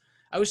was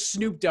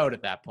snooped out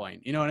at that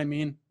point. You know what I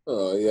mean?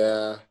 Oh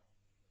yeah,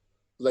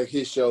 like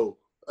his show.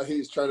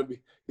 He's trying to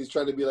be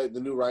like the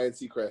new Ryan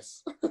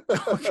Seacrest.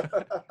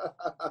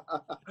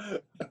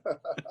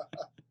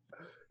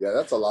 Yeah,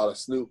 that's a lot of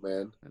Snoop,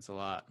 man. That's a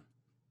lot.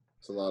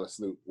 It's a lot of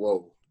Snoop.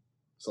 Whoa,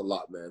 it's a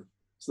lot, man.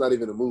 It's not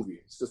even a movie.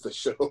 It's just a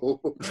show.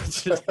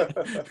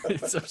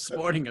 It's a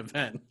sporting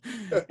event.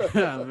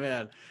 Oh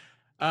man.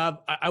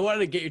 I wanted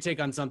to get your take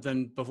on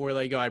something before we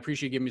let you go. I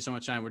appreciate you giving me so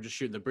much time. We're just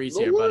shooting the breeze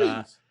here,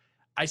 but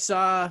I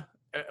saw.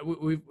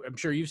 I'm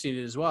sure you've seen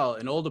it as well.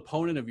 An old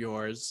opponent of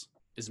yours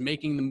is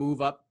making the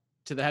move up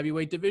to the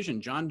heavyweight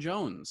division. John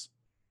Jones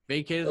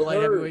vacated the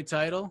light heavyweight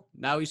title.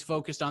 Now he's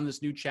focused on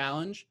this new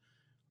challenge.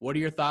 What are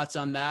your thoughts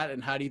on that?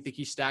 And how do you think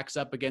he stacks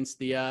up against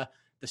the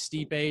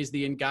Stipes,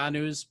 the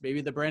Ngannous,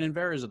 maybe the Brandon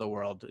Veras of the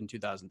world in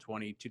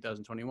 2020,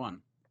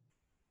 2021?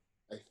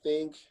 I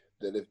think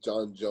that if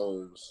John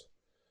Jones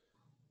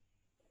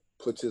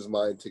puts his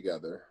mind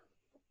together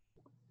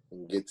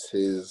and gets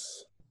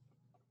his,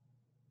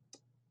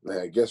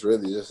 I guess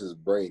really just his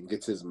brain,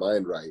 gets his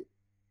mind right,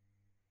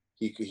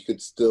 he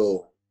could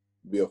still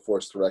be a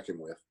force to reckon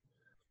with.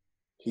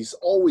 He's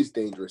always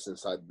dangerous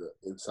inside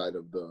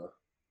of the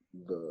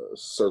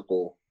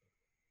circle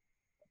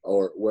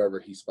or wherever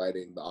he's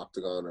fighting, the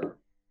octagon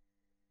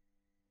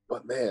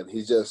but man,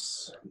 he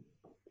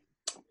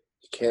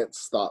can't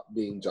stop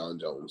being John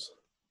Jones.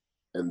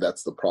 And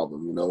that's the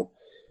problem, you know.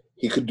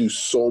 He could do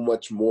so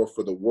much more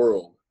for the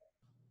world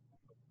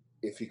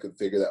if he could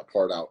figure that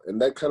part out. And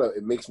that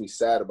it makes me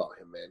sad about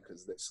him, man,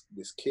 because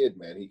this kid,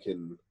 man, he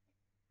could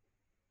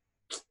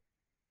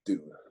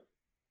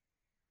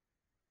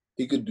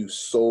do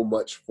so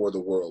much for the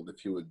world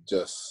if he would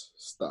just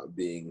stop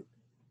being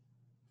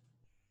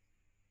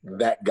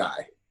that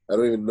guy. I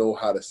don't even know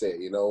how to say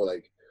it, you know,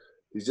 like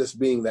he's just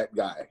being that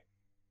guy.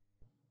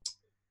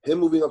 Him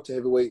moving up to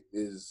heavyweight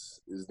is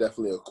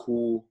definitely a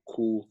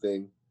cool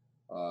thing.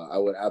 I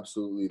would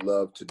absolutely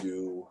love to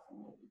do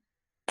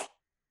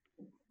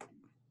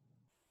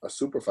a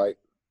super fight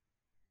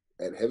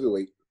at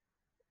heavyweight.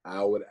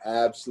 I would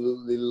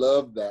absolutely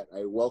love that.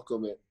 I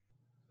welcome it.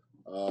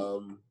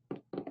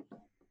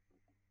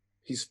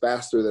 He's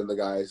faster than the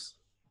guys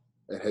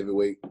at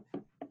heavyweight,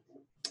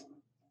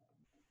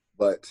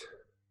 but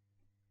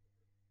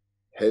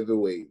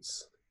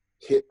heavyweights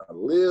hit a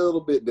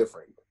little bit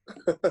different.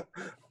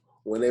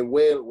 When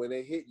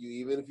they hit you,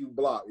 even if you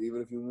block,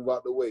 even if you move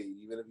out the way,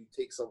 even if you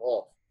take some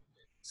off,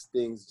 it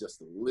stings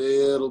just a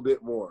little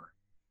bit more.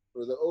 It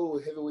was like, oh,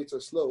 heavyweights are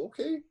slow.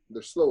 Okay,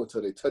 they're slow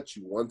until they touch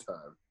you one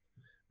time.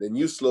 Then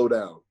you slow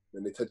down.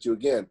 Then they touch you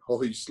again.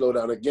 Oh, you slow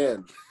down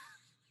again.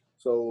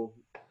 So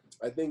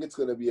I think it's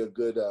going to be a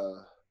good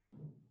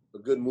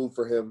move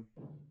for him.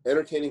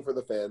 Entertaining for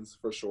the fans,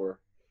 for sure,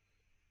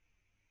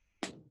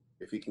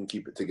 if he can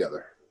keep it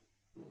together.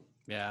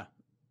 Yeah.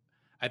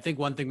 I think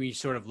one thing we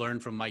sort of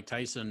learned from Mike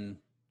Tyson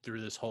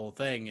through this whole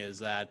thing is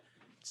that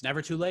it's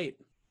never too late.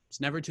 It's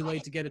never too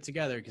late to get it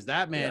together, because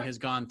that man has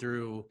gone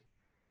through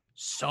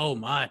so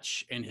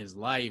much in his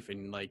life,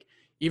 and like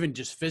even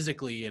just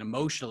physically and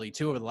emotionally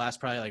too over the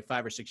last probably like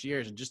 5 or 6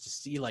 years. And just to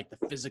see like the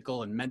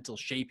physical and mental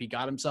shape he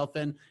got himself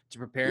in to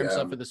prepare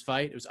himself for this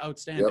fight, it was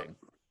outstanding. Yep.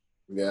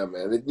 Yeah,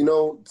 man. You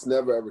know, it's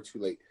never ever too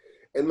late.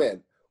 And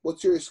man,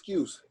 what's your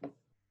excuse?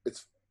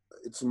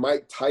 It's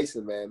Mike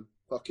Tyson, man.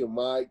 Fucking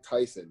Mike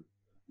Tyson.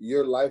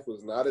 Your life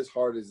was not as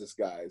hard as this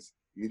guy's.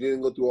 You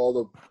didn't go through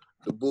all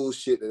the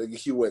bullshit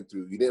that you went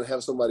through. You didn't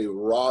have somebody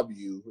rob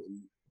you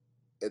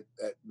at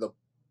the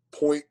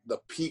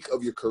peak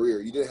of your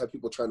career. You didn't have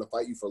people trying to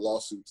fight you for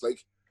lawsuits.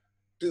 Like,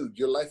 dude,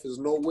 your life is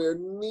nowhere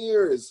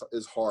near as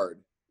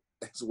hard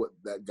as what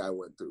that guy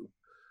went through.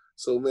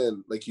 So,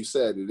 man, like you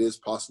said, it is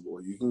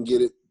possible. You can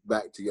get it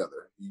back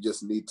together. You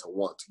just need to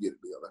want to get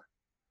it together.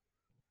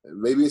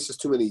 And maybe it's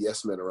just too many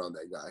yes men around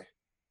that guy.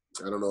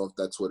 I don't know if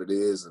that's what it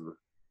is, and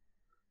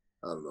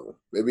I don't know.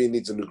 Maybe he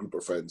needs a new group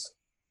of friends.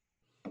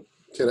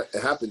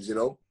 It happens, you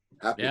know?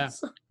 Happens.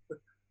 Yeah.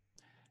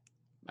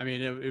 I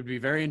mean, it would be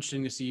very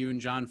interesting to see you and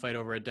John fight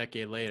over a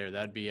decade later.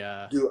 That'd be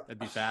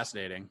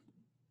fascinating.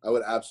 I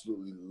would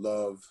absolutely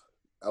love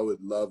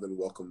and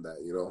welcome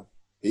that, you know?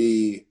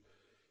 He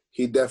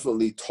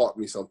definitely taught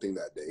me something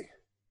that day.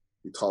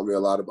 He taught me a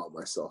lot about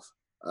myself.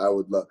 I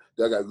would love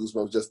that. I got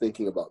goosebumps just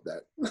thinking about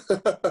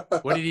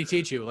that. What did he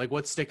teach you? Like,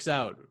 what sticks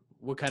out?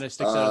 What kind of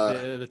sticks out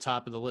at the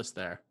top of the list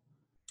there?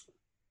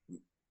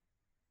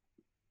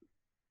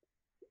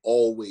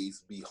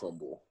 Always be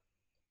humble.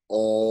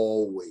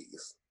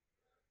 Always.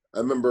 I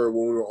remember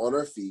when we were on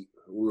our feet,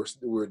 we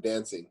were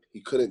dancing.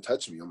 He couldn't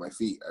touch me on my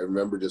feet. I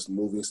remember just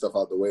moving stuff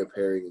out the way and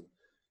parrying.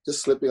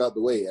 just slipping out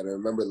the way. And I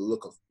remember the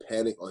look of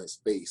panic on his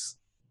face.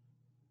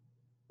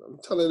 I'm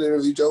telling the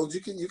interview, Jones,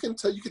 you can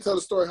tell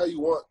the story how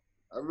you want.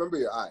 I remember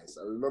your eyes.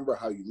 I remember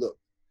how you looked.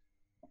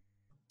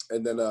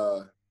 And then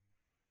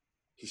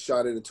he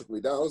shot it and took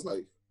me down. I was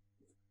like,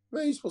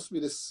 man, you're supposed to be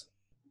this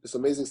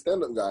amazing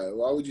stand-up guy.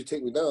 Why would you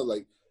take me down?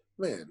 Like,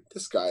 man,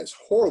 this guy is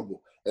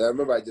horrible. And I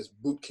remember I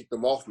just boot kicked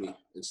him off me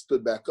and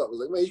stood back up. I was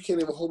like, man, you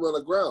can't even hold me on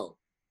the ground.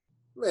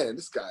 Man,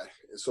 this guy.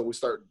 And so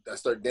I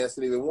start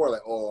dancing even more.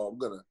 Like, oh, I'm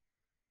gonna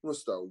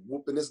start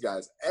whooping this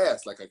guy's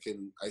ass. Like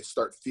I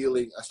start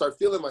feeling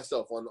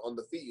myself on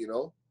the feet, you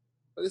know.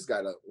 But this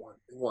guy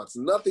wants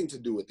nothing to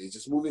do with it. He's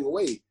just moving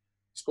away. He's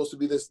supposed to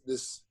be the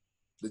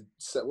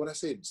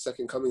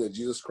second coming of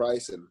Jesus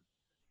Christ, and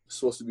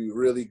supposed to be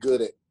really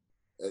good at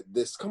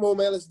this. Come on,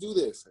 man, let's do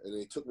this. And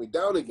he took me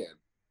down again.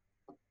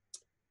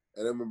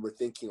 And I remember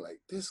thinking,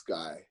 like, this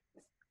guy,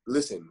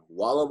 listen,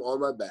 while I'm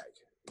on my back,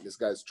 this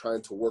guy's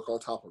trying to work on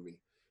top of me.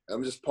 And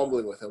I'm just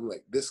pummeling with him,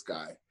 like, this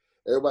guy.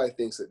 Everybody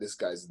thinks that this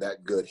guy's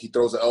that good. He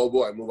throws an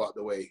elbow, I move out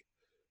the way.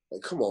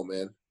 Like, come on,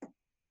 man.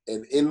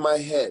 And in my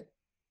head,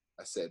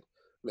 I said,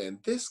 man,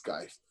 this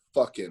guy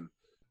fucking.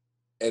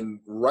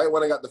 And right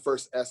when I got the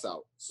first S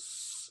out,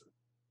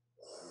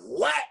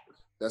 what?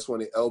 That's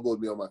when he elbowed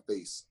me on my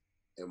face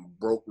and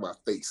broke my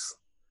face.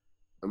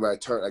 And when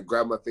I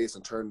grabbed my face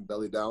and turned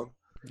belly down.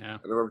 Yeah.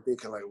 And I remember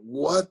thinking, like,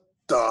 what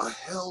the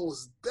hell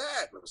was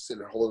that? And I was sitting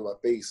there holding my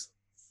face.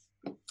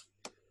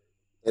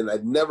 And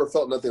I'd never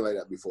felt nothing like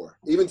that before.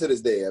 Even to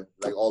this day,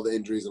 like all the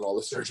injuries and all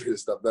the surgery and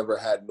stuff, never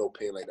had no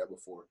pain like that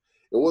before.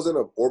 It wasn't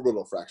an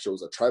orbital fracture, it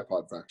was a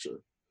tripod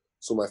fracture.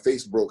 So my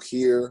face broke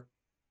here,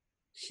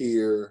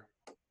 here,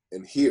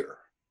 and here.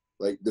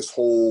 Like this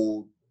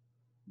whole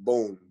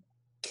bone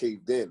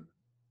caved in.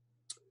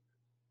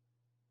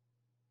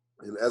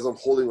 And as I'm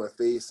holding my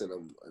face and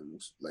I'm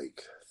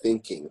like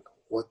thinking,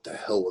 what the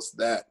hell was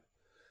that?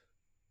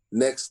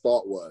 Next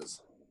thought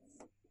was,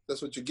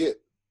 that's what you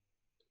get.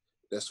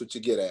 That's what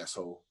you get,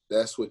 asshole.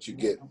 That's what you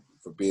get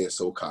for being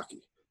so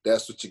cocky.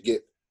 That's what you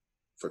get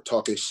for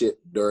talking shit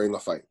during a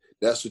fight.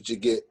 That's what you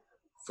get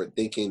for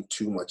thinking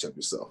too much of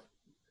yourself.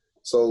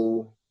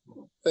 So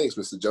thanks,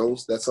 Mr.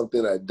 Jones. That's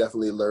something I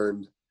definitely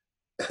learned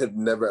and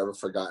never ever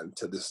forgotten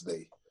to this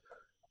day.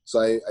 So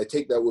I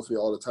take that with me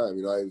all the time.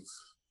 You know,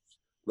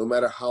 no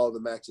matter how the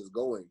match is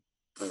going,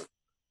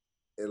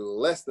 in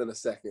less than a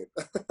second,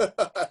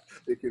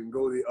 it can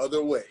go the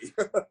other way.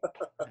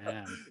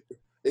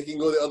 It can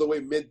go the other way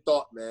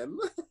mid-thought, man.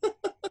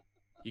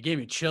 You gave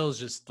me chills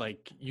just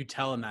like you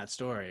telling that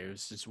story. It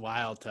was just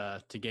wild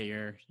to get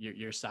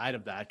your side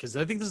of that, because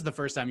I think this is the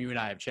first time you and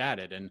I have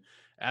chatted, and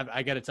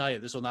I got to tell you,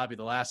 this will not be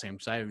the last time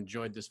because I have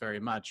enjoyed this very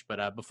much.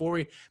 But before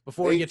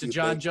we get to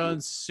John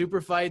Jones super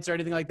fights or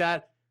anything like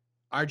that,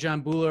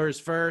 Arjan Bhullar is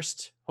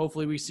first.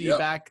 Hopefully we see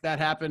back that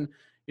happen.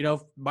 You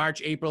know,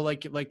 March, April,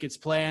 like it's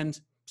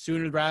planned,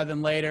 sooner rather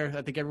than later.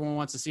 I think everyone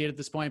wants to see it at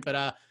this point.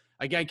 But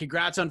again,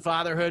 congrats on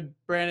fatherhood,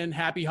 Brandon.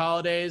 Happy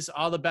holidays.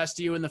 All the best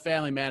to you and the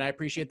family, man. I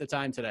appreciate the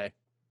time today.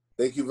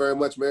 Thank you very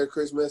much. Merry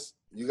Christmas.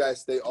 You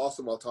guys stay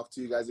awesome. I'll talk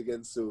to you guys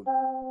again soon.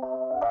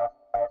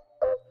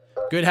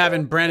 Good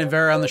having Brandon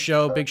Vera on the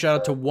show. Big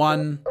shout out to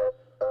One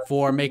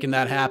for making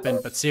that happen.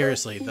 But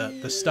seriously,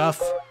 the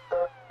stuff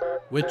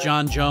with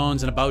John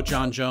Jones and about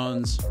John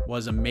Jones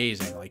was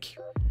amazing. Like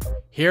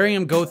hearing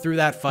him go through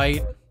that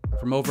fight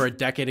from over a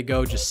decade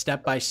ago, just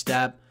step by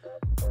step,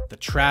 the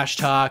trash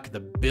talk,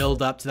 the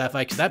build up to that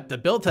fight, because the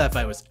build to that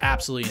fight was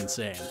absolutely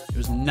insane. It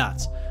was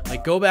nuts.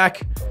 Like go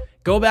back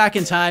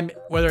in time,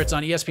 whether it's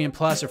on ESPN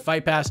Plus or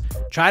Fight Pass,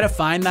 try to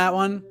find that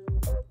one.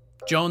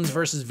 Jones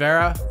versus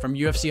Vera from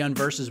UFC on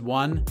Versus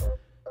 1.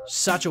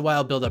 Such a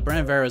wild build up.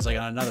 Brandon Vera is like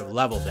on another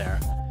level there.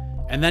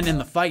 And then in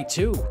the fight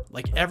too,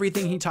 like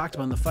everything he talked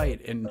about in the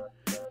fight and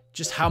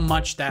just how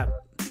much that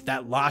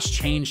loss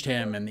changed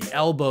him, and the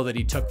elbow that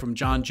he took from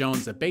John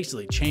Jones that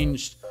basically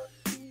changed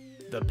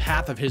the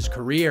path of his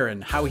career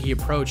and how he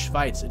approached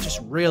fights. It's just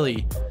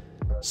really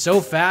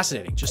so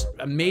fascinating. Just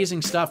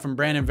amazing stuff from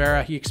Brandon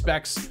Vera. He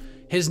expects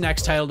his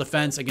next title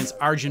defense against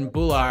Arjan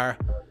Bhullar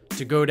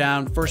to go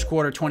down first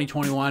quarter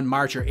 2021,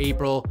 March or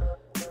April.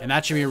 And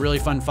that should be a really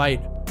fun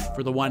fight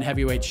for the one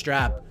heavyweight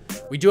strap.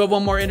 We do have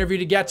one more interview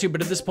to get to,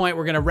 but at this point,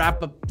 we're going to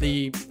wrap up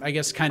the, I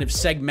guess, kind of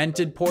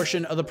segmented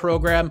portion of the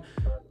program.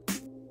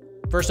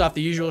 First off,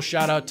 the usual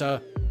shout out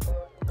to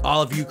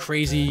all of you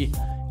crazy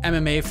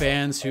MMA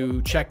fans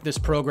who check this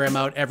program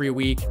out every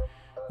week,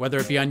 whether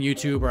it be on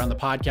YouTube or on the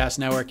podcast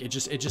network. It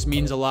just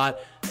means a lot.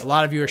 A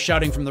lot of you are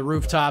shouting from the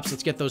rooftops.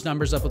 Let's get those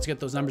numbers up. Let's get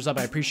those numbers up.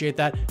 I appreciate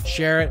that.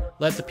 Share it.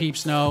 Let the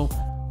peeps know.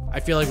 I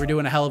feel like we're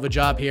doing a hell of a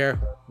job here.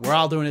 We're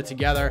all doing it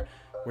together.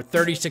 We're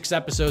 36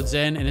 episodes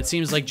in, and it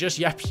seems like just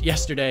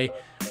yesterday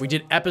we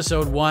did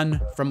episode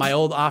 1 from my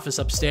old office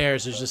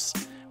upstairs.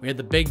 We had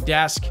the big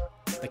desk,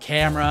 the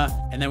camera,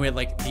 and then we had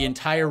like the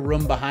entire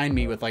room behind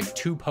me with like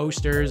 2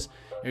 posters.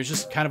 It was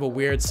just kind of a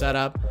weird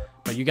setup,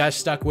 but you guys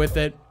stuck with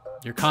it.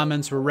 Your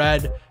comments were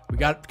read. We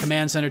got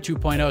Command Center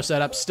 2.0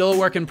 set up. Still a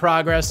work in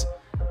progress.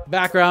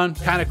 Background,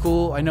 kind of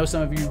cool. I know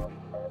some of you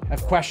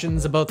have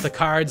questions about the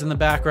cards in the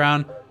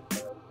background.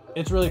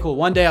 It's really cool.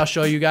 One day I'll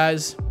show you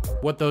guys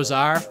what those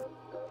are,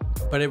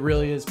 but it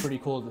really is pretty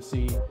cool to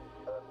see.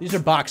 These are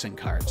boxing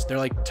cards. They're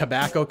like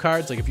tobacco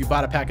cards. Like if you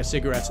bought a pack of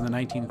cigarettes in the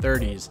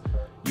 1930s,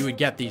 you would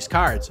get these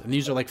cards. And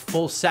these are like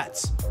full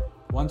sets.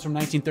 One's from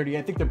 1938.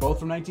 I think they're both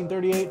from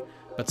 1938.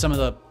 But some of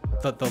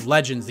the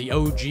legends, the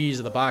OGs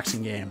of the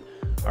boxing game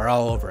are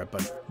all over it.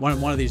 But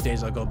one of these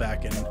days I'll go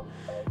back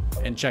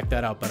and check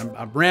that out. But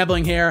I'm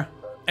rambling here.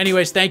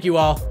 Anyways, thank you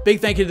all. Big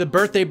thank you to the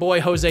birthday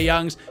boy, Jose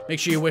Youngs. Make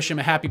sure you wish him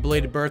a happy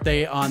belated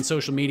birthday on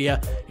social media.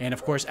 And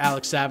of course,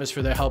 Alex Savas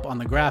for their help on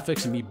the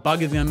graphics and me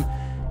bugging them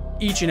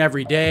each and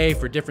every day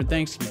for different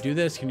things. Can you do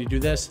this? Can you do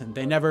this? And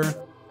they never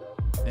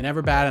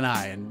bat an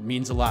eye, and it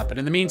means a lot. But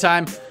in the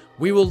meantime,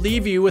 we will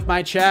leave you with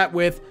my chat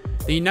with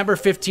the number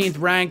 15th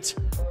ranked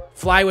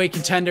flyweight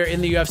contender in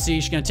the UFC.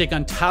 She's going to take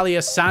on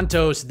Talia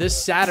Santos this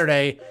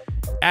Saturday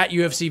at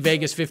UFC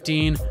Vegas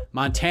 15.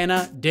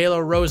 Montana De La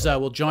Rosa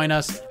will join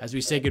us as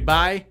we say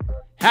goodbye.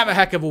 Have a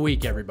heck of a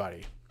week,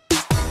 everybody.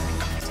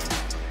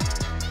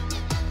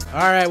 All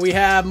right, we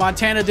have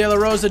Montana De La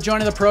Rosa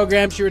joining the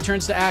program. She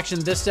returns to action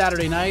this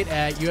Saturday night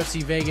at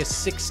UFC Vegas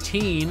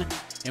 16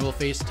 and will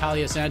face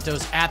Talia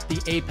Santos at the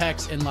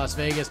Apex in Las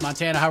Vegas.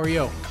 Montana, how are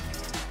you?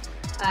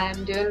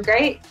 I'm doing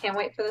great. Can't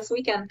wait for this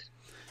weekend.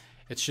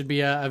 It should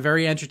be a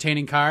very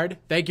entertaining card.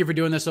 Thank you for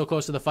doing this so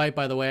close to the fight,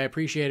 by the way. I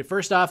appreciate it.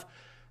 First off,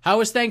 how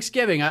was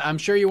Thanksgiving? I'm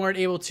sure you weren't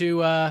able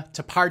to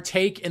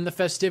partake in the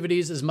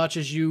festivities as much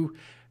as you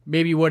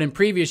maybe would in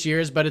previous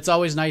years, but it's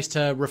always nice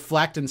to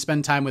reflect and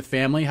spend time with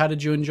family. How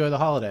did you enjoy the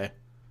holiday?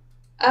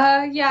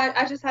 Yeah,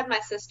 I just had my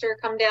sister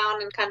come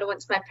down and kind of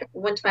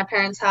went to my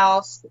parents'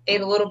 house,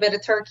 ate a little bit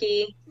of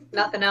turkey,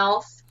 nothing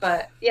else.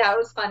 But yeah, it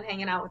was fun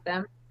hanging out with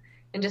them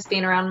and just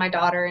being around my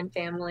daughter and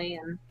family.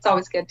 And it's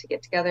always good to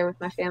get together with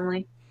my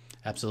family.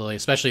 Absolutely,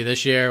 especially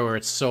this year where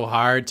it's so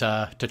hard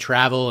to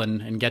travel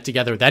and get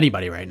together with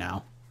anybody right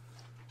now.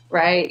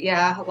 Right,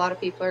 yeah, a lot of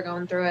people are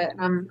going through it.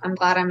 I'm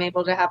glad I'm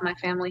able to have my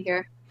family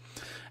here.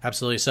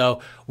 Absolutely.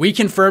 So we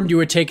confirmed you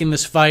were taking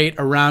this fight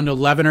around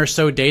 11 or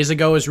so days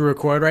ago as we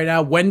record right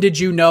now. When did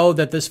you know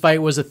that this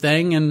fight was a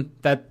thing and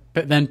that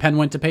then pen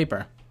went to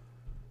paper?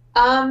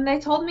 They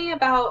told me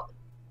about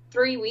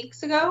 3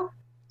 weeks ago.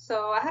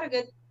 So I had a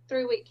good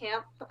 3-week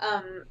camp.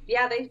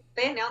 Yeah, they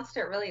announced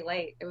it really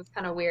late. It was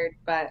kind of weird,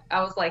 but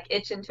I was like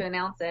itching to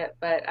announce it,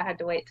 but I had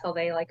to wait till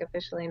they like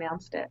officially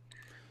announced it.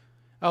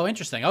 Oh,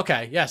 interesting.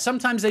 Okay. Yeah.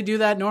 Sometimes they do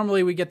that.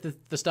 Normally we get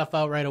the stuff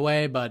out right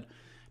away, but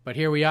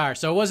here we are.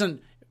 So it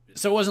wasn't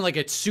like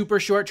a super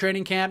short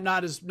training camp,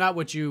 not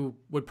what you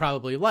would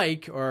probably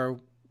like or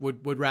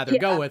would rather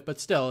go with, but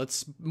still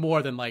it's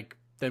more than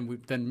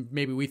than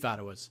maybe we thought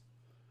it was.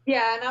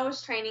 Yeah, and I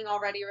was training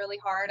already really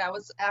hard. I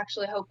was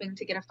actually hoping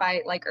to get a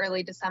fight like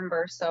early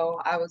December,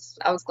 so I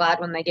was glad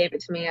when they gave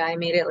it to me. I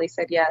immediately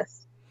said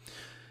yes.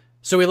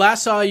 So we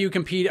last saw you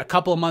compete a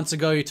couple of months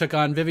ago. You took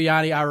on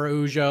Viviane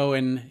Araújo,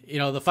 and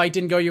the fight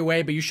didn't go your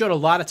way, but you showed a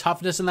lot of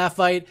toughness in that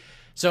fight.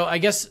 So I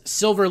guess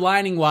silver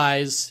lining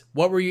wise,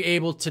 what were you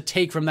able to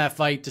take from that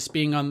fight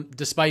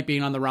despite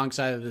being on the wrong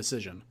side of the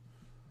decision?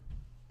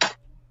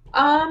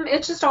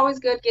 It's just always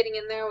good getting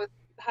in there with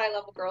high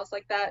level girls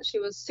like that. She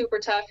was super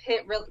tough,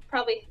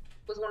 probably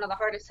was one of the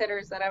hardest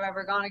hitters that I've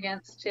ever gone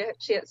against.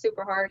 She hit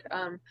super hard.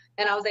 And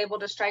I was able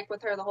to strike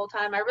with her the whole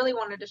time. I really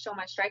wanted to show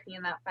my striking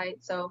in that fight.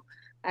 So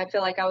I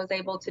feel like I was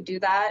able to do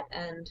that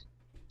and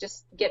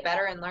just get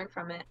better and learn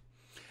from it.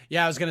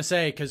 Yeah, I was going to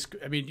say, because,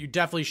 you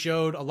definitely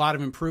showed a lot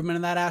of improvement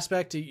in that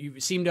aspect. You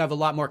seem to have a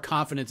lot more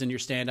confidence in your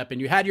stand-up, and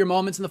you had your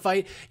moments in the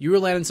fight. You were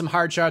landing some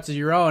hard shots of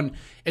your own.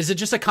 Is it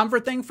just a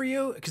comfort thing for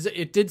you? Because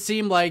it did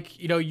seem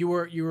like, you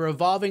were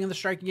evolving in the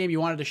striking game. You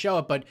wanted to show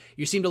it, but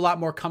you seemed a lot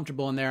more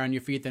comfortable in there on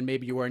your feet than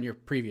maybe you were in your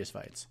previous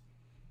fights.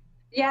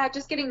 Yeah,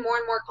 just getting more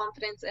and more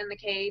confidence in the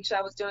cage.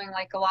 I was doing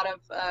like a lot of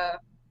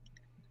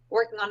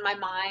working on my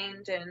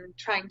mind and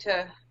trying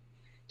to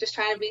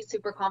be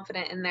super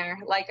confident in there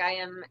like I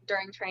am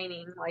during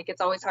training. Like it's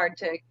always hard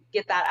to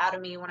get that out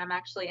of me when I'm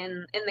actually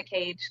in the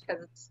cage,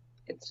 because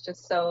it's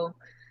just so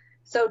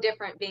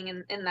different being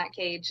in that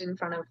cage in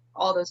front of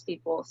all those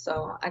people.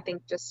 So I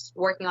think just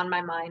working on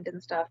my mind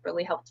and stuff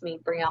really helped me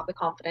bring out the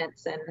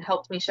confidence and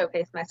helped me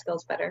showcase my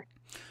skills better.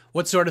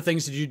 What sort of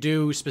things did you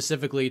do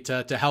specifically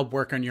to help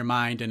work on your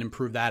mind and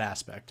improve that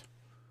aspect?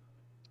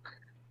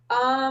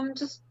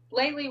 Just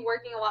lately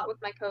working a lot with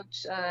my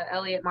coach,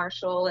 Elliot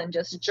Marshall, and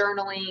just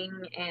journaling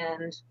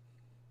and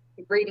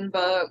reading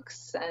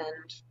books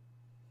and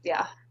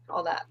yeah,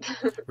 all that.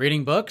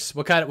 Reading books?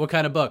 What kind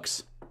of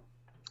books?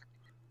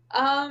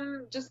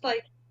 Just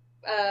like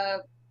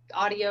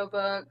audio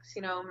books,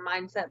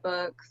 mindset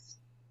books.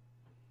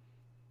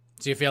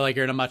 Do you feel like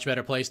you're in a much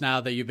better place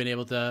now that you've been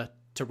able to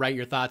write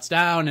your thoughts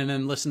down and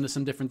then listen to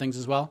some different things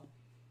as well?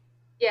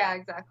 Yeah,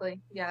 exactly.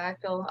 Yeah, I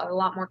feel a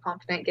lot more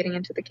confident getting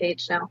into the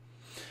cage now.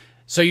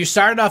 So you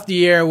started off the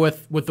year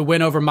with the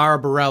win over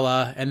Mara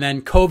Borella, and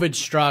then COVID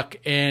struck,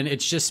 and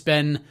it's just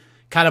been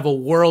kind of a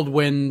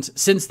whirlwind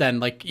since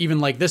then. Like even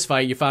like this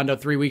fight, you found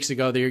out 3 weeks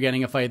ago that you're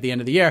getting a fight at the end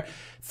of the year.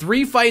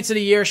 3 fights in a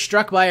year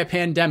struck by a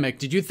pandemic.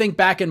 Did you think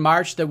back in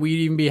March that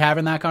we'd even be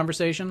having that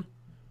conversation?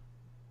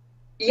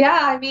 Yeah,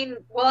 I mean,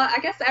 well, I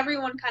guess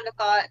everyone kind of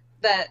thought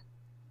that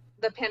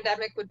the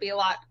pandemic would be a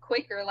lot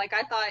quicker. Like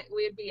I thought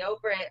we would be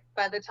over it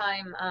by the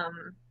time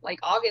like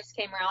August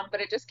came around,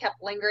 but it just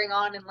kept lingering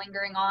on and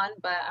lingering on.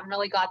 But I'm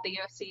really glad the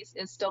UFC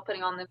is still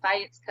putting on the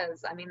fights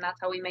because I mean that's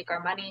how we make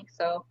our money.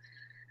 So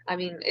I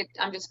mean,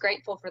 I'm just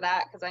grateful for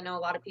that because I know a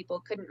lot of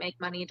people couldn't make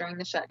money during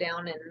the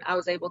shutdown, and I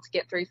was able to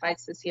get 3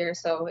 fights this year.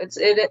 So it's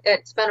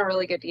been a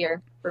really good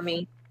year for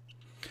me.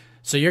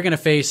 So you're going to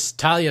face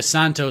Talia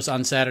Santos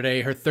on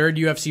Saturday, her 3rd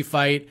UFC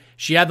fight.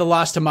 She had the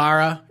loss to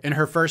Mara in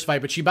her first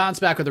fight, but she bounced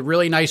back with a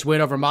really nice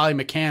win over Molly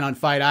McCann on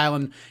Fight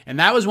Island. And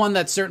that was one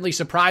that certainly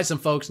surprised some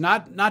folks,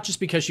 not just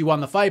because she won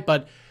the fight,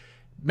 but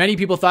many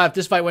people thought if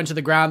this fight went to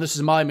the ground, this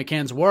is Molly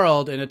McCann's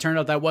world, and it turned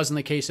out that wasn't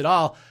the case at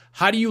all.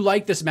 How do you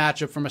like this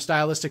matchup from a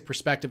stylistic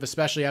perspective,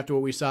 especially after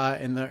what we saw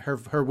in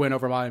her win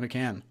over Molly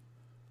McCann?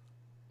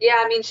 Yeah,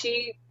 I mean,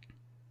 she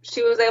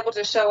was able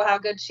to show how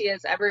good she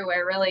is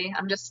everywhere, really.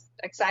 I'm just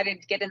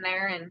excited to get in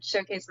there and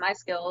showcase my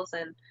skills.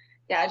 And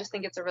yeah, I just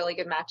think it's a really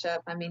good matchup.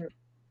 I mean,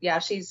 yeah,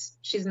 she's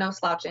no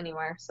slouch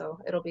anywhere, so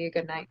it'll be a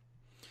good night.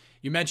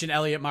 You mentioned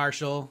Elliot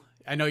Marshall.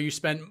 I know you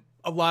spent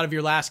a lot of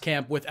your last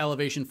camp with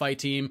Elevation Fight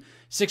Team.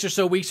 6 or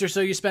so weeks or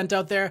so you spent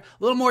out there. A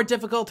little more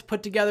difficult to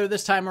put together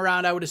this time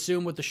around, I would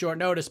assume, with the short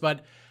notice.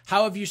 But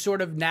how have you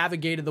sort of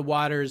navigated the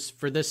waters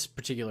for this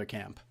particular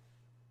camp?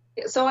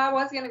 So I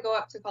was going to go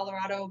up to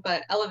Colorado,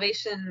 but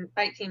Elevation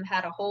Fight Team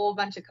had a whole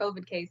bunch of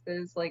COVID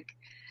cases. Like,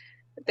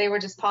 they were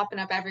just popping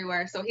up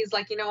everywhere. So he's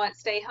like, you know what,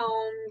 stay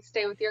home,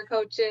 stay with your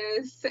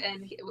coaches.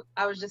 And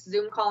I was just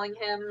Zoom calling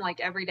him like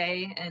every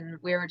day. And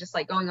we were just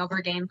like going over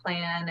a game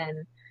plan,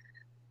 and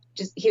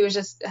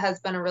has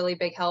been a really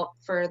big help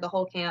for the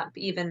whole camp,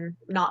 even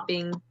not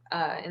being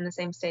in the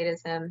same state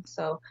as him.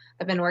 So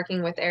I've been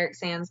working with Eric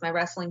Sands, my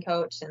wrestling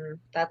coach, and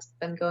that's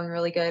been going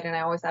really good. And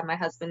I always have my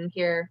husband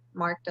here,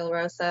 Mark De La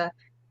Rosa.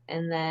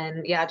 And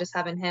then, yeah, just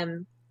having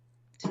him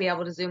to be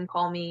able to Zoom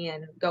call me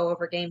and go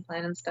over game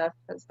plan and stuff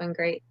has been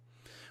great.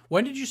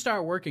 When did you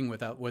start working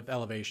with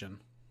Elevation?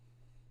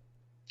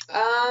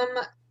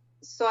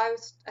 So I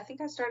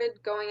think I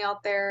started going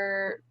out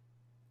there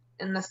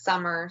in the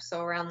summer,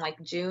 so around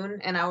like June,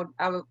 and I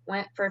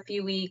went for a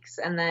few weeks,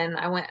 and then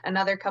I went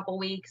another couple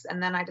weeks,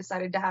 and then I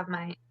decided to have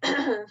my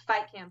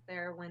fight camp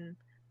there when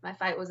my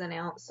fight was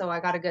announced. So I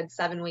got a good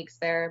 7 weeks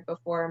there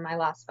before my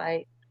last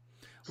fight.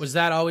 Was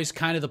that always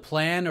kind of the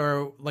plan,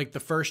 or like the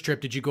first trip,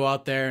 did you go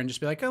out there and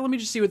just be like, oh, let me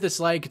just see what this is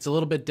like? It's a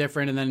little bit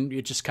different, and then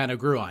it just kind of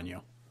grew on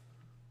you?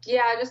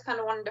 Yeah, I just kind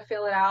of wanted to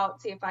feel it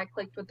out, see if I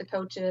clicked with the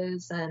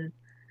coaches and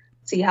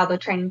see how the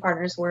training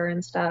partners were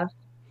and stuff.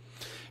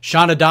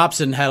 Shauna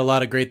Dobson had a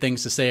lot of great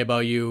things to say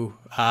about you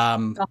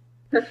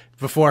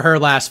before her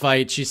last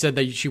fight. She said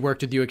that she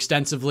worked with you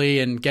extensively,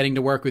 and getting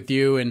to work with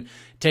you and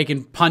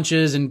taking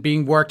punches and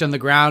being worked on the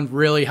ground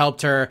really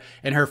helped her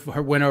in her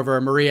win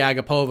over Maria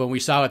Agapova. And we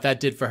saw what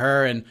that did for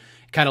her and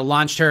kind of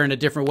launched her in a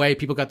different way.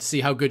 People got to see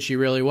how good she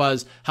really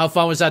was. How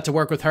fun was that to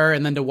work with her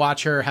and then to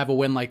watch her have a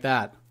win like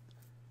that?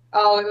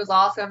 Oh, it was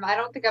awesome. I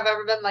don't think I've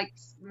ever been like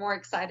more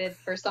excited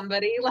for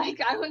somebody.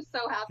 Like, I was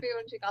so happy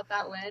when she got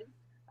that win.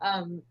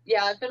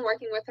 Yeah, I've been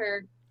working with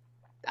her.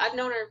 I've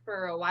known her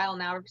for a while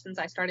now, ever since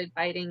I started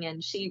fighting,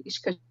 and she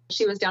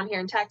was down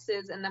here in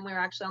Texas, and then we were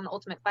actually on the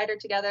Ultimate Fighter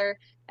together,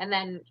 and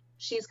then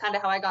she's kind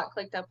of how I got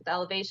clicked up with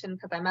Elevation,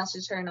 because I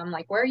messaged her and I'm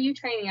like, where are you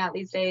training at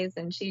these days?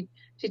 And she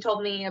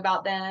told me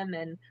about them,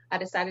 and I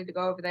decided to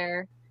go over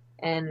there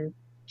and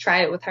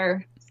try it with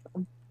her.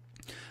 So.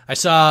 I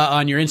saw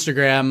on your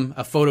Instagram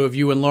a photo of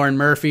you and Lauren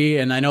Murphy,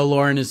 and I know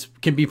Lauren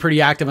can be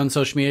pretty active on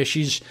social media.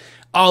 She's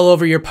all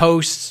over your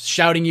posts,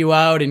 shouting you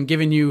out and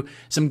giving you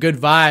some good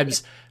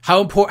vibes.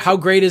 How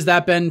great has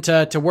that been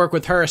to work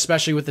with her,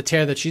 especially with the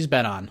tear that she's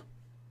been on?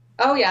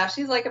 Oh yeah,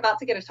 she's like about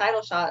to get a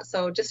title shot.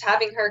 So just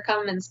having her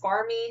come and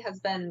spar me has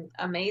been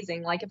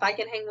amazing. Like, if I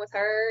can hang with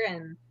her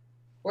and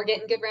we're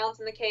getting good rounds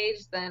in the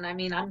cage, then I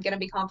mean, I'm going to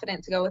be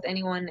confident to go with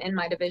anyone in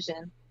my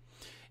division.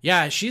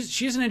 Yeah,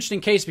 she's an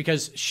interesting case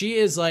because she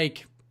is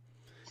like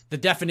the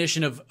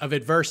definition of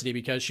adversity,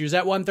 because she was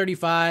at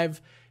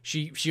 135.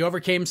 She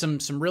overcame some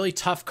really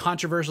tough,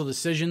 controversial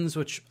decisions,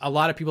 which a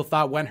lot of people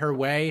thought went her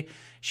way.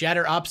 She had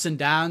her ups and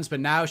downs, but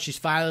now she's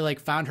finally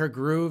like found her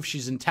groove.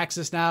 She's in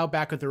Texas now,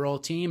 back with her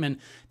old team, and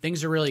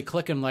things are really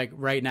clicking like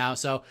right now.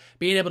 So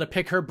being able to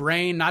pick her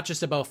brain, not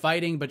just about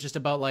fighting, but just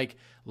about like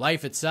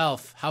life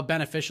itself, how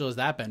beneficial has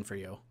that been for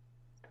you?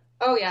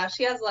 Oh yeah,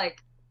 she has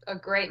like a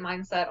great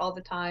mindset all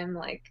the time.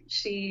 Like,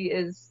 she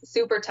is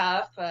super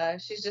tough.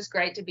 She's just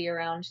great to be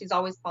around. She's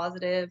always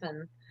positive,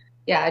 and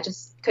yeah, I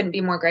just couldn't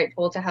be more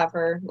grateful to have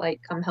her like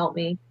come help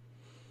me.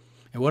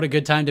 And what a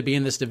good time to be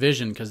in this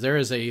division, because there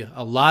is a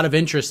lot of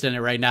interest in it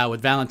right now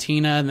with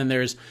Valentina, and then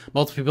there's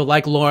multiple people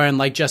like Lauren,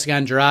 like Jessica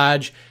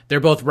Andrade.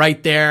 They're both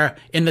right there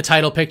in the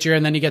title picture,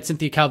 and then you get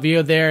Cynthia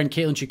Calvillo there and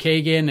Caitlin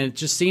Chukagian, and it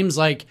just seems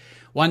like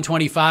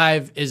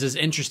 125 is as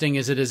interesting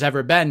as it has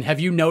ever been. Have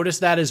you noticed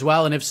that as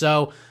well? And if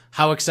so,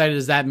 how excited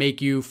does that make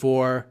you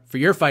for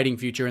your fighting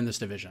future in this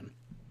division?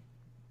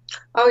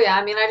 Oh yeah,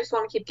 I mean, I just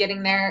want to keep getting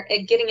in there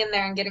and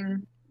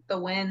getting the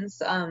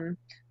wins. I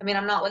mean,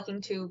 I'm not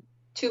looking too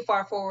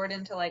far forward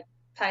into like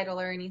title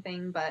or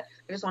anything, but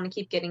I just want to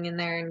keep getting in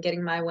there and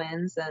getting my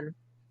wins and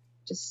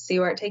just see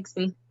where it takes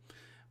me.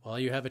 Well,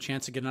 you have a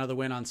chance to get another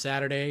win on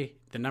Saturday.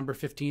 The number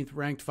 15th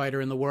ranked fighter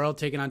in the world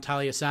taking on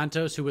Talia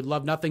Santos, who would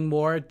love nothing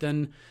more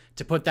than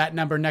to put that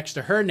number next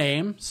to her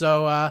name.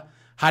 So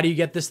how do you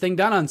get this thing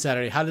done on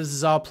Saturday? How does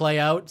this all play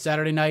out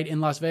Saturday night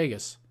in Las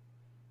Vegas?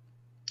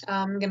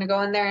 I'm going to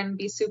go in there and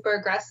be super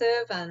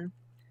aggressive and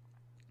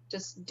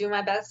just do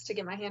my best to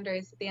get my hand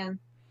raised at the end.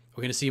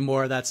 We're going to see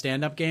more of that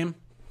stand-up game?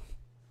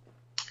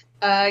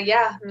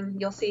 Yeah, I mean,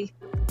 you'll see.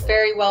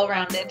 Very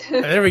well-rounded.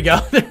 There we go.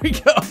 There we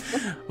go.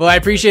 Well, I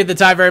appreciate the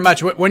time very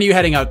much. When are you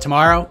heading out?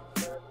 Tomorrow?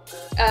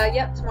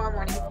 Yep, tomorrow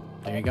morning.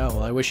 There you go.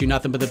 Well, I wish you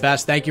nothing but the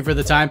best. Thank you for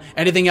the time.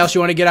 Anything else you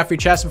want to get off your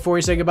chest before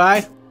we say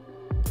goodbye?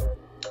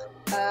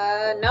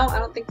 No, I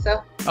don't think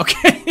so.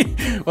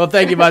 Okay. Well,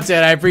 thank you,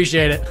 Montana. I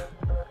appreciate it.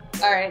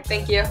 All right,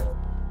 thank you.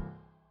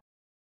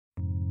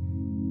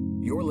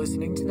 You're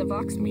listening to the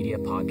Vox Media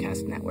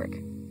Podcast Network.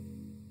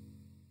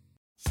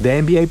 The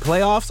NBA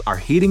playoffs are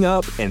heating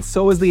up, and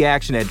so is the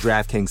action at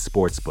DraftKings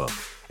Sportsbook,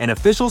 an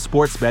official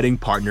sports betting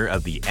partner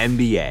of the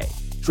NBA.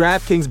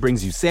 DraftKings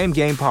brings you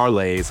same-game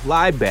parlays,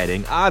 live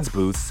betting, odds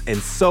boosts, and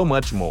so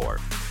much more.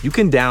 You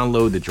can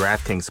download the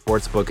DraftKings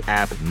Sportsbook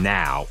app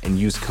now and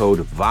use code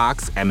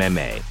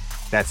VOXMMA.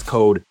 That's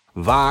code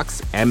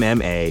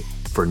VOXMMA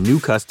for new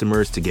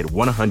customers to get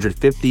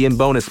 $150 in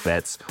bonus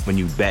bets when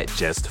you bet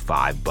just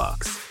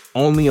 $5.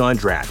 Only on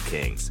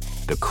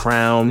DraftKings. The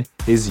crown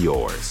is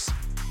yours.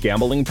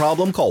 Gambling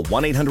problem? Call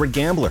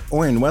 1-800-GAMBLER.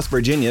 Or in West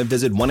Virginia,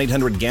 visit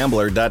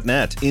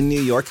 1-800-GAMBLER.net. In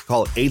New York,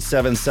 call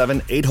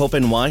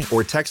 877-8-HOPE-NY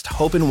or text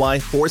HOPE-NY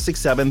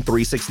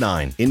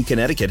 467-369. In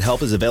Connecticut,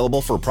 help is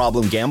available for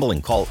problem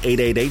gambling. Call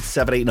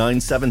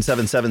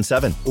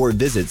 888-789-7777 or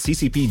visit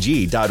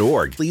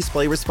ccpg.org. Please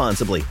play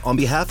responsibly. On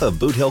behalf of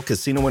Boot Hill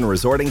Casino and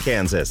Resort in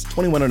Kansas,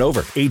 21 and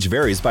over. Age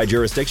varies by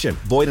jurisdiction.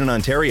 Void in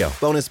Ontario.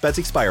 Bonus bets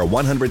expire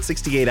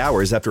 168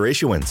 hours after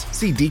issuance.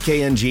 See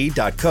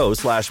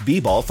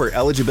dkng.co/bball for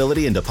eligibility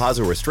and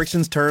deposit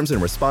restrictions, terms, and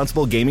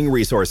responsible gaming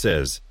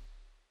resources.